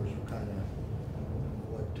the numbers were kind of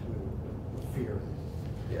what we were fearing.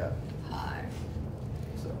 Yeah. Hi.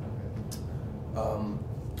 So,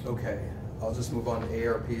 okay. I'll just move on to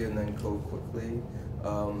ARP and then go quickly.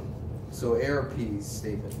 So ARP's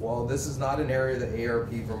statement, while this is not an area that ARP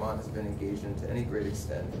Vermont has been engaged in to any great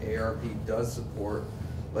extent, ARP does support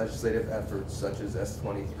legislative efforts such as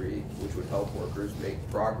S.23, which would help workers make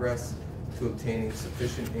progress to obtaining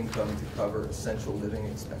sufficient income to cover essential living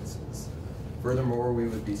expenses. Furthermore, we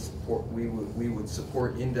would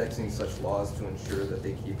support indexing such laws to ensure that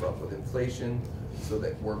they keep up with inflation so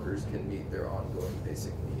that workers can meet their ongoing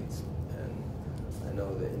basic needs. I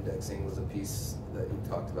know that indexing was a piece that you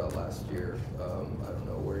talked about last year. I don't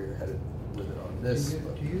know where you're headed with it on this.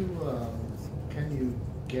 Can you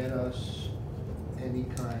get us any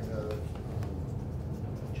kind of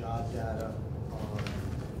job data on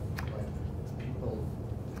like people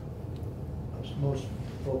most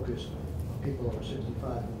focused on people over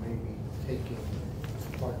 65 who may be taking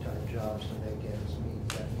part-time jobs to make ends meet.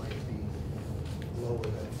 That might be lower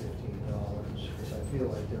than $15, because I feel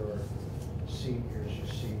like there are seniors you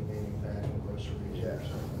see maybe bagging groceries or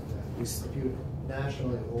something like that. If you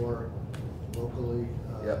nationally or locally,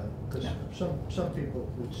 because some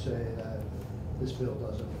people would say that this bill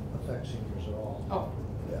doesn't affect seniors at all. Oh.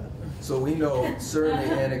 Yeah. So we know certainly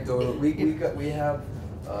anecdotal. We have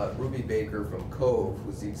Ruby Baker from Cove,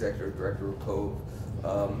 who's the executive director of Cove,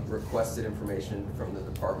 requested information from the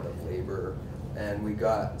Department of Labor, and we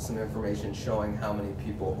got some information showing how many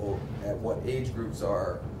people at what age groups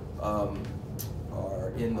are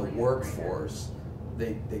in the workforce.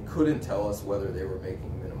 They couldn't tell us whether they were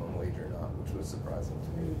making minimum wage or not, which was surprising to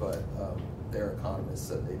me. But their economists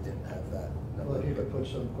said they didn't have that number. Well, if you could put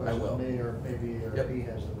some questions to me, or maybe ARP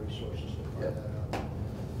has the resources to find that out.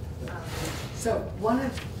 So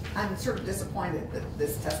I'm sort of disappointed that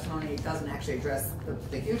this testimony doesn't actually address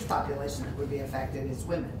the huge population that would be affected is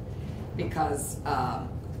women, because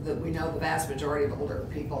we know the vast majority of older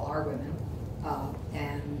people are women,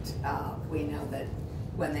 and we know that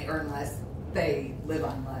when they earn less, they live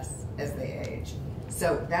on less as they age.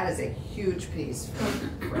 So that is a huge piece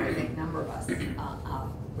for I think a number of us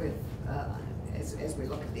as we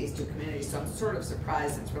look at these two communities. So I'm sort of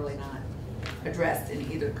surprised it's really not addressed in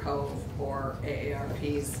either Cove or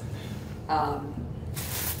AARP's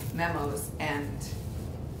memos, and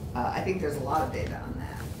I think there's a lot of data on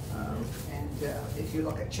that. And if you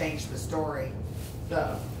look at Change the Story,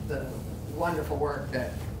 the wonderful work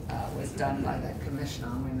that was done by that Commission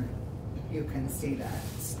on Women, you can see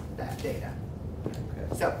that data.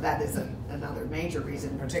 Okay. So that is another major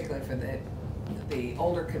reason, particularly for the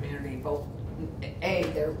older community. Both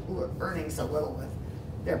they're earning so little with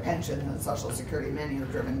their pension and Social Security. Many are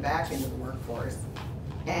driven back into the workforce,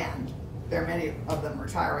 and there are many of them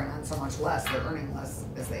retiring on so much less. They're earning less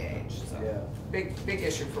as they age. So yeah, big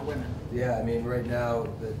issue for women. Yeah, I mean, right now,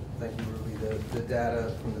 thank you, Ruby. The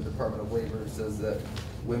data from the Department of Labor says that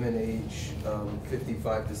women age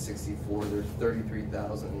 55 to 64, there's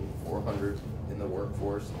 33,400 in the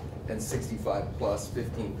workforce, and 65 plus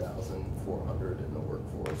 15,400 in the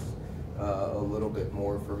workforce. A little bit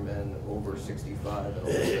more for men over 65, and a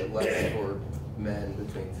little bit less for men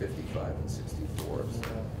between 55 and 64. So.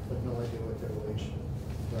 But no idea what their wage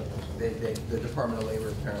levels are. The Department of Labor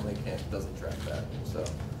apparently doesn't track that. So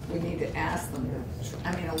we need to ask them.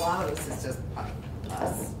 I mean, a lot of this is just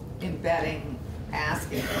us embedding,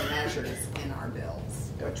 asking for measures in our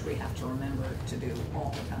bills, which we have to remember to do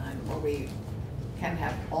all the time, or we can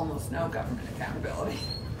have almost no government accountability.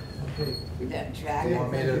 Okay. We did, Jack. You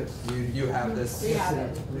want me to? You have this? We have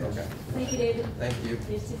it. Okay. Thank you, David. Thank you.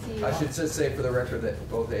 Nice to see you. I should just say for the record that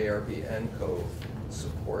both ARP and Cove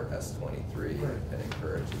support S.23 and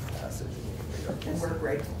encourage its passage. And we're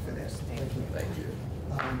grateful for this. Thank you. Thank you.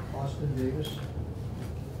 Austin Davis.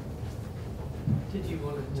 Did you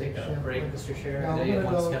want to take a break, Mr. Chair? No, I'm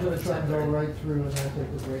going to try and go right through and then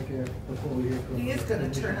take a break here before we hear from He is going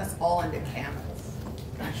to turn us all into camels.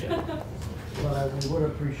 Gotcha. Well, we would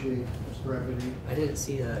appreciate brevity. I didn't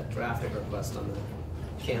see a drafting request on the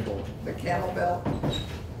Campbell. The camel bill,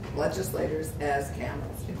 legislators as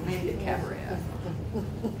camels. It made it cabaret. All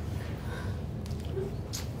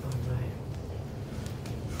right.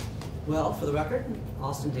 Well, for the record,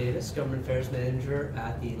 Austin Davis, Government Affairs Manager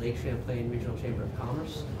at the Lake Champlain Regional Chamber of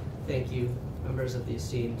Commerce. Thank you, members of the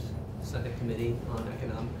esteemed Senate Committee on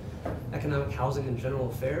Economic, Housing, and General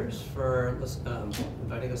Affairs for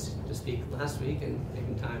inviting us to speak last week and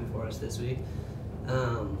making time for us this week.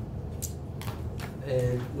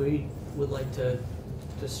 And we would like to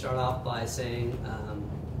start off by saying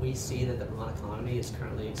we see that the Vermont economy is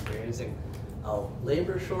currently experiencing a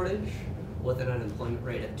labor shortage with an unemployment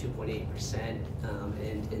rate of 2.8%,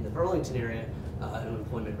 and in the Burlington area, an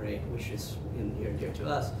unemployment rate, which is near and dear to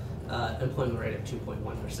us, employment rate of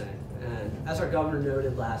 2.1%. And as our governor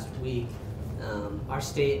noted last week, our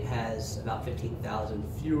state has about 15,000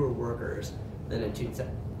 fewer workers than in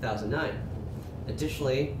 2009.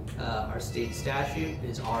 Additionally, our state statute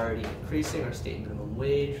is already increasing our state minimum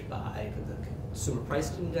wage by the Consumer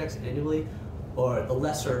Price Index annually, or the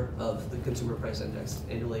lesser of the Consumer Price Index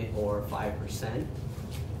annually, or 5%.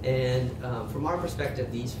 And from our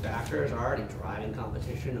perspective, these factors are already driving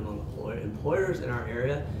competition among employers in our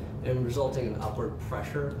area and resulting in upward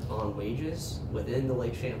pressure on wages within the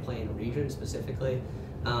Lake Champlain region specifically.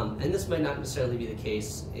 And this might not necessarily be the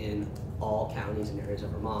case in all counties and areas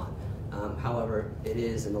of Vermont. However, it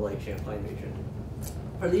is in the Lake Champlain region.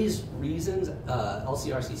 For these reasons,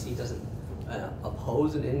 LCRCC doesn't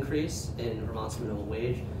oppose an increase in Vermont's minimum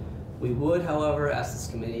wage. We would, however, ask this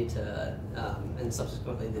committee to, and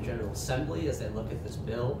subsequently the General Assembly, as they look at this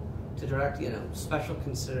bill, to direct special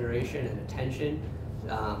consideration and attention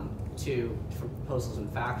to proposals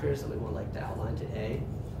and factors that we would like to outline today.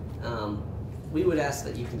 We would ask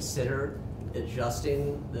that you consider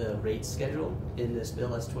adjusting the rate schedule in this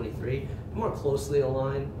bill S.23 more closely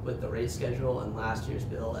aligned with the rate schedule in last year's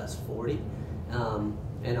bill S.40.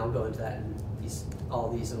 And I'll go into that in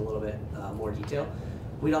all these in a little bit more detail.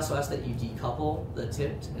 We'd also ask that you decouple the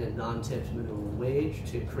tipped and non-tipped minimum wage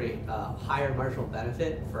to create a higher marginal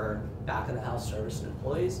benefit for back-of-the-house service and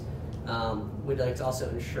employees. We'd like to also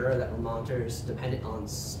ensure that Vermonters dependent on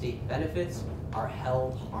state benefits are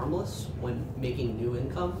held harmless when making new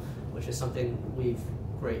income, which is something we've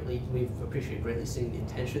appreciated greatly seeing the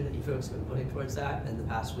attention that you folks have been putting towards that in the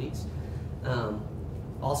past weeks.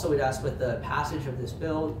 Also, we'd ask with the passage of this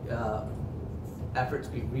bill, efforts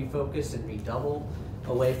be refocused and redoubled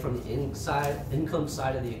away from the income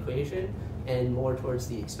side of the equation and more towards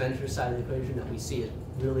the expenditure side of the equation that we see as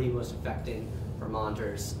really most affecting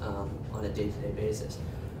Vermonters on a day-to-day basis.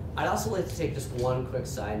 I'd also like to take just one quick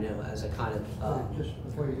side note as a kind of... just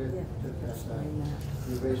before you get past that,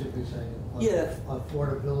 you're basically saying yeah.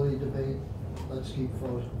 Affordability debate, let's keep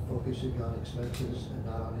focusing on expenses and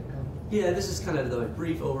not on income? Yeah, this is kind of the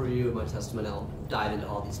brief overview of my testimony. I'll dive into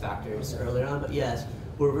all these factors earlier on, but yes,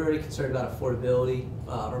 we're very concerned about affordability.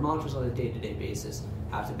 Vermonters on a day-to-day basis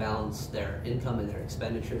have to balance their income and their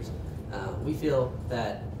expenditures. We feel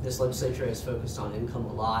that this legislature has focused on income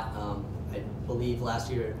a lot. I believe last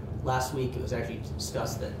week it was actually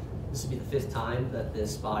discussed that this would be the 5th time that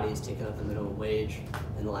this body has taken up the minimum wage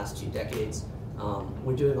in the last 2 decades.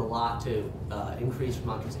 We're doing a lot to increase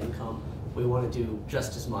Vermonters' income. We want to do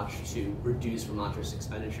just as much to reduce Vermonters'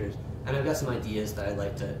 expenditures. And I've got some ideas that I'd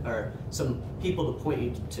like to, or some people to point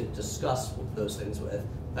you to discuss those things with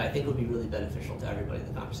that I think would be really beneficial to everybody in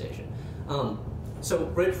the conversation. So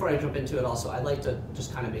right before I jump into it also, I'd like to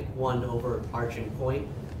just kind of make one overarching point.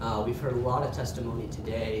 We've heard a lot of testimony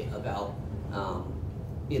today about,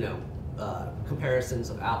 comparisons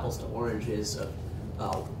of apples to oranges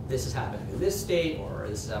of this is happening in this state or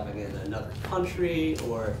this is happening in another country,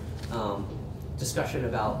 or discussion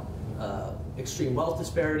about extreme wealth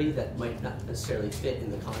disparity that might not necessarily fit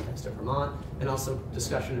in the context of Vermont, and also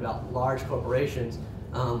discussion about large corporations.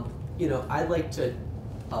 I'd like to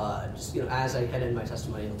as I head in my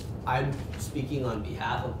testimony, I'm speaking on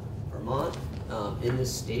behalf of Vermont. In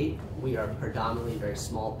this state, we are predominantly very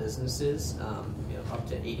small businesses, up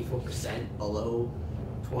to 84% below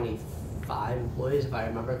 25 employees, if I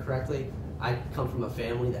remember correctly. I come from a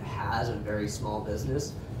family that has a very small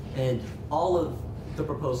business, and all of the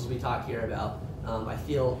proposals we talk here about, I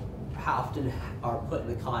feel often are put in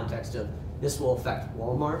the context of this will affect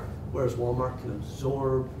Walmart, whereas Walmart can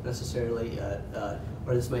absorb necessarily,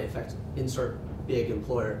 or this might affect insert big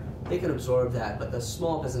employer. They can absorb that, but the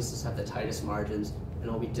small businesses have the tightest margins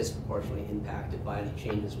and will be disproportionately impacted by any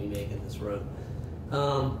changes we make in this road.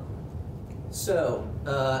 As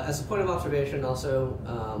a point of observation also,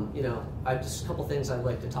 I've just a couple things I'd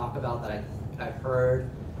like to talk about that I've heard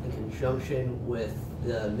in conjunction with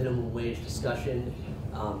the minimum wage discussion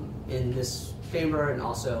in this chamber and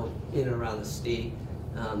also in and around the state.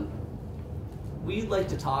 We'd like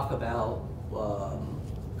to talk about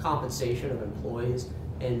compensation of employees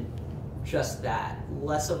and just that,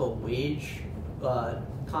 less of a wage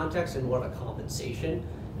context and more of a compensation.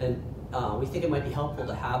 And we think it might be helpful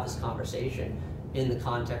to have this conversation in the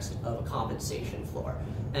context of a compensation floor.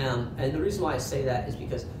 And the reason why I say that is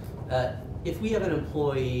because if we have an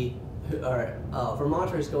employee or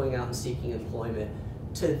Vermonters going out and seeking employment,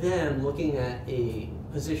 to them looking at a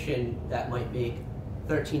position that might make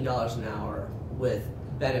 $13 an hour with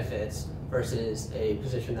benefits versus a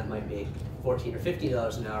position that might make $14 or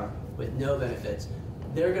 $15 an hour with no benefits,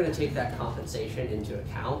 they're going to take that compensation into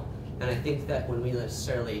account. And I think that when we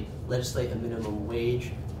necessarily legislate a minimum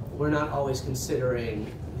wage, we're not always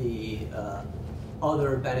considering the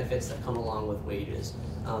other benefits that come along with wages.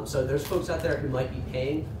 So there's folks out there who might be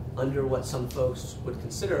paying under what some folks would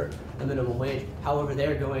consider a minimum wage. However,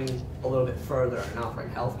 they're going a little bit further and offering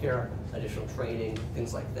healthcare, additional training,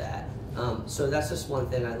 things like that. So that's just one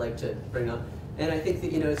thing I'd like to bring up. And I think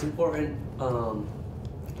that it's important.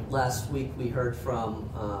 Last week we heard from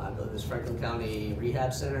I believe it was Franklin County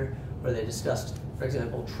Rehab Center, where they discussed, for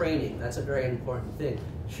example, training. That's a very important thing.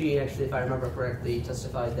 She actually, if I remember correctly,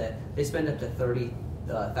 testified that they spend up to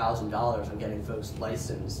 $30,000 on getting folks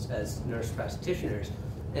licensed as nurse practitioners.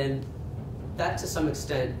 And that, to some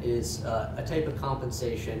extent, is a type of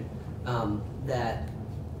compensation that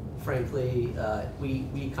frankly,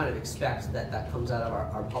 we kind of expect that comes out of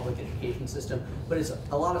our public education system, but it's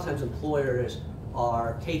a lot of times employers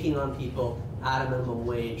are taking on people at a minimum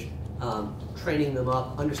wage, training them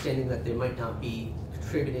up, understanding that they might not be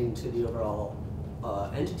contributing to the overall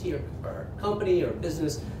entity or company or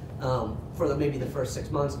business for maybe the first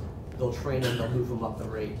 6 months. They'll train them, they'll move them up the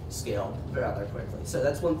rate scale rather quickly. So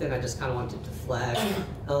that's one thing I just kind of wanted to flag.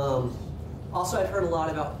 Also, I've heard a lot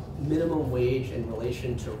about minimum wage in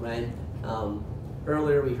relation to rent.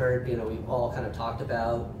 Earlier we heard, we've all kind of talked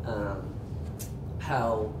about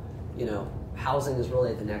how, housing is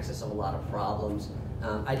really at the nexus of a lot of problems.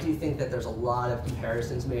 I do think that there's a lot of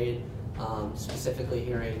comparisons made, specifically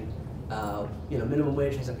hearing, minimum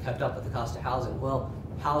wage hasn't kept up with the cost of housing. Well,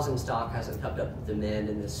 housing stock hasn't kept up with demand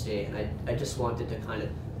in this state, and I just wanted to kind of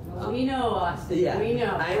we know us. Yeah, we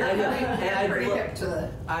know. I know. And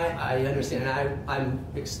I understand. And I'm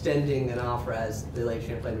extending an offer as the Lake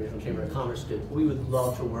Champlain Regional Chamber of Commerce to. We would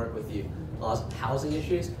love to work with you on housing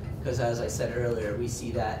issues because, as I said earlier, we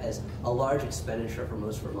see that as a large expenditure for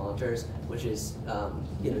most Vermonters, which is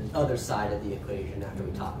other side of the equation after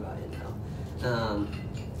we talk about income.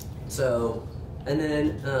 So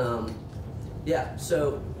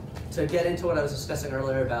to get into what I was discussing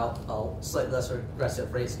earlier about a slightly less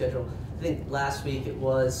aggressive rate schedule, I think last week it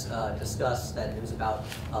was discussed that it was about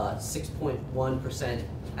 6.1%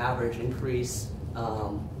 average increase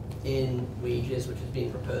in wages, which is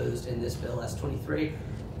being proposed in this bill, S.23.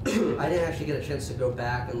 I didn't actually get a chance to go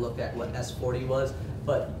back and look at what S.40 was,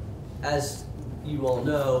 but as you all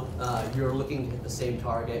know, you're looking to hit the same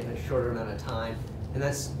target in a shorter amount of time, and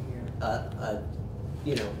that's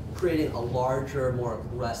creating a larger, more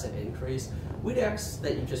aggressive increase. We'd ask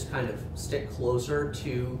that you just kind of stick closer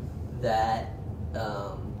to that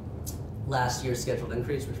last year's scheduled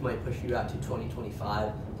increase, which might push you out to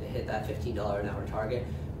 2025 to hit that $15 an hour target.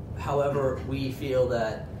 However, we feel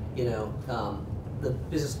that the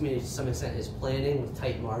business community to some extent is planning with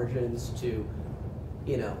tight margins to,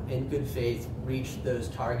 in good faith, reach those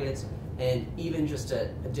targets, and even just an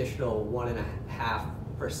additional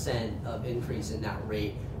 1.5% of increase in that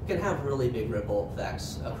rate can have really big ripple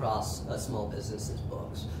effects across a small business's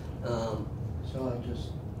books. So I just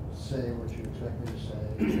say what you expect me to say.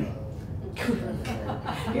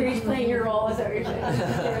 You're each playing your role, is that what you're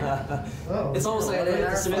saying? Oh, It's almost like I didn't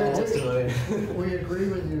have to submit the testimony. we agree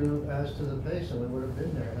with you as to the pace, and we would have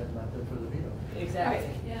been there had it not been for the veto. Exactly.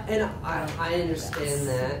 Yeah. And I understand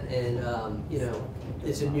that, and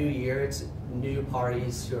it's a new year, it's new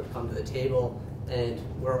parties who have come to the table, and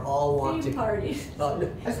we're all want Same to parties. I was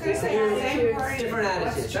going to say, same party. Different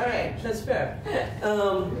attitudes. All right, that's fair.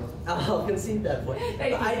 I'll concede that point.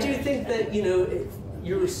 But I do think that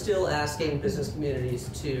you're still asking business communities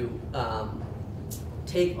to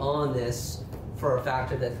take on this for a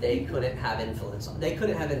factor that they couldn't have influence on. They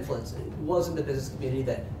couldn't have influence. It wasn't the business community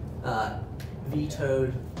that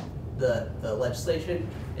vetoed the legislation.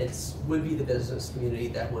 It would be the business community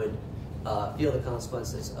that would feel the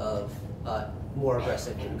consequences of more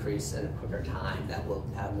aggressive increase in a quicker time that will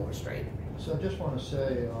have more strain. So I just want to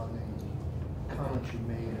say on the comments you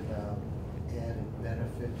made about added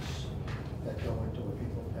benefits that go into what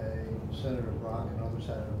people pay, Senator Brock and others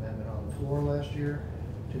had an amendment on the floor last year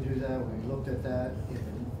to do that. We looked at that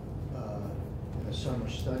in the summer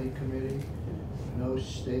study committee. No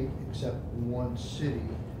state except one city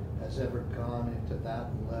has ever gone into that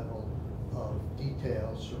level of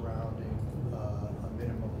detail surrounding a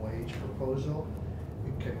minimum wage proposal.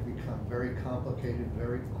 It can become very complicated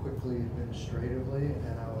very quickly administratively,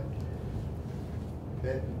 and I would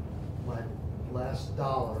bet my last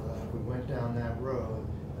dollar that if we went down that road,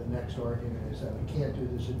 the next argument is that we can't do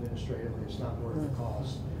this administratively, it's not worth the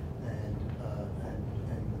cost, and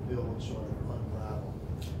the bill would sort of unravel.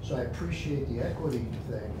 So I appreciate the equity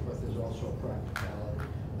thing, but there's also a practicality.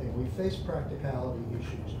 And we face practicality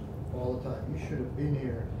issues all the time. You should have been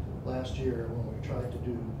here last year when we tried to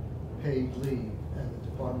do paid leave, and the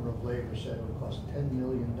Department of Labor said it would cost $10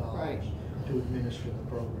 million to administer the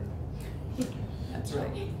program. That's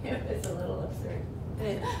right. It's a little absurd.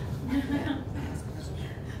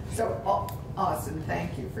 So, Austin,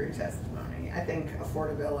 thank you for your testimony. I think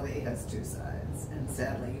affordability has two sides, and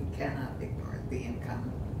sadly, you cannot ignore the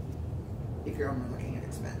income if you're only looking at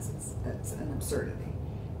expenses. That's an absurdity.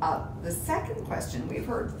 The second question, we've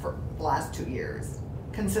heard for the last 2 years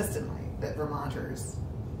consistently that the Vermont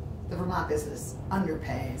business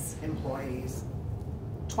underpays employees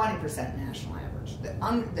 20% national average,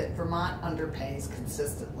 that Vermont underpays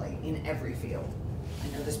consistently in every field. I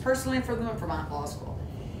know this personally from the Vermont Law School.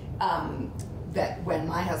 That when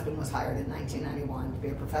my husband was hired in 1991 to be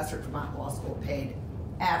a professor at Vermont Law School, paid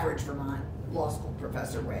average Vermont law school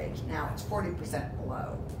professor wage. Now it's 40%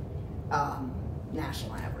 below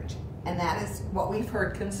national average. And that is what we've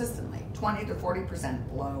heard consistently, 20 to 40%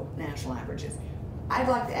 below national averages. I'd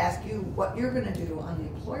like to ask you what you're going to do on the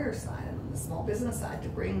employer side and on the small business side to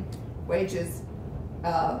bring wages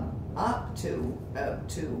up to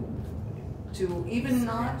even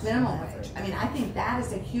not minimum wage. I mean, I think that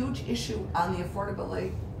is a huge issue on the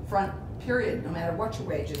affordability front, period, no matter what your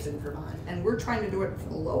wage is in Vermont. And we're trying to do it for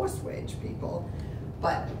the lowest wage people,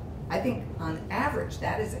 but I think on average,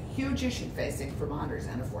 that is a huge issue facing Vermonters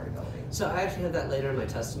and affordability. So I actually have that later in my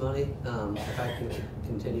testimony. If I can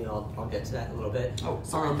continue, I'll get to that in a little bit. Oh,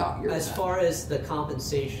 sorry, I thought you were as far as the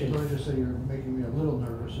compensation. Let me just say you're making me a little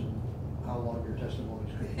nervous in how long your testimony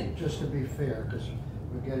is going to be. Just to be fair, because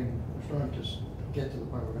we're starting to get to the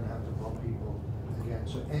point where we're going to have to bump people again.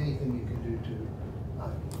 So anything you can do to.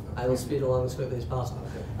 I will speed along as quickly as possible.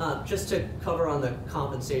 Okay. Just to cover on the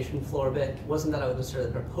compensation floor a bit, wasn't that I was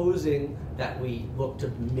necessarily proposing that we look to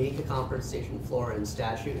make a compensation floor in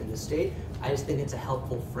statute in the state. I just think it's a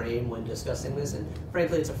helpful frame when discussing this, and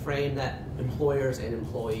frankly, it's a frame that employers and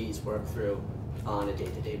employees work through on a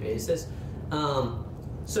day-to-day basis.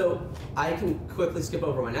 So I can quickly skip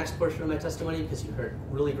over my next portion of my testimony because you heard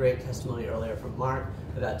really great testimony earlier from Mark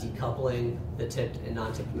about decoupling the tipped and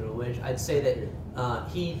non-tipped minimum wage. I'd say that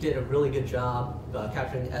he did a really good job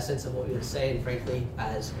capturing the essence of what we would say, and frankly,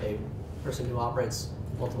 as a person who operates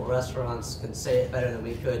multiple restaurants, can say it better than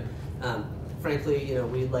we could. Frankly, you know,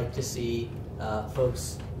 we'd like to see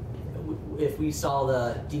folks. If we saw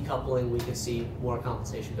the decoupling, we could see more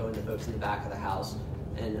compensation going to folks in the back of the house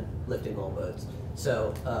and lifting all boats.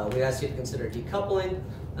 So we asked you to consider decoupling.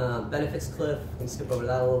 Benefits cliff, we can skip over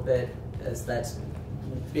that a little bit as that's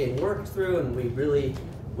being worked through, and we really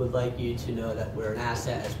would like you to know that we're an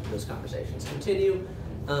asset as those conversations continue.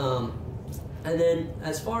 And then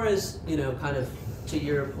as far as, you know, kind of to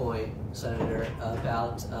your point, Senator,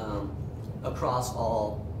 about across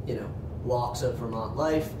all, you know, walks of Vermont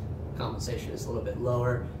life, compensation is a little bit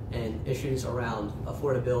lower, and issues around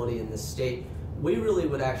affordability in this state, we really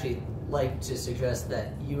would actually like to suggest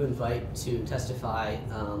that you invite to testify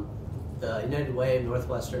the United Way of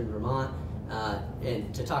Northwestern Vermont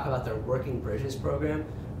and to talk about their Working Bridges program.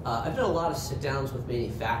 I've done a lot of sit-downs with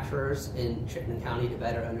manufacturers in Chittenden County to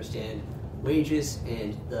better understand wages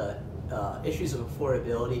and the issues of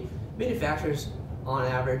affordability. Manufacturers, on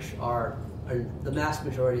average, are the mass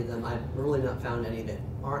majority of them, I've really not found any that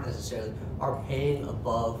aren't necessarily, are paying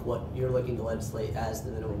above what you're looking to legislate as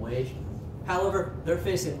the minimum wage. However, they're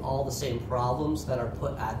facing all the same problems that are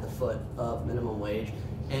put at the foot of minimum wage.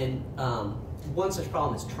 And one such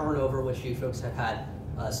problem is turnover, which you folks have had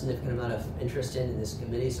a significant amount of interest in this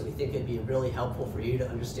committee. So we think it'd be really helpful for you to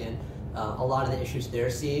understand a lot of the issues they're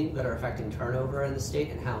seeing that are affecting turnover in the state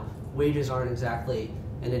and how wages aren't exactly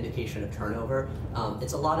an indication of turnover.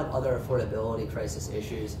 It's a lot of other affordability crisis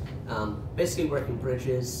issues. Basically, Working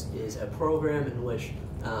Bridges is a program in which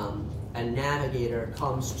a navigator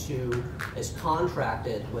is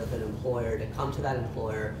contracted with an employer to come to that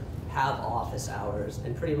employer, have office hours,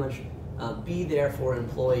 and pretty much be there for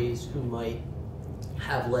employees who might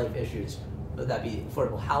have life issues, whether that be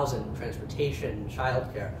affordable housing, transportation,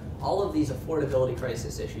 childcare, all of these affordability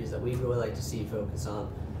crisis issues that we'd really like to see focus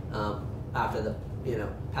on after the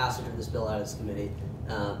passage of this bill out of this committee.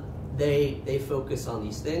 They focus on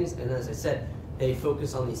these things, and as I said, they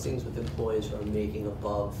focus on these things with employees who are making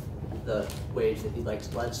above the wage that you'd like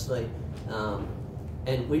to legislate,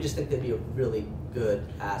 and we just think they'd be a really good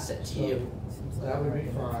asset to you. That would be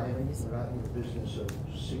fine. We're not in the business of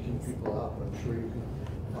seeking people out, but I'm sure you can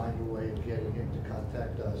find a way of getting him to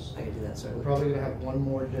contact us. I can do that, certainly. We're probably going to have one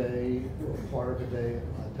more day, or part of a day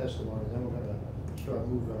on testimony, then we're going to start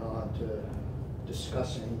moving on to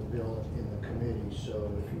discussing the bill in the committee. So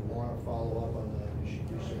if you want to follow up on that, you should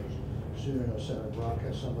do so sooner. I know Senator Brock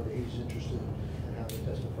has somebody he's interested in having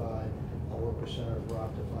testify. I'll work with Senator Brock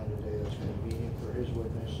to find a day that's convenient for his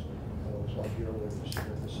witness, and it looks like your witness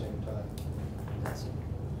at the same time.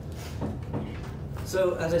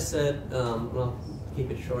 So as I said, I'll keep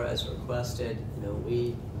it short as requested.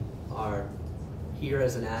 We are here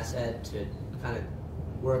as an asset to kind of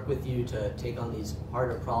work with you to take on these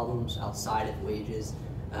harder problems outside of wages.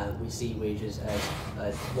 We see wages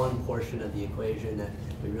as one portion of the equation that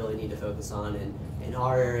we really need to focus on. And in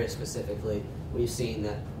our area specifically, we've seen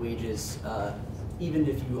that wages, even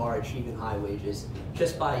if you are achieving high wages,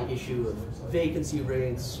 just by issue of vacancy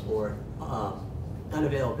rates or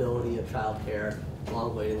unavailability of childcare,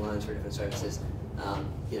 long waiting lines for different services,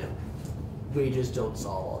 wages don't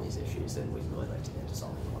solve all these issues, and we'd really like to get to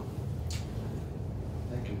solving them.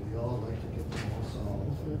 Thank you. We all like to get them all So,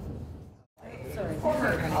 Sorry.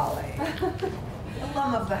 Former colleague,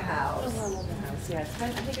 alum of the house. Yeah, I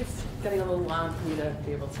think it's getting a little long for me to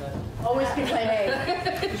be able to always be claiming.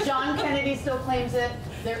 John Kennedy still claims it.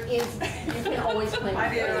 There is, you can always claim it.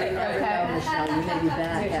 I did already know. Okay. Michelle, you may be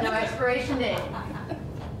back. There's no expiration date.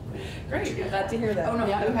 Great, glad to hear that. Oh, no,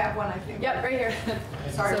 Yeah. you have one, I think. Yep, right here.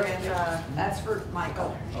 Sorry, So, Randy. That's for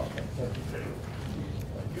Michael.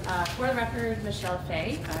 For the record, Michelle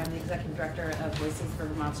Fay. I'm the Executive Director of Voices for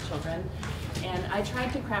Vermont's Children. And I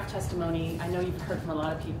tried to craft testimony. I know you've heard from a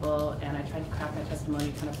lot of people, and I tried to craft my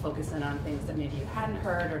testimony kind of focus in on things that maybe you hadn't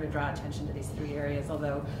heard or to draw attention to these 3 areas,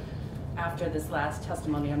 although after this last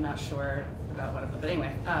testimony, I'm not sure about one of them. But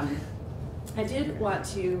anyway, I did want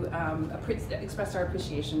to express our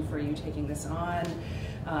appreciation for you taking this on.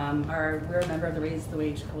 We're a member of the Raise the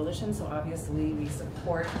Wage Coalition, so obviously we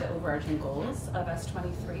support the overarching goals of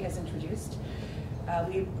S.23 as introduced.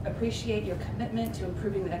 We appreciate your commitment to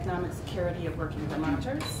improving the economic security of working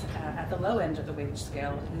Vermonters at the low end of the wage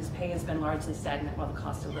scale, whose pay has been largely stagnant while the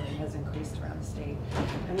cost of living has increased around the state.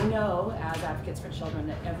 And we know, as advocates for children,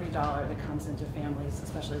 that every dollar that comes into families,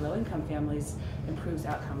 especially low-income families, improves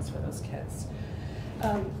outcomes for those kids.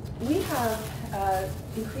 We have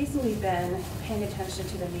increasingly been paying attention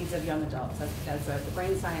to the needs of young adults. As the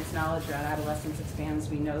brain science knowledge around adolescence expands,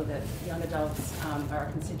 we know that young adults are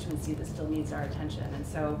a constituency that still needs our attention. And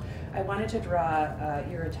so I wanted to draw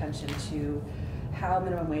your attention to how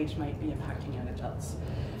minimum wage might be impacting young adults.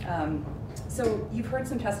 So you've heard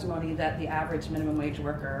some testimony that the average minimum wage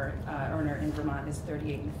worker earner in Vermont is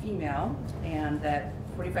 38 and female, and that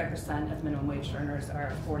 45% of minimum wage earners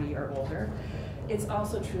are 40 or older. It's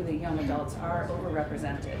also true that young adults are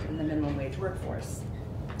overrepresented in the minimum wage workforce.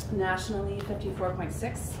 Nationally,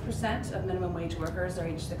 54.6% of minimum wage workers are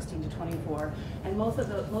aged 16 to 24, and most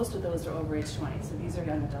of those are over age 20, so these are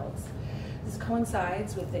young adults. This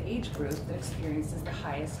coincides with the age group that experiences the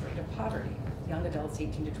highest rate of poverty, young adults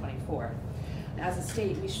 18 to 24. As a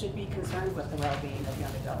state, we should be concerned with the well-being of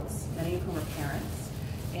young adults, many of whom are parents,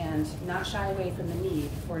 and not shy away from the need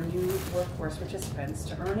for new workforce participants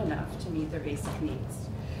to earn enough to meet their basic needs.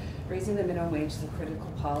 Raising the minimum wage is a critical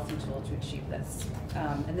policy tool to achieve this.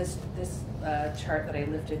 And this chart that I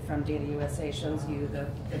lifted from Data USA shows you the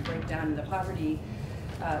breakdown in the poverty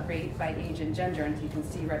rate by age and gender. And you can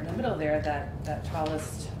see right in the middle there that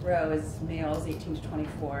tallest row is males 18 to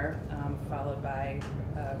 24, followed by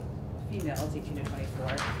females 18 to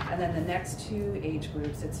 24. And then the next 2 age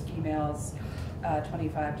groups, it's females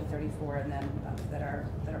 25 to 34, and then that are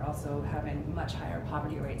also having much higher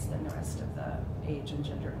poverty rates than the rest of the age and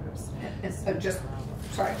gender groups. And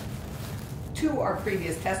sorry, to our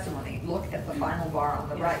previous testimony, look at the final bar on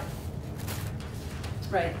the right.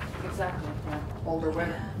 Right, exactly. Yeah. Older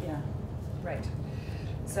women. Yeah, right.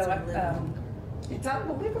 So It's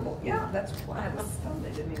unbelievable. Yeah, that's why I was stunned. They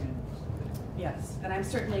didn't even. yes, and I'm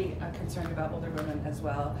certainly concerned about older women as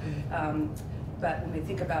well. But when we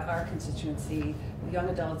think about our constituency, the young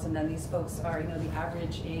adults, and then these folks are, the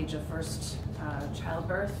average age of first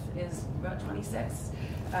childbirth is about 26.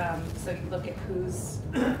 So you look at who's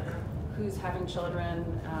having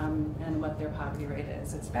children and what their poverty rate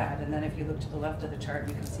is. It's bad. And then if you look to the left of the chart,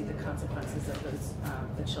 you can see the consequences of those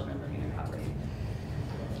the children living in poverty.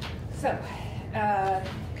 So.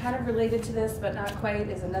 Kind of related to this, but not quite,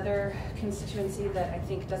 is another constituency that I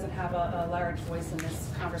think doesn't have a large voice in this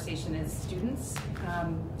conversation is students.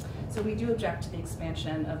 So we do object to the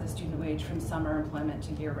expansion of the student wage from summer employment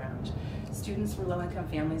to year-round. Students from low-income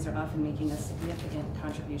families are often making a significant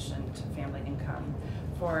contribution to family income.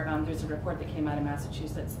 There's a report that came out of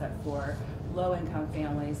Massachusetts that for low-income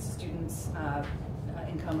families, students'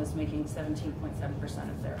 income was making 17.7%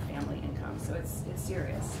 of their family income. So it's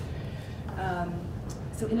serious.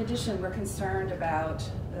 So in addition, we're concerned about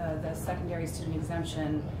the secondary student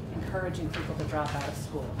exemption encouraging people to drop out of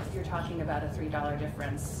school. If you're talking about a $3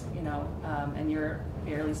 difference, and you're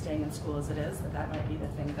barely staying in school as it is, that might be the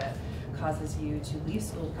thing that causes you to leave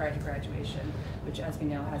school prior to graduation, which, as we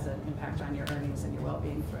know, has an impact on your earnings and your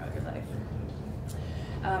well-being throughout your life.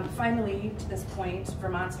 Finally, to this point,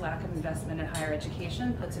 Vermont's lack of investment in higher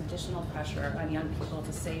education puts additional pressure on young people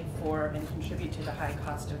to save for and contribute to the high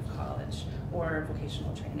cost of college or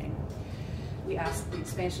vocational training. We ask the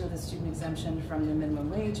expansion of the student exemption from the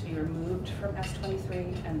minimum wage be removed from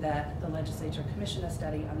S.23 and that the legislature commission a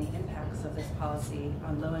study on the impacts of this policy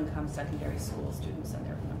on low-income secondary school students and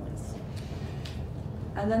their families.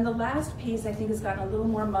 And then the last piece I think has gotten a little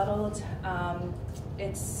more muddled.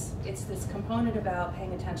 It's this component about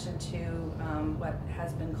paying attention to what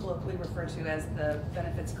has been colloquially referred to as the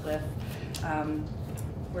benefits cliff.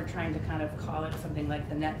 we're trying to kind of call it something like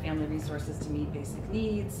the net family resources to meet basic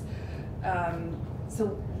needs.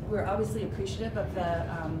 So we're obviously appreciative of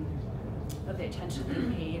the attention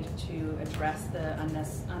being paid to address the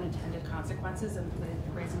unintended consequences of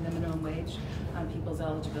raising the minimum wage on people's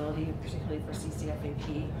eligibility, particularly for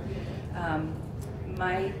CCFAP.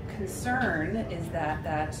 My concern is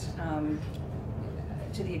that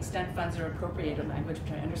to the extent funds are appropriated, language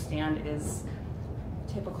which I understand is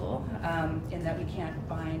typical in that we can't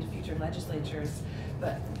bind future legislatures,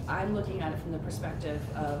 but I'm looking at it from the perspective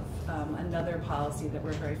of another policy that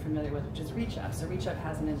we're very familiar with, which is Reach Up. So Reach Up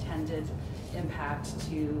has an intended impact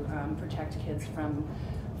to protect kids from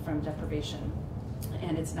deprivation,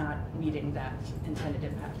 and it's not meeting that intended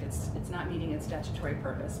impact. It's not meeting its statutory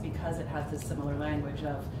purpose because it has this similar language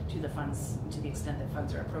of to the extent that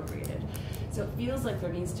funds are appropriated. So it feels like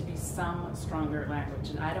there needs to be some stronger language,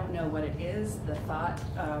 and I don't know what it is. The thought,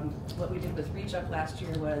 what we did with Reach Up last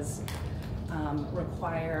year was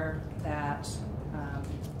require that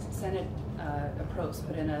Senate approves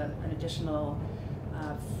put in an additional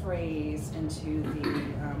phrase into the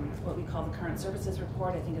what we call the current services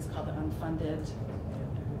report. I think it's called the unfunded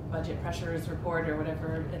budget pressures report or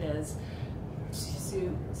whatever it is,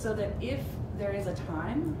 so that if there is a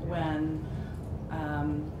time when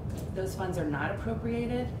those funds are not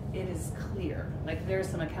appropriated, it is clear, like there's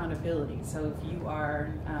some accountability. So if you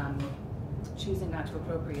are choosing not to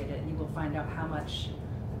appropriate it, you will find out how much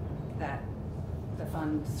that the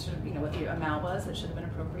fund should, what the amount was that should have been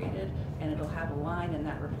appropriated, and it'll have a line in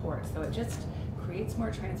that report. So it just creates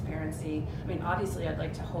more transparency. I mean, obviously, I'd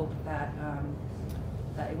like to hope that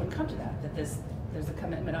that it wouldn't come to that. That there's a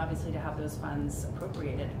commitment, obviously, to have those funds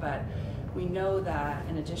appropriated. But we know that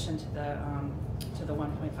in addition to the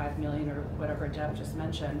 1.5 million or whatever Deb just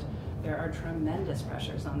mentioned, there are tremendous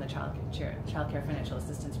pressures on the child care financial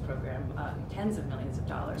assistance program, tens of millions of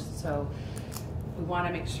dollars. So we want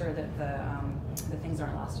to make sure that the things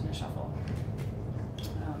aren't lost in the shuffle.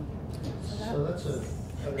 So that's a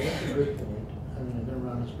good point. I mean, I've been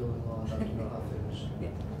around this building long enough to know how things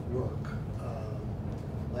work.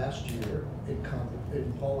 Last year,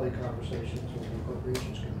 in hallway conversations with the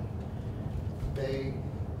Appropriations Committee, they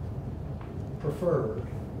preferred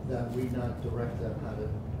that we not direct them how to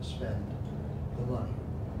spend the money.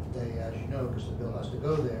 They, as you know, because the bill has to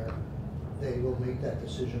go there, they will make that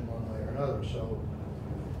decision one way or another. So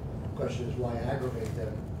the question is, why aggravate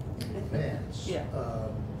them in advance? Yeah.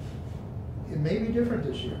 It may be different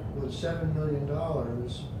this year. With $7 million,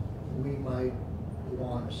 we might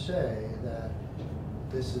want to say that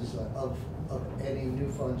this is of any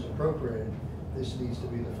new funds appropriated, this needs to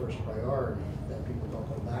be the first priority, that people don't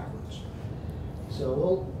go backwards. So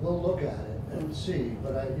we'll look at it and see,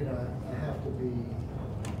 but I have to be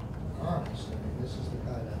honest. I mean, this is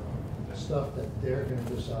the kind of stuff that they're going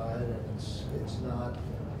to decide, and it's not.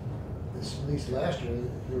 At least last year,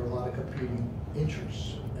 there were a lot of competing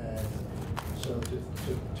interests, and so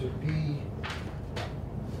to be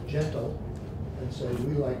gentle and say,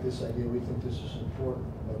 we like this idea, we think this is important,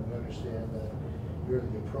 but we understand that you're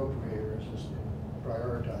the appropriator, is just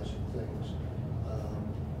prioritizing things.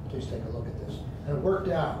 Please take a look at this. And it worked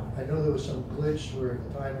out. I know there was some glitch where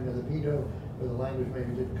the timing of the veto, where the language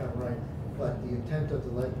maybe didn't come right, but the intent of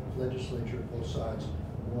the legislature, both sides,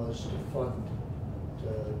 was to fund,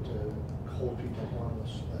 to hold people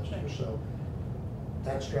harmless last year. So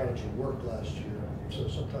that strategy worked last year. So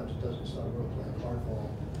sometimes it's not real like hardball.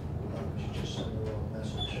 You just send the wrong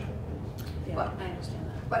message. Yeah, but I understand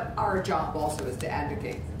that. But our job also is to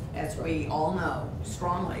advocate, as we all know,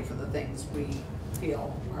 strongly for the things we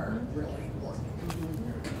feel are really important.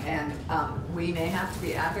 And we may have to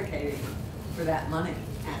be advocating for that money,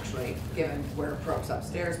 actually, given where Pro's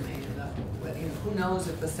upstairs may end up. Who knows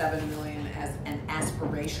if the $7 million as an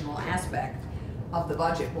aspirational aspect of the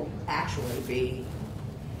budget will actually be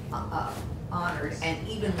honored, and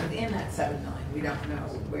even within that $7 million, we don't know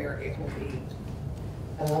where it will be.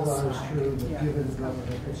 All that is true, but given the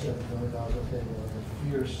government put $7 million on the table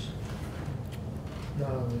and a fierce,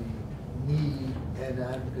 not only need and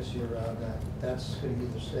advocacy around that, that's going to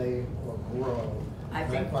either stay or grow. I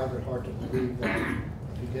find it hard to believe that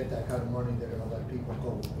if you get that kind of money, they're going to let people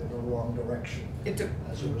go in the wrong direction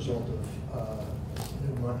as a result of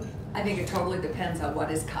new money. I think it totally depends on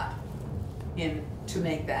what is cut in to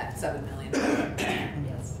make that $7 million.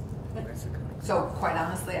 Yes. So quite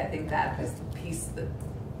honestly, I think that is the piece that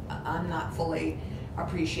I'm not fully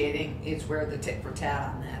appreciating. It's where the tit for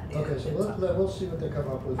tat on that is. Okay, so we'll see what they come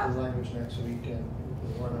up with in language next week, and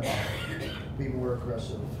if we want to be more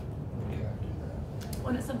aggressive, we can do that.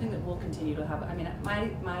 Well, it's something that we'll continue to have. I mean,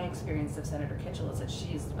 my experience of Senator Kitchell is that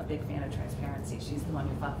she's a big fan of transparency. She's the one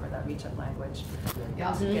who fought for that reach-up language. You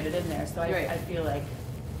also get it in there. So I feel like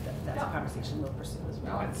that's a conversation we'll pursue as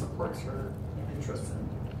well. No, it supports her interests and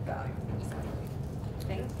value.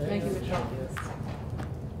 Thank you, Michelle.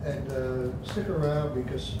 And stick around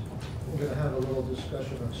because we're going to have a little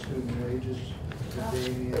discussion on student wages with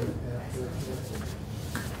Damien after.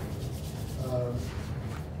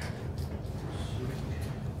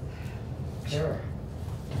 Kara.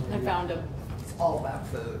 I found him. It's all about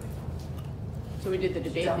food. So we did the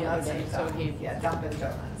debate the other day, so he. Yeah, Dunkin'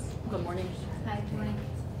 Donuts. Good morning. Hi, good morning.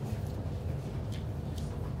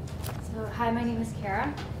 So, hi, my name is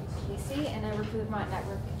Kara Casey, and I work for the Vermont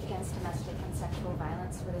Network Against Domestic and Sexual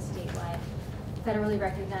Violence for the statewide federally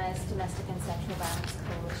recognized Domestic and Sexual Violence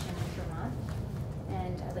Coalition in Vermont.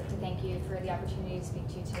 And I'd like to thank you for the opportunity to speak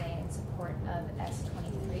to you today in support of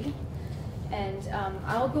S.23. And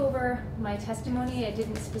I'll go over my testimony. I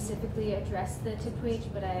didn't specifically address the tipped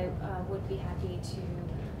wage, but I would be happy to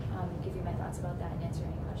give you my thoughts about that and answer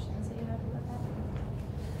any questions that you have about that.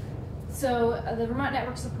 So the Vermont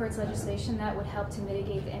Network supports legislation that would help to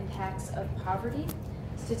mitigate the impacts of poverty.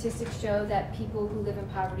 Statistics show that people who live in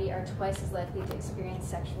poverty are twice as likely to experience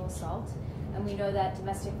sexual assault. And we know that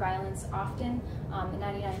domestic violence often,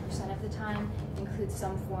 99% of the time, includes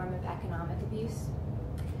some form of economic abuse.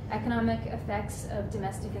 Economic effects of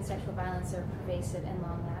domestic and sexual violence are pervasive and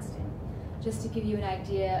long-lasting. Just to give you an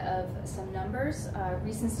idea of some numbers,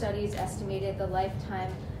 recent studies estimated the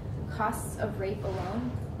lifetime costs of rape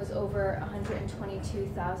alone was over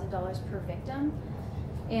 $122,000 per victim.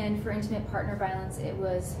 And for intimate partner violence, it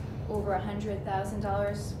was over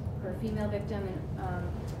 $100,000 per female victim and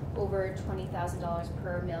over $20,000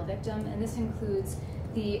 per male victim. And this includes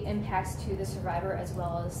the impacts to the survivor as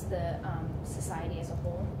well as the society as a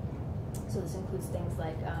whole. So this includes things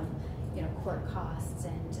like court costs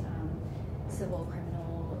and civil,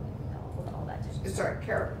 criminal, all that. Sorry,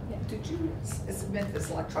 Kara, did you submit this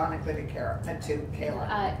electronically to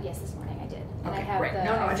Kayla? Yes, this morning I did. And Okay, I have great.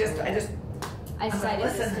 I cited the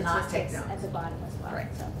listen and not take statistics notes at the bottom as well. Right.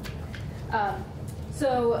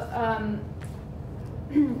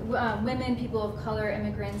 Women, people of color,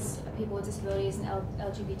 immigrants, people with disabilities, and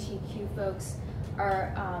LGBTQ folks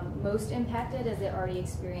are most impacted as they already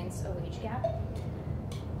experience a wage gap.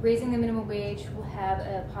 Raising the minimum wage will have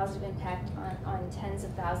a positive impact on tens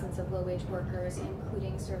of thousands of low-wage workers,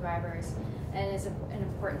 including survivors, and is an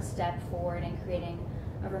important step forward in creating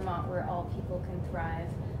a Vermont where all people can thrive.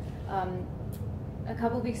 A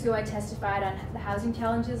couple of weeks ago, I testified on the housing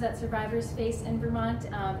challenges that survivors face in Vermont,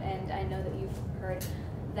 and I know that you've heard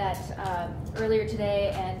that earlier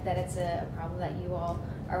today, and that it's a problem that you all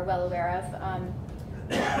are well aware of.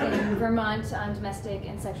 In Vermont, domestic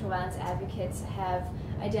and sexual violence advocates have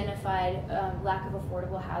identified lack of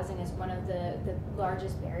affordable housing as one of the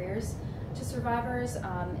largest barriers to survivors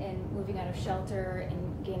in moving out of shelter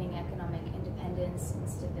and gaining economic independence and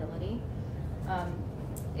stability.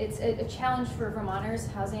 It's a challenge for Vermonters,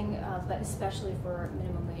 housing, but especially for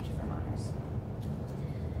minimum wage Vermonters.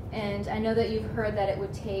 And I know that you've heard that it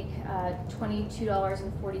would take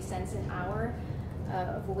 $22.40 an hour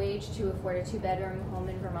of a wage to afford a two-bedroom home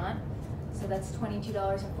in Vermont. So that's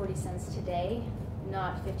 $22.40 today,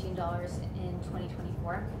 not $15 in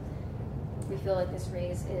 2024. We feel like this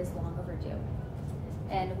raise is long overdue.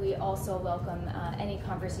 And we also welcome any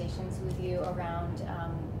conversations with you around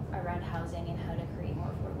housing and how to create more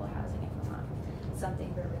affordable housing in Vermont. It's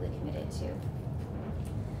something we're really committed to.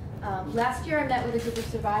 Last year I met with a group of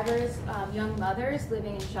survivors, young mothers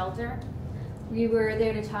living in shelter. We were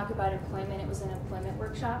there to talk about employment. It was an employment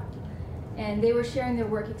workshop. And they were sharing their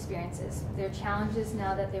work experiences, their challenges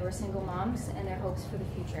now that they were single moms, and their hopes for the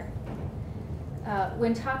future.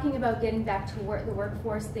 When talking about getting back to the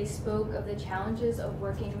workforce, they spoke of the challenges of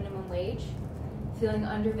working minimum wage, feeling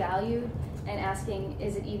undervalued, and asking,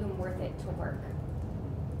 is it even worth it to work?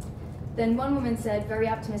 Then one woman said, very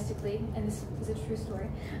optimistically, and this is a true story,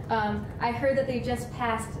 I heard that they just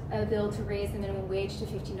passed a bill to raise the minimum wage to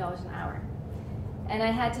 $15 an hour. And I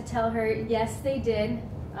had to tell her, yes, they did.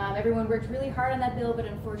 Everyone worked really hard on that bill, but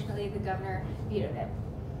unfortunately the governor vetoed it.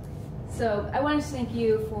 So I wanted to thank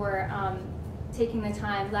you for taking the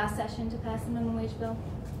time last session to pass the minimum wage bill,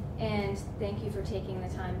 and thank you for taking the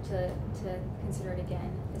time to consider it again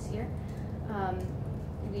this year.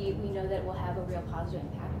 We know that it will have a real positive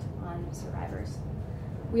impact on survivors.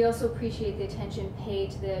 We also appreciate the attention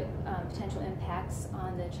paid to the potential impacts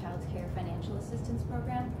on the Child Care Financial Assistance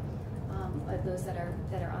Program, of those that are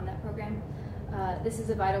on that program. This is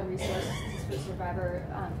a vital resource for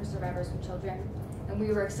survivors with children, And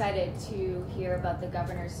we were excited to hear about the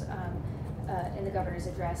governor's, in the governor's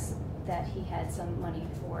address, that he had some money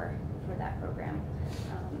for that program,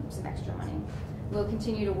 some extra money. We'll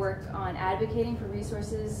continue to work on advocating for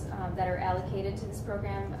resources that are allocated to this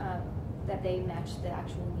program, that they match the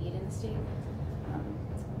actual need in the state.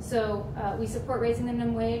 So we support raising the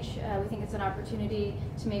minimum wage. We think it's an opportunity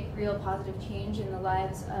to make real positive change in the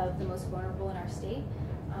lives of the most vulnerable in our state,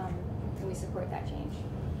 and we support that change.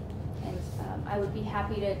 And I would be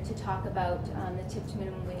happy to talk about the tipped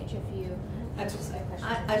minimum wage if you have questions.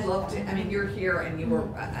 I'd love to. I mean, you're here, and you were.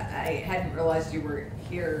 I hadn't realized you were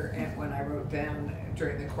here, and when I wrote down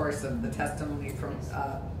during the course of the testimony from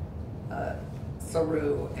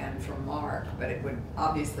Saru and from Mark, but it would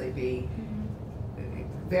obviously be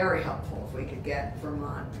very helpful if we could get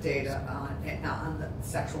Vermont data on the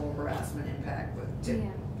sexual harassment impact with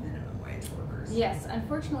minimum wage workers. Yes,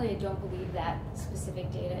 unfortunately, I don't believe that specific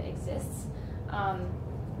data exists.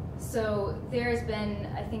 So there has been,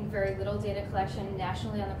 I think, very little data collection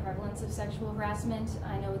nationally on the prevalence of sexual harassment.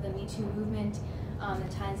 I know the Me Too movement,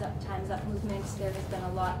 the Time's Up movement, there has been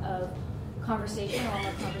a lot of conversation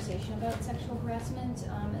about sexual harassment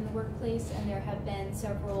in the workplace, and there have been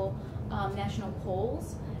several national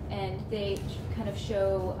polls, and they kind of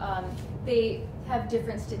show, they have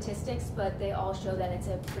different statistics, but they all show that it's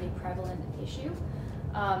a pretty prevalent issue.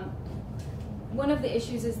 One of the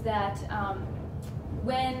issues is that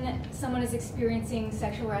when someone is experiencing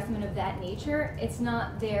sexual harassment of that nature, it's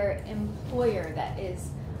not their employer that is,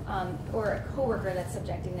 or a coworker that's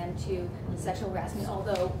subjecting them to sexual harassment,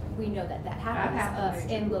 although we know that that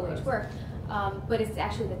happens in low-wage work, but it's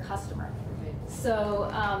actually the customer. So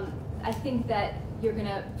I think that you're going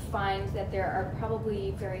to find that there are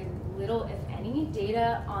probably very little, if any,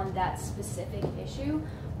 data on that specific issue,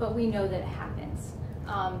 but we know that it happens.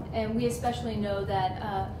 And we especially know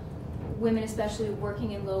that women, especially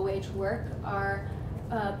working in low-wage work, are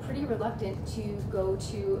pretty reluctant to go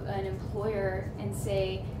to an employer and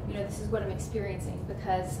say, you know, this is what I'm experiencing,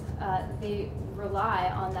 because they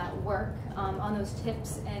rely on that work, on those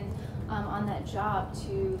tips, and on that job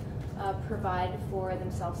to provide for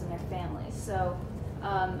themselves and their families. So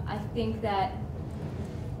I think that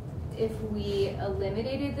if we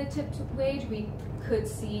eliminated the tipped wage, we could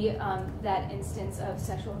see that instance of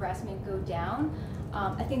sexual harassment go down.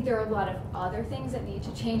 I think there are a lot of other things that need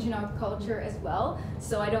to change in our culture as well.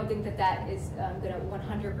 So I don't think that that is going to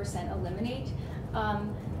 100% eliminate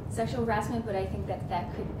sexual harassment, but I think that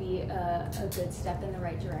that could be a good step in the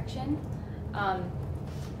right direction.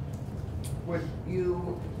 Would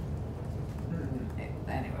you,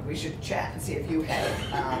 anyway, we should chat and see if you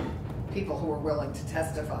had people who were willing to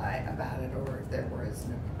testify about it, or if there was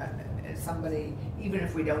somebody, even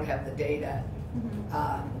if we don't have the data,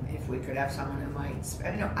 if we could have someone who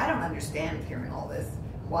might, you know, I don't understand hearing all this,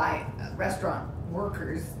 why restaurant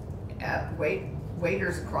workers,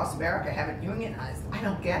 waiters across America haven't unionized. I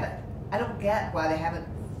don't get it. I don't get why they haven't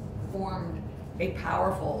formed a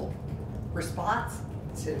powerful response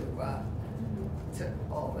to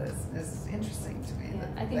all this. It's interesting to me.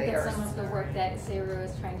 Yeah, I think that's some of the work that Saru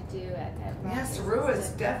is trying to do at Vermont. Yeah, Saru is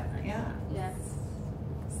definitely, Yes.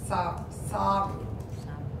 Saru.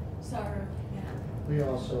 We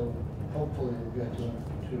also hopefully will get to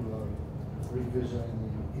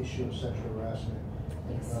revisiting the issue of sexual harassment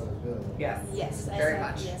in another bill. Yes. Yes. Very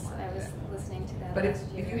much. Yes, I was listening to that. But if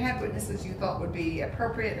you had witnesses you thought would be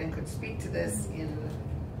appropriate and could speak to this in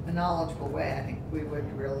a knowledgeable way, I think we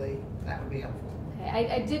would really, that would be helpful.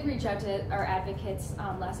 Okay, I did reach out to our advocates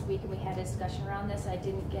last week, and we had a discussion around this. I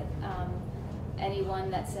didn't get anyone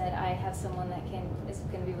that said, I have someone that is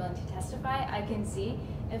going to be willing to testify. I can see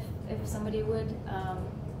if somebody would.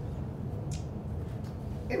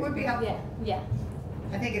 It would be helpful. Yeah.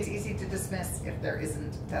 I think it's easy to dismiss if there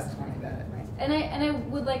isn't testimony about it. Right. And I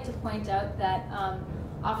would like to point out that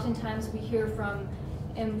oftentimes we hear from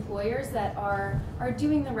employers that are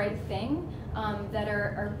doing the right thing, that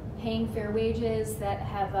are paying fair wages, that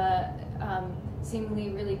have a seemingly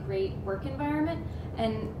really great work environment,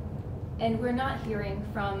 and we're not hearing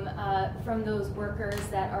from those workers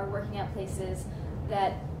that are working at places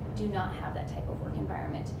that do not have that type of work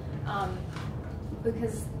environment,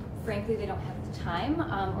 because frankly they don't have the time,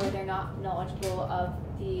 or they're not knowledgeable of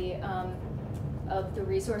the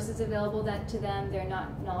resources available to them. They're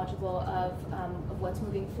not knowledgeable of what's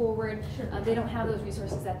moving forward. They don't have those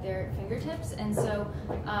resources at their fingertips. And so,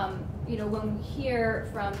 you know, when we hear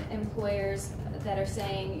from employers that are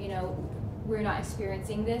saying, you know, we're not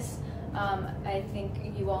experiencing this, I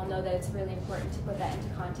think you all know that it's really important to put that into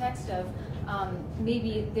context of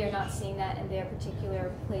maybe they're not seeing that in their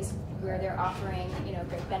particular place where they're offering,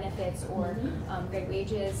 great benefits or great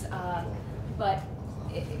wages, but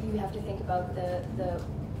you have to think about the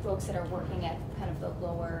folks that are working at kind of the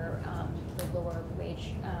lower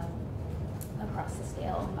wage across the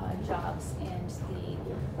scale jobs, and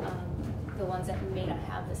the ones that may not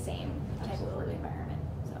have the same type of work environment.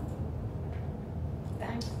 So,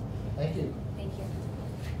 Thanks. Thank you. thank you.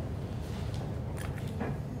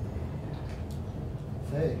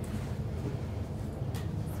 Faye.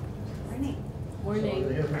 Morning. So we're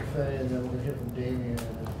gonna hear from Faye, and then we're gonna hear from Damien,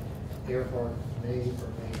 and Earhart may or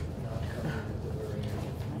may not come in at the very end.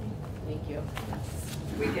 Thank you.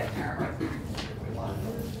 We get Earhart,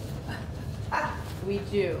 We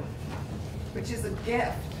do. which is a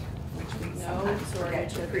gift, which we No sometimes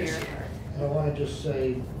forget shortage to of appreciate. Earhart. And I want to just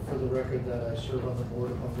say, for the record, that I serve on the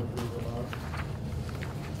board of Hunger Free Vermont.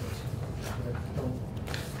 I don't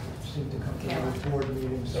seem to come to the board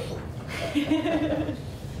meetings, so.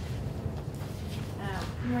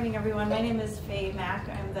 Good morning, everyone. My name is Faye Mack.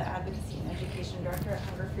 I'm the Advocacy and Education Director at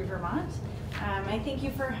Hunger Free Vermont. I thank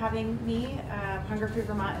you for having me. Hunger Free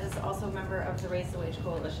Vermont is also a member of the Raise the Wage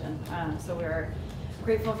Coalition. So we're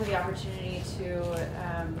grateful for the opportunity to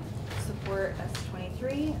support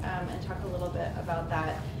S.23 and talk a little bit about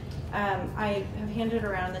that. I have handed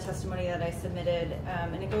around the testimony that I submitted,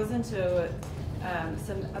 and it goes into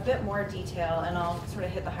a bit more detail, and I'll sort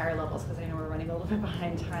of hit the higher levels because I know we're running a little bit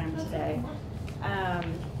behind time today.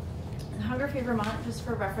 Hunger Free Vermont, just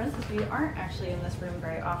for reference, because we aren't actually in this room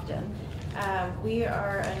very often, we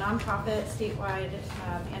are a nonprofit statewide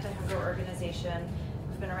anti-hunger organization.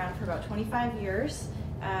 We've been around for about 25 years,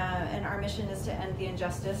 and our mission is to end the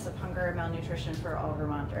injustice of hunger and malnutrition for all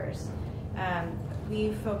Vermonters.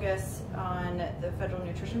 We focus on the federal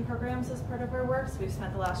nutrition programs as part of our work, so we've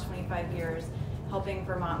spent the last 25 years helping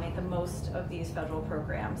Vermont make the most of these federal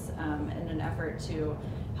programs in an effort to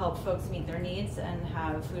help folks meet their needs and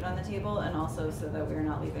have food on the table, and also so that we're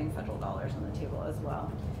not leaving federal dollars on the table as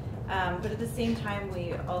well. But at the same time,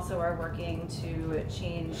 we also are working to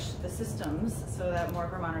change the systems so that more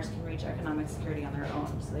Vermonters can reach economic security on their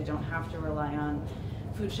own, so they don't have to rely on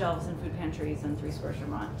food shelves and food pantries in 3 Scores,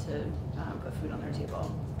 Vermont to put food on their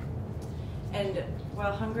table. And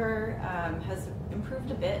while hunger has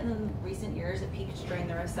improved a bit in recent years, it peaked during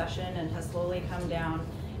the recession and has slowly come down.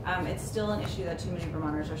 It's still an issue that too many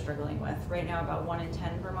Vermonters are struggling with. Right now, about 1 in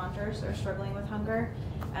 10 Vermonters are struggling with hunger.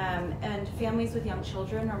 And families with young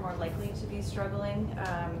children are more likely to be struggling,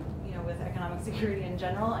 with economic security in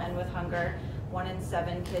general and with hunger. 1 in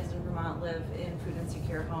 7 kids in Vermont live in food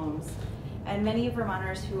insecure homes. And many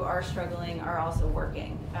Vermonters who are struggling are also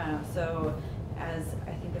working. So as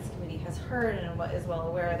I think this committee has heard and is well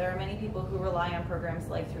aware, there are many people who rely on programs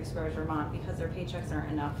like 3 Scores Vermont because their paychecks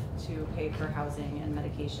aren't enough to pay for housing and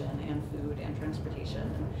medication and food and transportation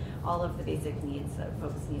and all of the basic needs that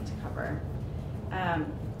folks need to cover.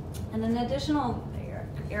 And an additional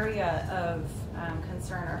area of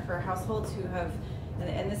concern are for households who have,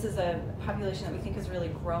 and this is a population that we think has really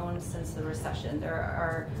grown since the recession. There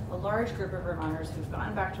are a large group of Vermonters who've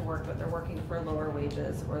gone back to work, but they're working for lower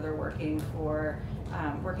wages, or they're working for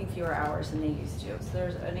working fewer hours than they used to. So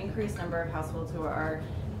there's an increased number of households who are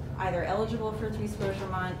either eligible for 3 Scores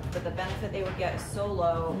Vermont, but the benefit they would get is so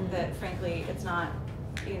low that frankly it's not,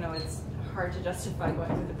 it's hard to justify going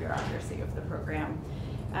through the bureaucracy of the program.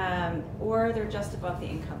 Or they're just above the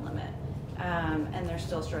income limit. And they're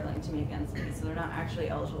still struggling to make ends meet, so they're not actually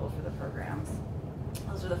eligible for the programs.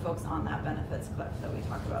 Those are the folks on that benefits cliff that we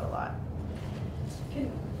talk about a lot. Could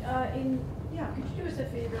you do us a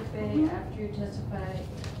favor, Faye, after you testify,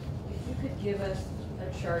 if you could give us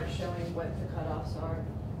a chart showing what the cutoffs are?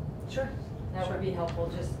 Sure. That would be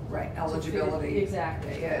helpful, just. Right, eligibility.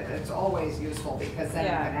 Exactly. Yeah, it's always useful because then you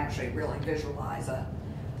can actually really visualize the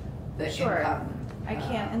income. I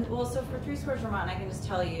can, and well, so for 3 Scores Vermont, I can just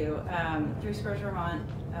tell you, 3 Scores Vermont,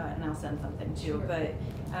 and I'll send something too, but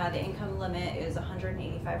the income limit is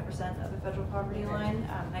 185% of the federal poverty line.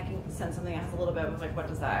 And I can send something that has a little bit of like, what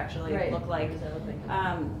does that actually look like?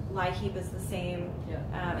 LIHEAP is the same,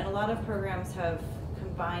 and a lot of programs have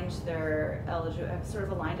combined their have sort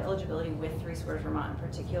of aligned eligibility with 3 Scores Vermont in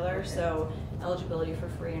particular. So eligibility for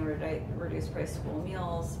free and reduced price school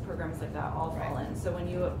meals, programs like that all fall in. So when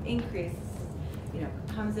you increase,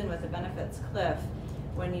 comes in with a benefits cliff,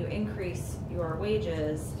 when you increase your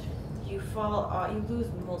wages, you lose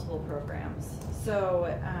multiple programs. So,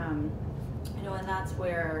 and that's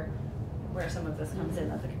where where some of this comes in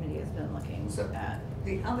that the committee has been looking at.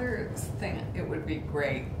 The other thing it would be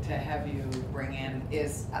great to have you bring in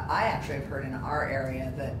is, I actually have heard in our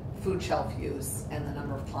area that food shelf use and the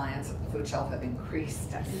number of clients at the food shelf have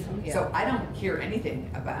increased. Mm-hmm. So I don't hear anything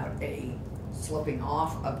about a sloping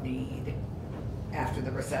off of need after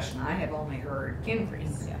the recession. I have only heard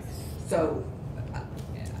increase. Yes. So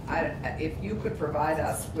if you could provide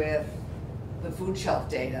us with the food shelf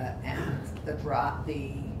data and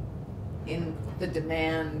the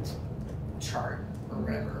demand chart or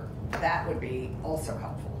whatever, that would be also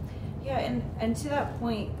helpful. Yeah, and to that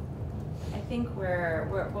point, I think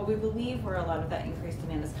what we believe where a lot of that increased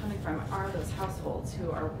demand is coming from are those households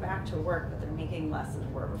who are back to work, but they're making less than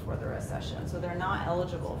they were before the recession. So they're not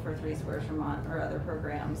eligible for 3 Squares Vermont or other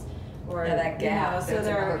programs. Or, that gap. So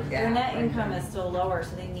their net right income there. is still lower,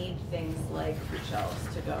 so they need things like food shelves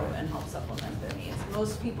to go and help supplement their needs.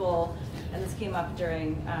 Most people, and this came up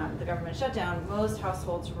during the government shutdown, most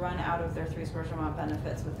households run out of their 3 Squares Vermont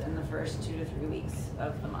benefits within the first 2 to 3 weeks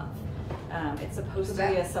of the month. It's supposed to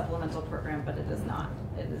be a supplemental program, but it is not.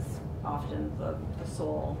 It is often the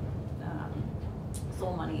sole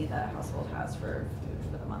money that a household has for food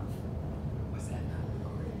for the month. Was that not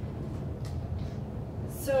recorded?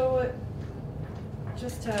 So,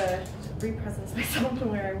 just to re-presence myself to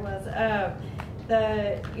where I was,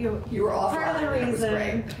 you were off part of the line, it was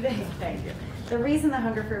reason. great. Thank you. The reason that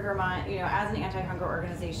Hunger Free Vermont, as an anti-hunger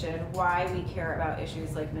organization, why we care about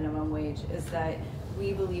issues like minimum wage is that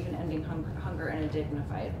we believe in ending hunger in a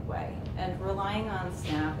dignified way. And relying on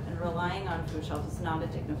SNAP and relying on food shelves is not a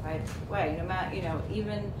dignified way. No matter,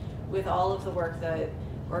 even with all of the work that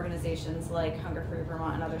organizations like Hunger Free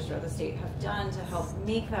Vermont and others throughout the state have done to help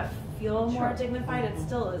make that feel more dignified, it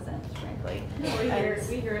still isn't, frankly. We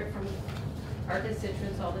hear it from our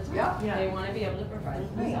constituents all the time. Yeah. They want to be able to provide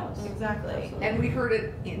themselves. Exactly. Absolutely. And we heard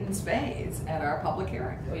it in spades at our public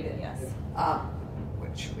hearing. We did, yes.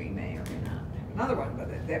 Which we may or may not have another one, but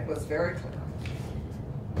it was very clear.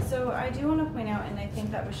 So I do want to point out, and I think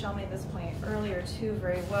that Michelle made this point earlier too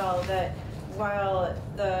very well, that while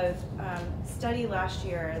the study last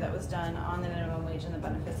year that was done on the minimum wage and the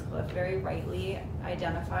benefits cliff very rightly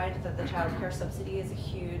identified that the child care subsidy is a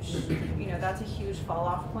huge, that's a huge fall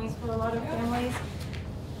off point for a lot of families.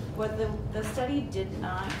 What the study did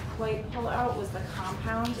not quite pull out was the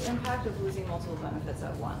compound impact of losing multiple benefits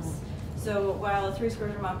at once. So while a 3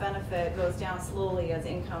 Squares Vermont benefit goes down slowly as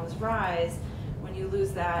incomes rise, when you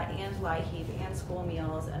lose that and LIHEAP and school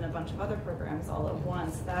meals and a bunch of other programs all at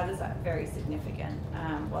once, that is very significant,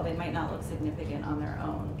 while they might not look significant on their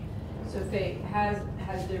own. So Faye, has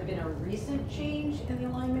there been a recent change in the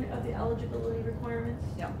alignment of the eligibility requirements?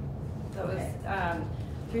 No. So Okay. it was,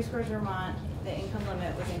 3 Squares Vermont, the income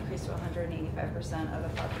limit was increased to 185% of the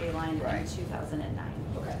poverty line in 2009.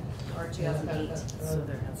 Okay. Or 2008. So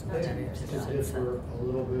there has not Maybe been to differ a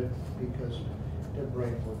little bit because Deb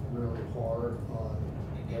Bright worked really hard on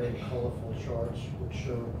very colorful charts which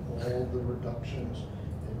showed all the reductions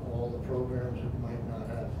in all the programs. It might not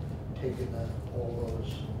have taken all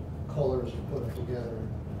those colors and put them together in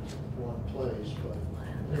one place, but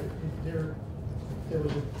there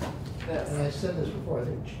was and I said this before, I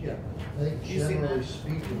think generally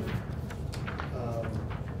speaking,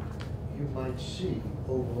 you might see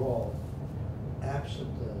overall, absent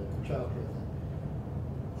the child care thing,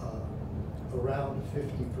 around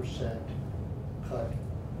 50% cut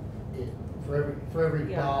in for every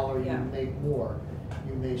dollar you make more,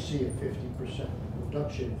 you may see a 50%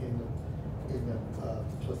 reduction in the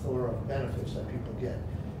plethora of benefits that people get.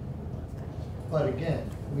 But again,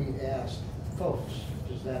 we asked folks,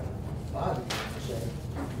 does that bother you? To say,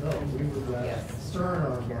 no, we would rather earn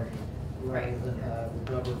our money rather than have the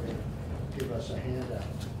government give us a handout.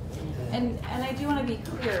 And I do want to be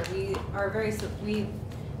clear, we are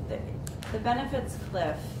the benefits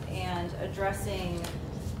cliff and addressing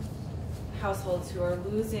households who are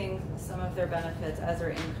losing some of their benefits as their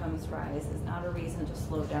incomes rise is not a reason to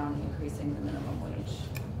slow down increasing the minimum wage.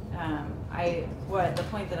 The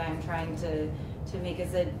point that I'm trying to make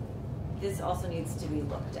is that this also needs to be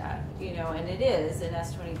looked at, and it is in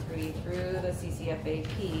S.23 through the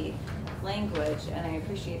CCFAP language, and I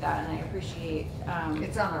appreciate that, and I appreciate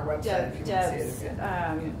it's on our website if you want to see it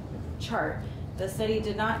again. Chart. The study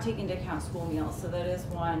did not take into account school meals, so that is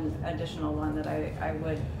one additional one that I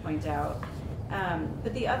would point out.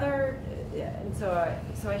 But the other, and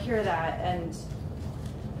so I hear that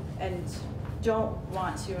and don't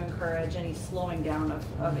want to encourage any slowing down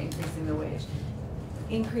of increasing the wage.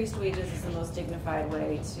 Increased wages is the most dignified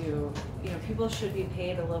way to, people should be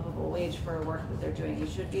paid a livable wage for work that they're doing. You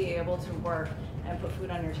should be able to work and put food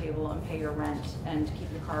on your table and pay your rent and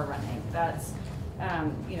keep your car running. That's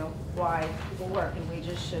why people work, and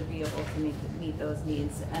wages should be able to meet those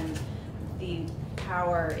needs. And the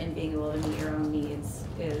power in being able to meet your own needs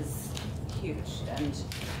is huge. And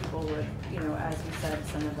people would, as you said,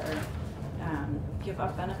 Senator, give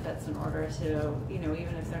up benefits in order to,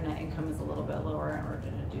 even if their net income is a little bit lower, in order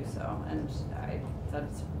to do so. And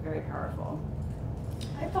that's very powerful.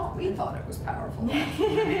 We thought it was powerful.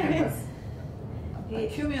 It was a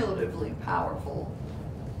cumulatively powerful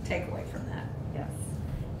takeaway from that. Yes.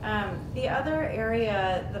 The other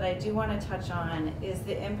area that I do want to touch on is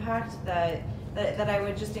the impact that I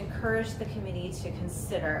would just encourage the committee to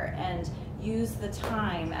consider and use the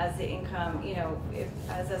time as the income,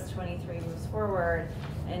 as S.23 moves forward,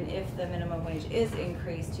 and if the minimum wage is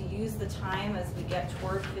increased, to use the time as we get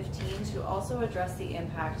toward 15 to also address the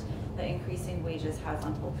impact that increasing wages has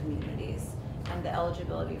on whole communities and the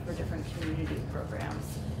eligibility for different community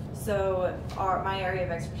programs. So my area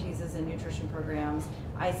of expertise is in nutrition programs.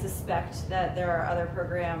 I suspect that there are other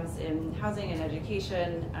programs in housing and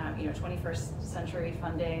education. 21st century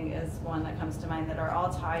funding is one that comes to mind, that are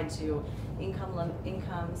all tied to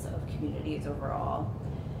incomes of communities overall.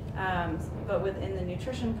 But within the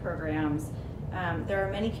nutrition programs, there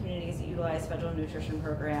are many communities that utilize federal nutrition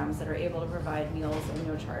programs that are able to provide meals at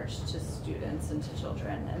no charge to students and to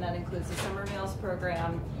children. And that includes the summer meals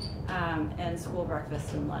program and school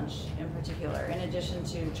breakfast and lunch in particular, in addition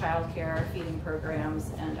to childcare, feeding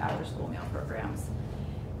programs, and after-school meal programs.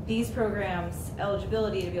 These programs,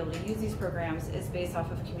 eligibility to be able to use these programs is based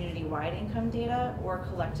off of community-wide income data or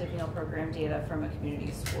collective meal program data from a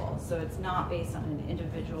community school. So it's not based on an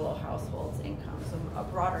individual household's income. So a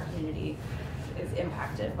broader community is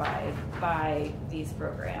impacted by these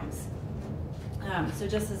programs. So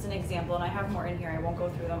just as an example, and I have more in here, I won't go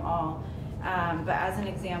through them all, but as an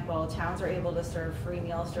example, towns are able to serve free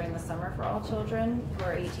meals during the summer for all children who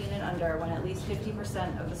are 18 and under when at least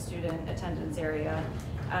 50% of the student attendance area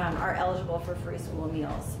are eligible for free school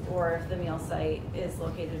meals, or if the meal site is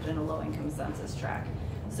located in a low-income census tract.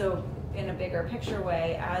 So in a bigger picture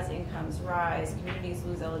way, as incomes rise, communities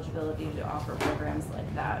lose eligibility to offer programs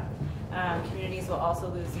like that. Communities will also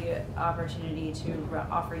lose the opportunity to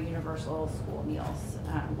offer universal school meals,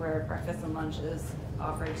 where breakfast and lunch is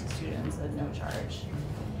offered to students at no charge.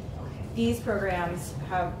 These programs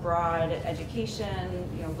have broad education,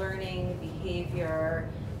 learning, behavior,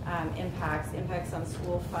 impacts on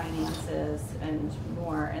school finances, and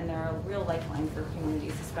more, and they're a real lifeline for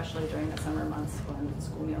communities, especially during the summer months when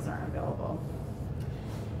school meals aren't available.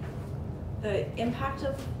 The impact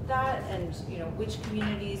of that, and which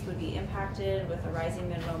communities would be impacted with a rising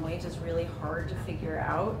minimum wage, is really hard to figure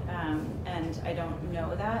out, and I don't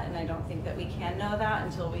know that, and I don't think that we can know that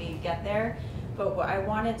until we get there. But I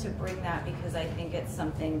wanted to bring that because I think it's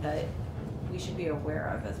something that we should be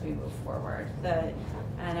aware of as we move forward.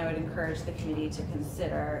 And I would encourage the committee to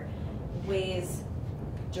consider ways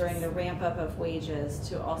during the ramp up of wages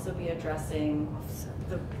to also be addressing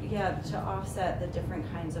to offset the different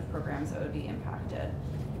kinds of programs that would be impacted.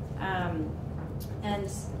 And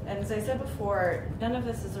as I said before, none of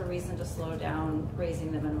this is a reason to slow down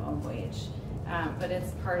raising the minimum wage, but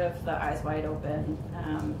it's part of the eyes wide open.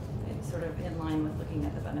 It's sort of in line with looking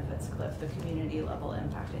at the benefits cliff. The community level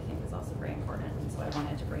impact, I think, is also very important, and so I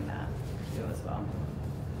wanted to bring that to you as well.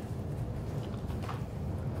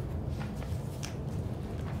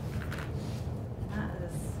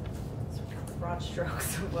 Broad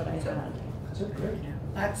strokes of what I had. That's it, great.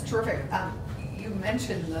 That's terrific. You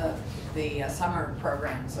mentioned the summer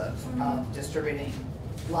programs of distributing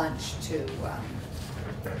lunch to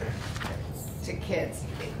kids.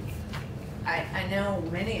 I know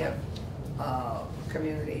many of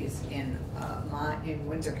communities in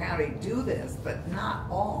Windsor County do this, but not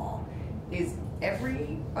all. Is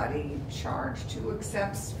everybody charged who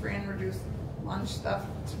accepts free and reduced lunch stuff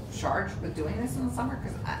charged with doing this in the summer?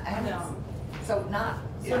 Because I haven't. So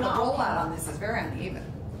the rollout on this is very uneven.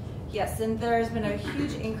 Yes, and there's been a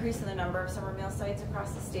huge increase in the number of summer meal sites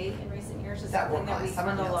across the state in recent years. It's something that we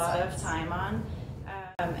spend a lot of time on,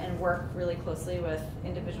 and work really closely with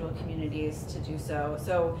individual communities to do so.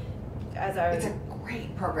 So, it's a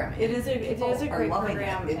great program. It is a great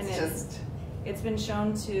program, and it's been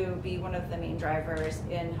shown to be one of the main drivers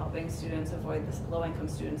in helping students low-income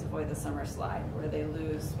students avoid the summer slide, where they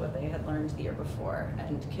lose what they had learned the year before.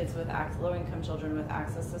 And kids with low-income children with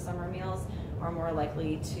access to summer meals are more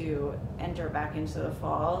likely to enter back into the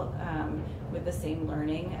fall with the same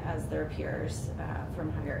learning as their peers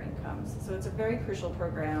from higher incomes. So it's a very crucial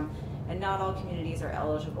program, and not all communities are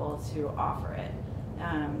eligible to offer it.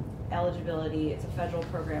 eligibility, it's a federal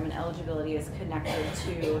program, and eligibility is connected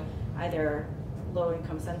to either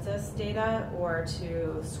low-income census data or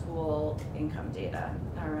to school income data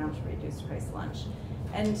around reduced price lunch.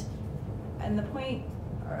 And the point,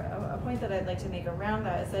 or a point that I'd like to make around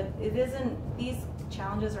that is that it isn't, these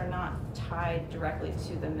challenges are not tied directly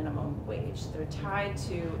to the minimum wage. They're tied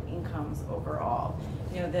to incomes overall.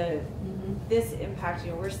 You know, this impact,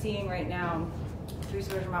 you know, we're seeing right now, Three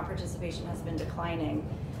Schools Vermont participation has been declining,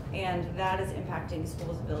 and that is impacting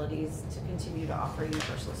schools' abilities to continue to offer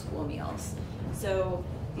universal school meals. So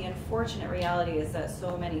the unfortunate reality is that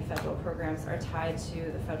so many federal programs are tied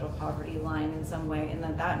to the federal poverty line in some way, and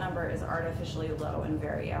that number is artificially low and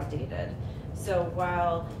very outdated. So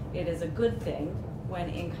while it is a good thing when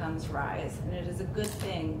incomes rise, and it is a good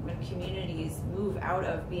thing when communities move out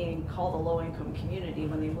of being called a low-income community,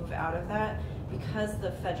 when they move out of that, because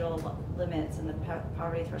the federal limits and the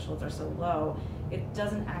poverty thresholds are so low, it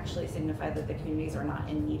doesn't actually signify that the communities are not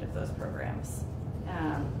in need of those programs.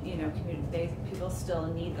 You know, people still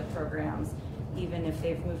need the programs, even if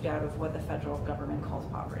they've moved out of what the federal government calls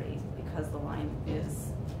poverty, because the line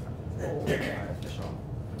is old and artificial.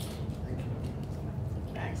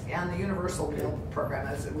 Thanks. Yeah, and the universal meal program,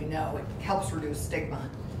 as we know, it helps reduce stigma,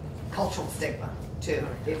 cultural stigma, too.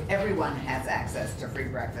 If everyone has access to free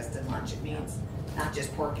breakfast and lunch, it means not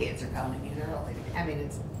just poor kids are coming in early. I mean,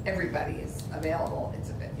 it's everybody is available.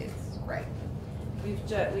 It's great.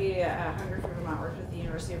 Hunger for Vermont worked with the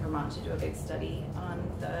University of Vermont to do a big study on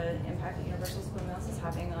the impact that universal school meals is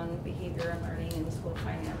having on behavior and learning and school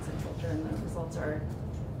finance and culture, and the results are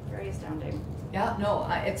very astounding. Yeah, no,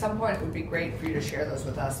 at some point it would be greurt for you to share those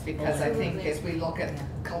with us, because I think as we look at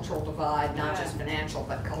cultural divide, not just financial,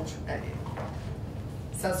 but culture,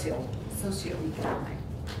 socioeconomic.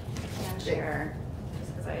 And share,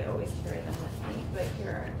 just because I always carry them with me, but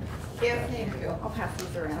here are, yeah, thank you. I'll pass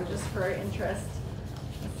these around just for interest.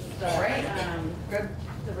 This is the, great. Good.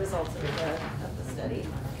 The results of the study.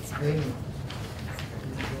 Amy, can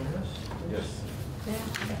you join us? Yes.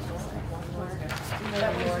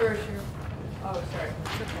 That was first year. Oh, sorry.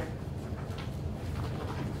 Okay.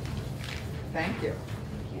 Thank you.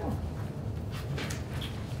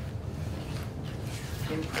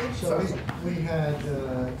 So we had,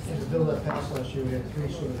 in the bill that passed last year, we had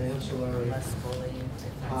three sort of ancillary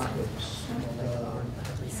topics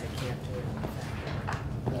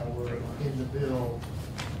that were in the bill.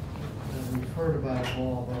 And we've heard about them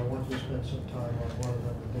all, but I want to spend some time on one of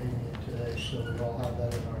them with Damien today, so we all have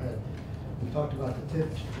that in our head. We talked about the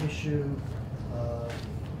tip issue.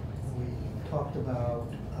 We talked about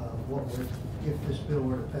what would, if this bill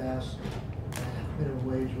were to pass, minimum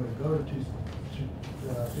wage were to go to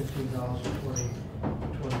 $15 in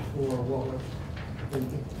 2024, what would the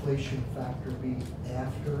inflation factor be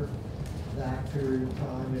after that period of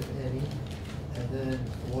time, if any? And then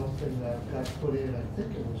one thing that got put in, I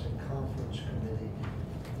think it was in conference committee,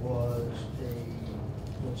 was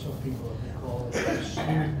what some people have been calling a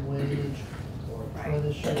student wage or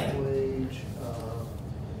apprenticeship wage.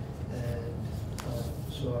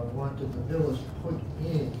 So I wanted, the bill is put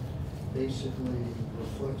in, basically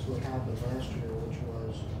reflects what happened last year, which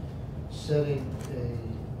was setting a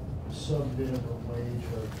sub-minimum wage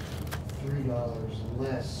of $3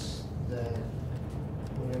 less than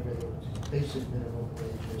whatever the basic minimum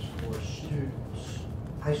wage is for students,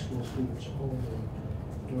 high school students only,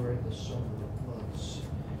 during the summer months.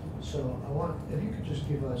 So I want, if you could just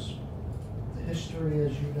give us the history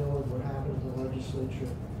as you know it, what happened in the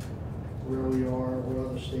legislature, where we are, what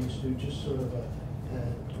other states do, just sort of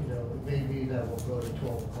and you know, maybe that will go to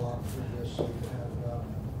 12 o'clock for this, so you can have about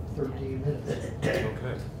 13 minutes.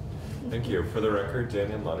 Okay. Thank you. For the record,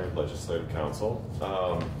 Daniel Leonard, Legislative Counsel.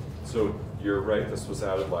 So you're right, this was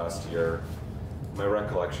added last year. My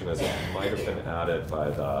recollection is it might have been added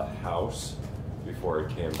by the House before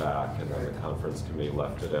it came back, and then the conference committee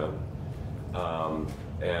left it in.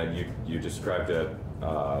 And you described it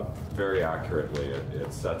very accurately.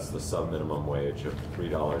 It sets the sub-minimum wage of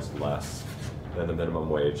 $3 less than the minimum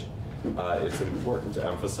wage. It's important to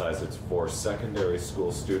emphasize it's for secondary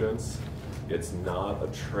school students. It's not a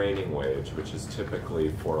training wage, which is typically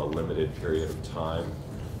for a limited period of time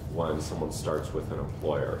when someone starts with an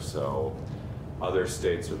employer. So other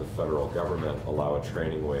states or the federal government allow a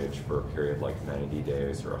training wage for a period like 90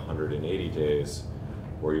 days or 180 days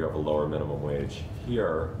where you have a lower minimum wage.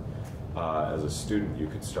 Here, as a student, you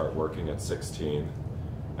could start working at 16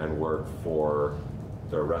 and work for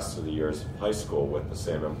the rest of the years of high school with the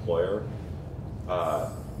same employer,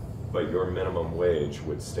 but your minimum wage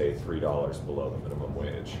would stay $3 below the minimum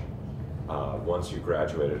wage. once you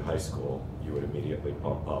graduated high school, you would immediately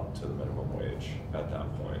bump up to the minimum wage at that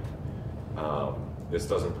point. This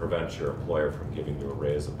doesn't prevent your employer from giving you a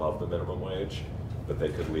raise above the minimum wage, but they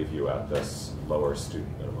could leave you at this lower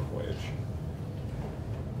student minimum wage.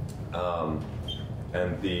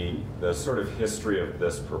 And the sort of history of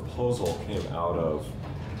this proposal came out of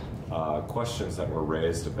questions that were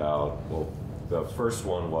raised about, well, the first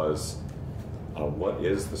one was, what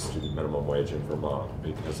is the student minimum wage in Vermont?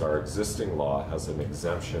 Because our existing law has an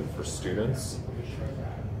exemption for students,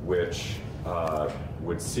 which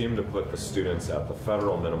would seem to put the students at the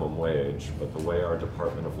federal minimum wage, but the way our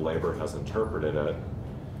Department of Labor has interpreted it,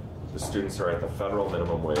 the students are at the federal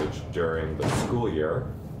minimum wage during the school year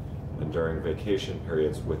and during vacation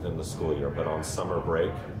periods within the school year, but on summer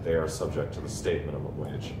break, they are subject to the state minimum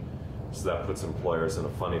wage. So that puts employers in a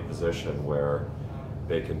funny position where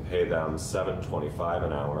they can pay them $7.25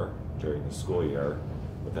 an hour during the school year,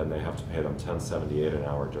 but then they have to pay them $10.78 an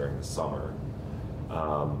hour during the summer.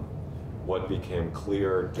 What became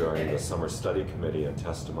clear during the summer study committee and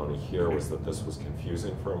testimony here was that this was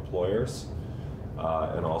confusing for employers,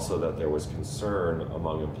 and also that there was concern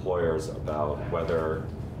among employers about whether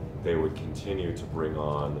they would continue to bring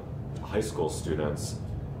on high school students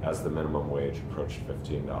as the minimum wage approached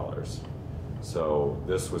 $15. So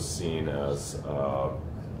this was seen as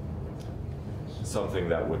something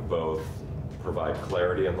that would both provide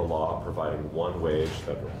clarity in the law, providing one wage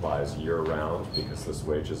that applies year-round because this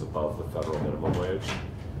wage is above the federal minimum wage,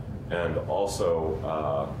 and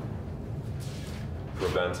also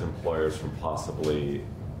prevent employers from possibly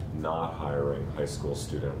not hiring high school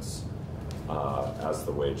students as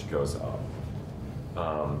the wage goes up.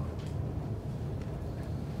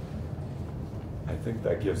 I think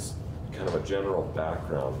that gives kind of a general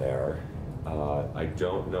background there. I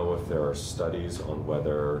don't know if there are studies on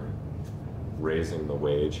whether raising the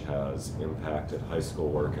wage has impacted high school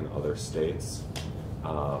work in other states,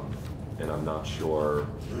 and I'm not sure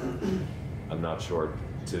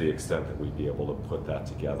to the extent that we'd be able to put that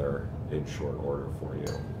together in short order for you.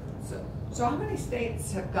 So how many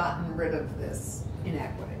states have gotten rid of this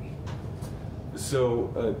inequity?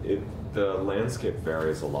 So the landscape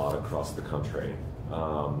varies a lot across the country.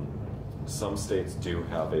 Some states do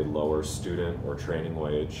have a lower student or training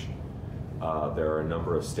wage. There are a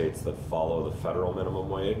number of states that follow the federal minimum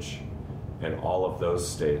wage, and all of those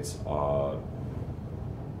states, to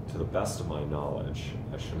the best of my knowledge,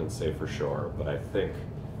 I shouldn't say for sure, but I think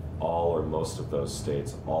all or most of those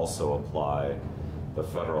states also apply the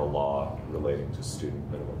federal law relating to student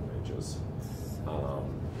minimum wages.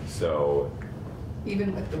 So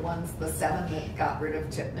even with the ones, the 7 that got rid of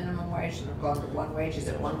tip minimum wage and have gone to one wage, is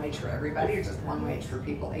it one wage for everybody or just one wage for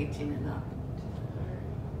people 18 and up?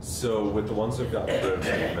 So with the ones that got rid of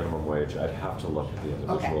minimum wage, I'd have to look at the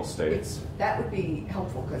individual states. That would be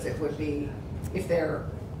helpful, because it would be, if they're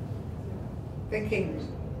thinking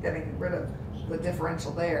getting rid of the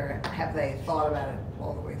differential there, have they thought about it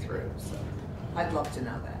all the way through? So I'd love to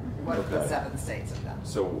know that. What the 7 states have done.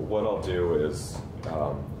 So what I'll do is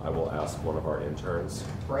I will ask one of our interns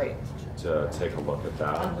to take a look at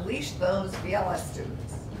that. Unleash those BLS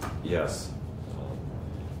students. Yes.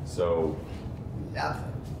 So.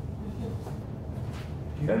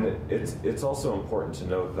 And it's also important to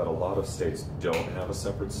note that a lot of states don't have a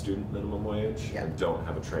separate student minimum wage and don't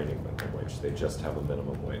have a training minimum wage. They just have a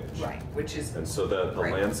minimum wage. Right, which is. And so the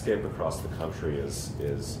landscape across the country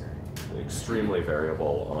is extremely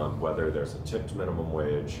variable on whether there's a tipped minimum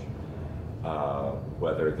wage,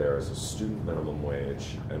 whether there is a student minimum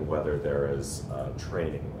wage, and whether there is a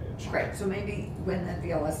training wage. Right, so maybe when the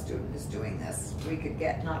BLS student is doing this, we could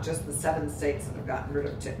get not just the 7 states that have gotten rid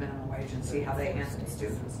of tip minimum wage and see how they handle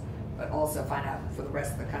students, but also find out for the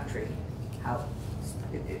rest of the country how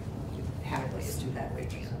it is do that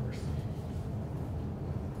wage numbers.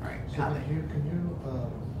 All right, so can you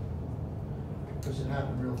because it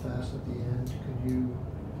happened real fast at the end, could you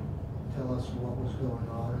tell us what was going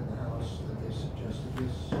on in the House that they suggested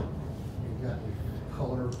this? You got the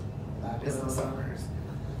color background? Business owners.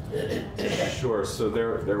 Sure. So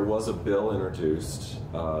there was a bill introduced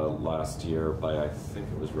last year by, I think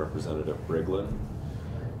it was Representative Briglin,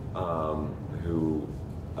 who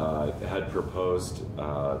had proposed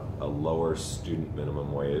a lower student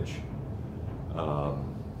minimum wage.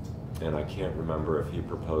 And I can't remember if he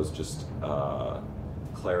proposed just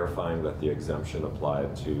clarifying that the exemption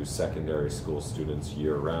applied to secondary school students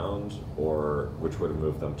year-round, or which would have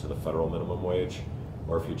moved them to the federal minimum wage,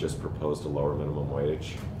 or if he just proposed a lower minimum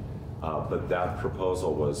wage. But that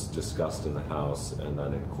proposal was discussed in the House and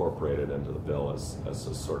then incorporated into the bill as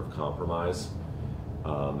a sort of compromise.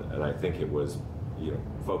 And I think it was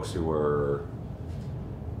folks who were,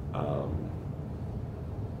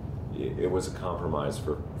 it was a compromise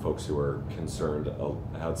for folks who were concerned,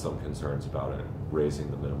 had some concerns about it, raising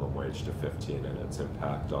the minimum wage to 15 and its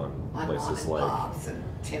impact on places like and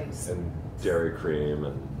Tim's and Dairy Cream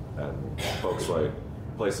and folks like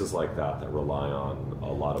places like that rely on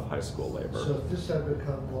a lot of high school labor. So if this had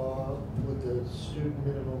become law, would the student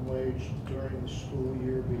minimum wage during the school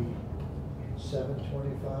year be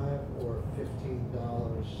 $7.25 or $15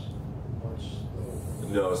 once the whole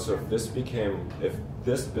thing? No, so if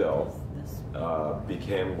this bill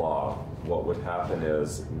became law, what would happen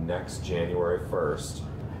is next January 1st,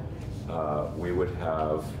 we would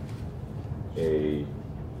have a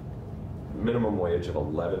minimum wage of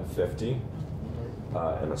 $11.50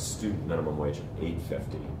 and a student minimum wage of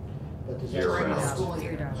 $8.50. Year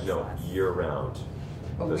round. No, year round.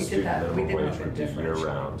 But the we did student that. We minimum did wage have a would be year differential.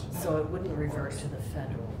 round. So it wouldn't revert to the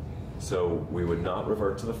federal. So we would not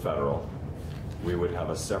revert to the federal. We would have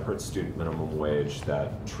a separate student minimum wage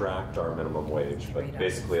that tracked our minimum wage, but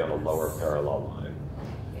basically on a lower parallel line.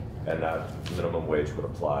 And that minimum wage would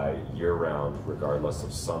apply year-round, regardless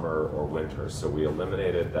of summer or winter. So we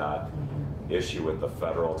eliminated that issue with the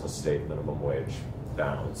federal to state minimum wage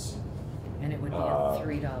bounds. And it would be at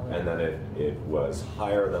 $3. And then it was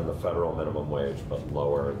higher than the federal minimum wage, but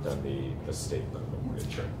lower than the state minimum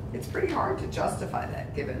wage. It's pretty hard to justify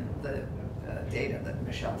that given the data that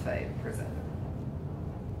Michelle Fay presented.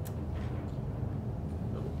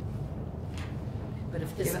 But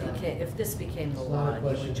if this became the law, you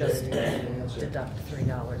would just deduct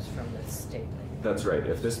 $3 from the state. That's right.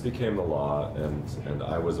 If this became the law, and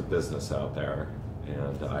I was a business out there,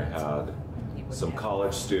 and I had some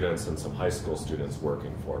college students and some high school students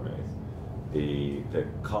working for me, the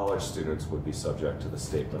college students would be subject to the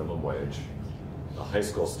state minimum wage. The high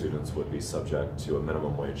school students would be subject to a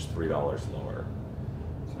minimum wage $3 lower.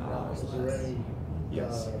 Was there any?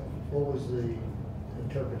 Yes. What was the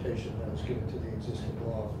interpretation that was given to the existing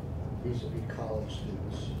law vis-a-vis college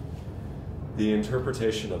students? The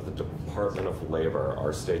interpretation of the Department of Labor,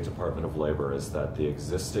 our state Department of Labor, is that the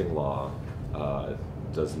existing law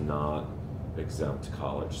does not exempt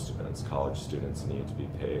college students. College students need to be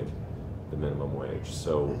paid the minimum wage.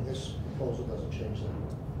 So and this proposal doesn't change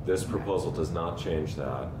that? This proposal does not change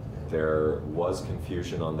that. There was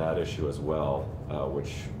confusion on that issue as well,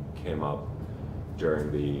 which came up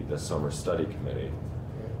during the summer study committee.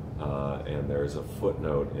 And there's a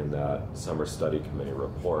footnote in that summer study committee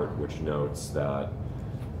report which notes that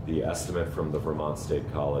the estimate from the Vermont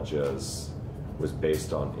State Colleges was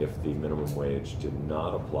based on if the minimum wage did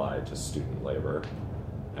not apply to student labor,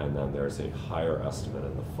 and then there's a higher estimate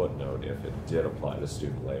in the footnote if it did apply to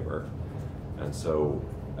student labor. And so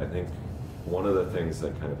I think one of the things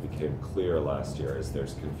that kind of became clear last year is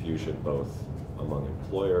there's confusion both among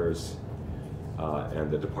employers and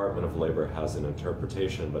the Department of Labor has an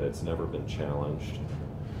interpretation, but it's never been challenged.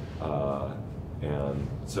 And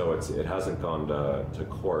so it hasn't gone to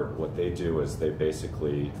court. What they do is they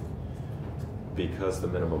basically, because the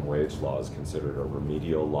minimum wage law is considered a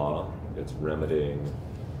remedial law, it's remedying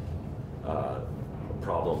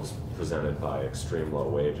problems presented by extreme low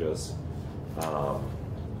wages.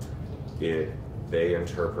 They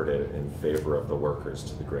interpret it in favor of the workers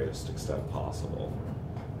to the greatest extent possible.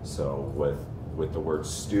 So with the word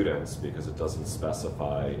students, because it doesn't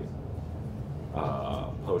specify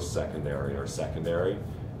post-secondary or secondary,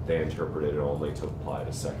 they interpret it only to apply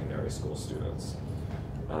to secondary school students.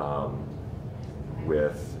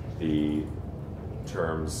 With the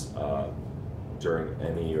terms during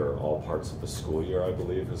any or all parts of the school year, I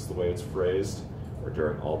believe is the way it's phrased, or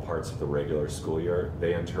during all parts of the regular school year,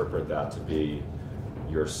 they interpret that to be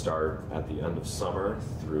your start at the end of summer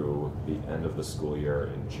through the end of the school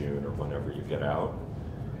year in June or whenever you get out.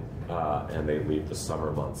 And they leave the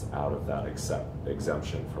summer months out of that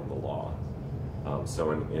exemption from the law.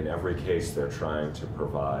 So in every case, they're trying to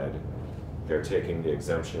provide, they're taking the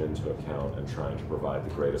exemption into account and trying to provide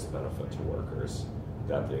the greatest benefit to workers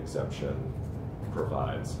that the exemption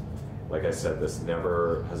provides. Like I said, this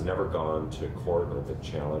has never gone to court or been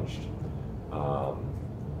challenged.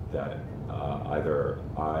 That either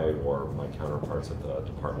I or my counterparts at the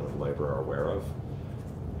Department of Labor are aware of.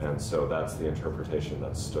 And so that's the interpretation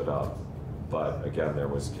that stood up. But again, there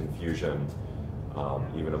was confusion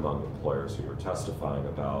even among employers who were testifying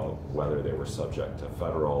about whether they were subject to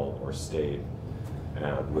federal or state,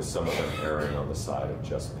 and with some of them erring on the side of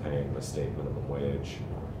just paying the state minimum wage,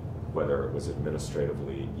 whether it was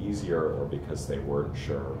administratively easier or because they weren't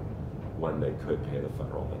sure when they could pay the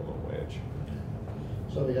federal minimum wage.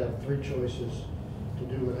 So we have three choices: to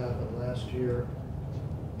do what happened last year,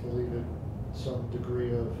 to leave it some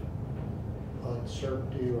degree of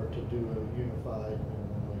uncertainty or to do a unified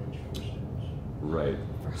minimum wage for students. Right.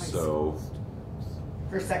 So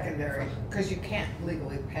For secondary, because you can't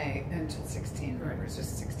legally pay until 16, remember, it's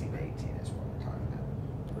just 16 to 18 is what we're talking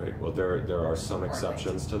about. right. Well, there are some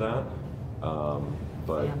exceptions to that,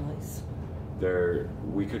 but Families.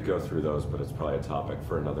 we could go through those, but it's probably a topic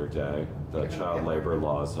for another day. The child labor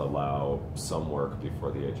laws allow some work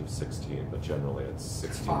before the age of 16, but generally it's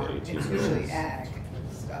 16 to 18 It's years. usually ag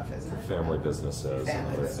stuff, isn't it? Family businesses and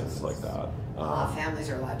other things like that. Families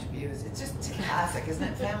are allowed to abuse. It's just classic, isn't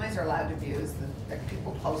it? Families are allowed to abuse the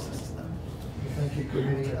people closest to them. Thank you,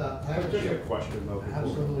 committee. I have Just a question though.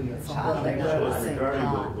 Absolutely. Child labor That laws is in regarding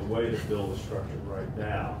Vermont. the way the bill is structured right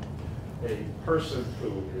now. A person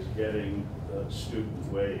who is getting the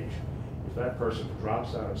student wage, if that person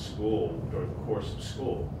drops out of school during the course of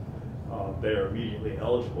school, they are immediately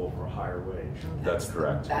eligible for a higher wage. That's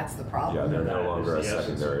correct. That's the problem. Yeah, they're no That longer a is the essence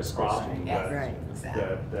of secondary the school problem, student. Yes, that- right, exactly.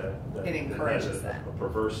 that It encourages has that. a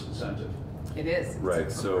perverse incentive. It is. It's Right,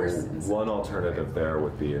 a so perverse incentive. one alternative there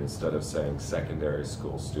would be, instead of saying secondary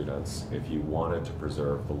school students, if you wanted to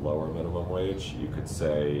preserve the lower minimum wage, you could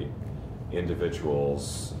say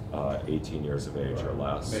individuals 18 years of age or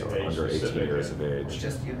less, Make or age under 18 specific, years of Or age.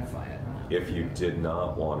 just unify it. If you did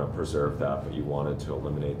not want to preserve that, but you wanted to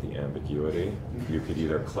eliminate the ambiguity, you could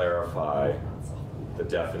either clarify the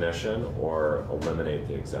definition or eliminate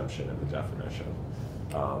the exemption in the definition.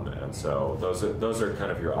 And so those are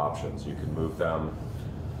kind of your options. You can move them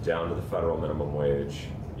down to the federal minimum wage.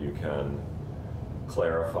 You can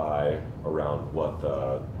clarify around what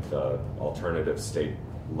the alternative state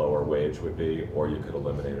lower wage would be, or you could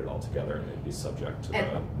eliminate it altogether and they'd be subject to the And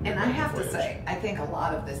I minimum have to wage. say, I think a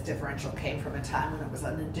lot of this differential came from a time when it was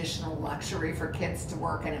an additional luxury for kids to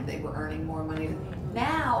work and if they were earning more money.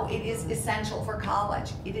 Now it is essential for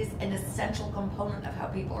college. It is an essential component of how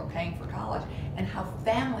people are paying for college and how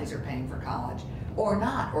families are paying for college or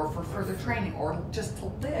not, or for further training, or just to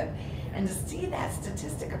live. And to see that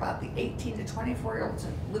statistic about the 18 to 24-year-olds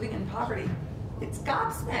living in poverty, it's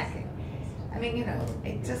gobsmacking. I mean,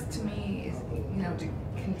 it just to me is, to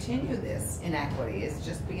continue this inequity is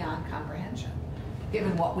just beyond comprehension.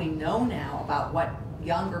 Given what we know now about what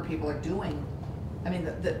younger people are doing, I mean,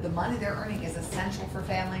 the money they're earning is essential for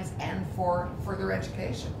families and for further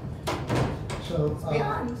education. So, It's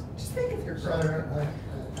beyond. Just think of your growth. Senator,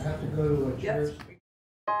 I have to go to a chair's.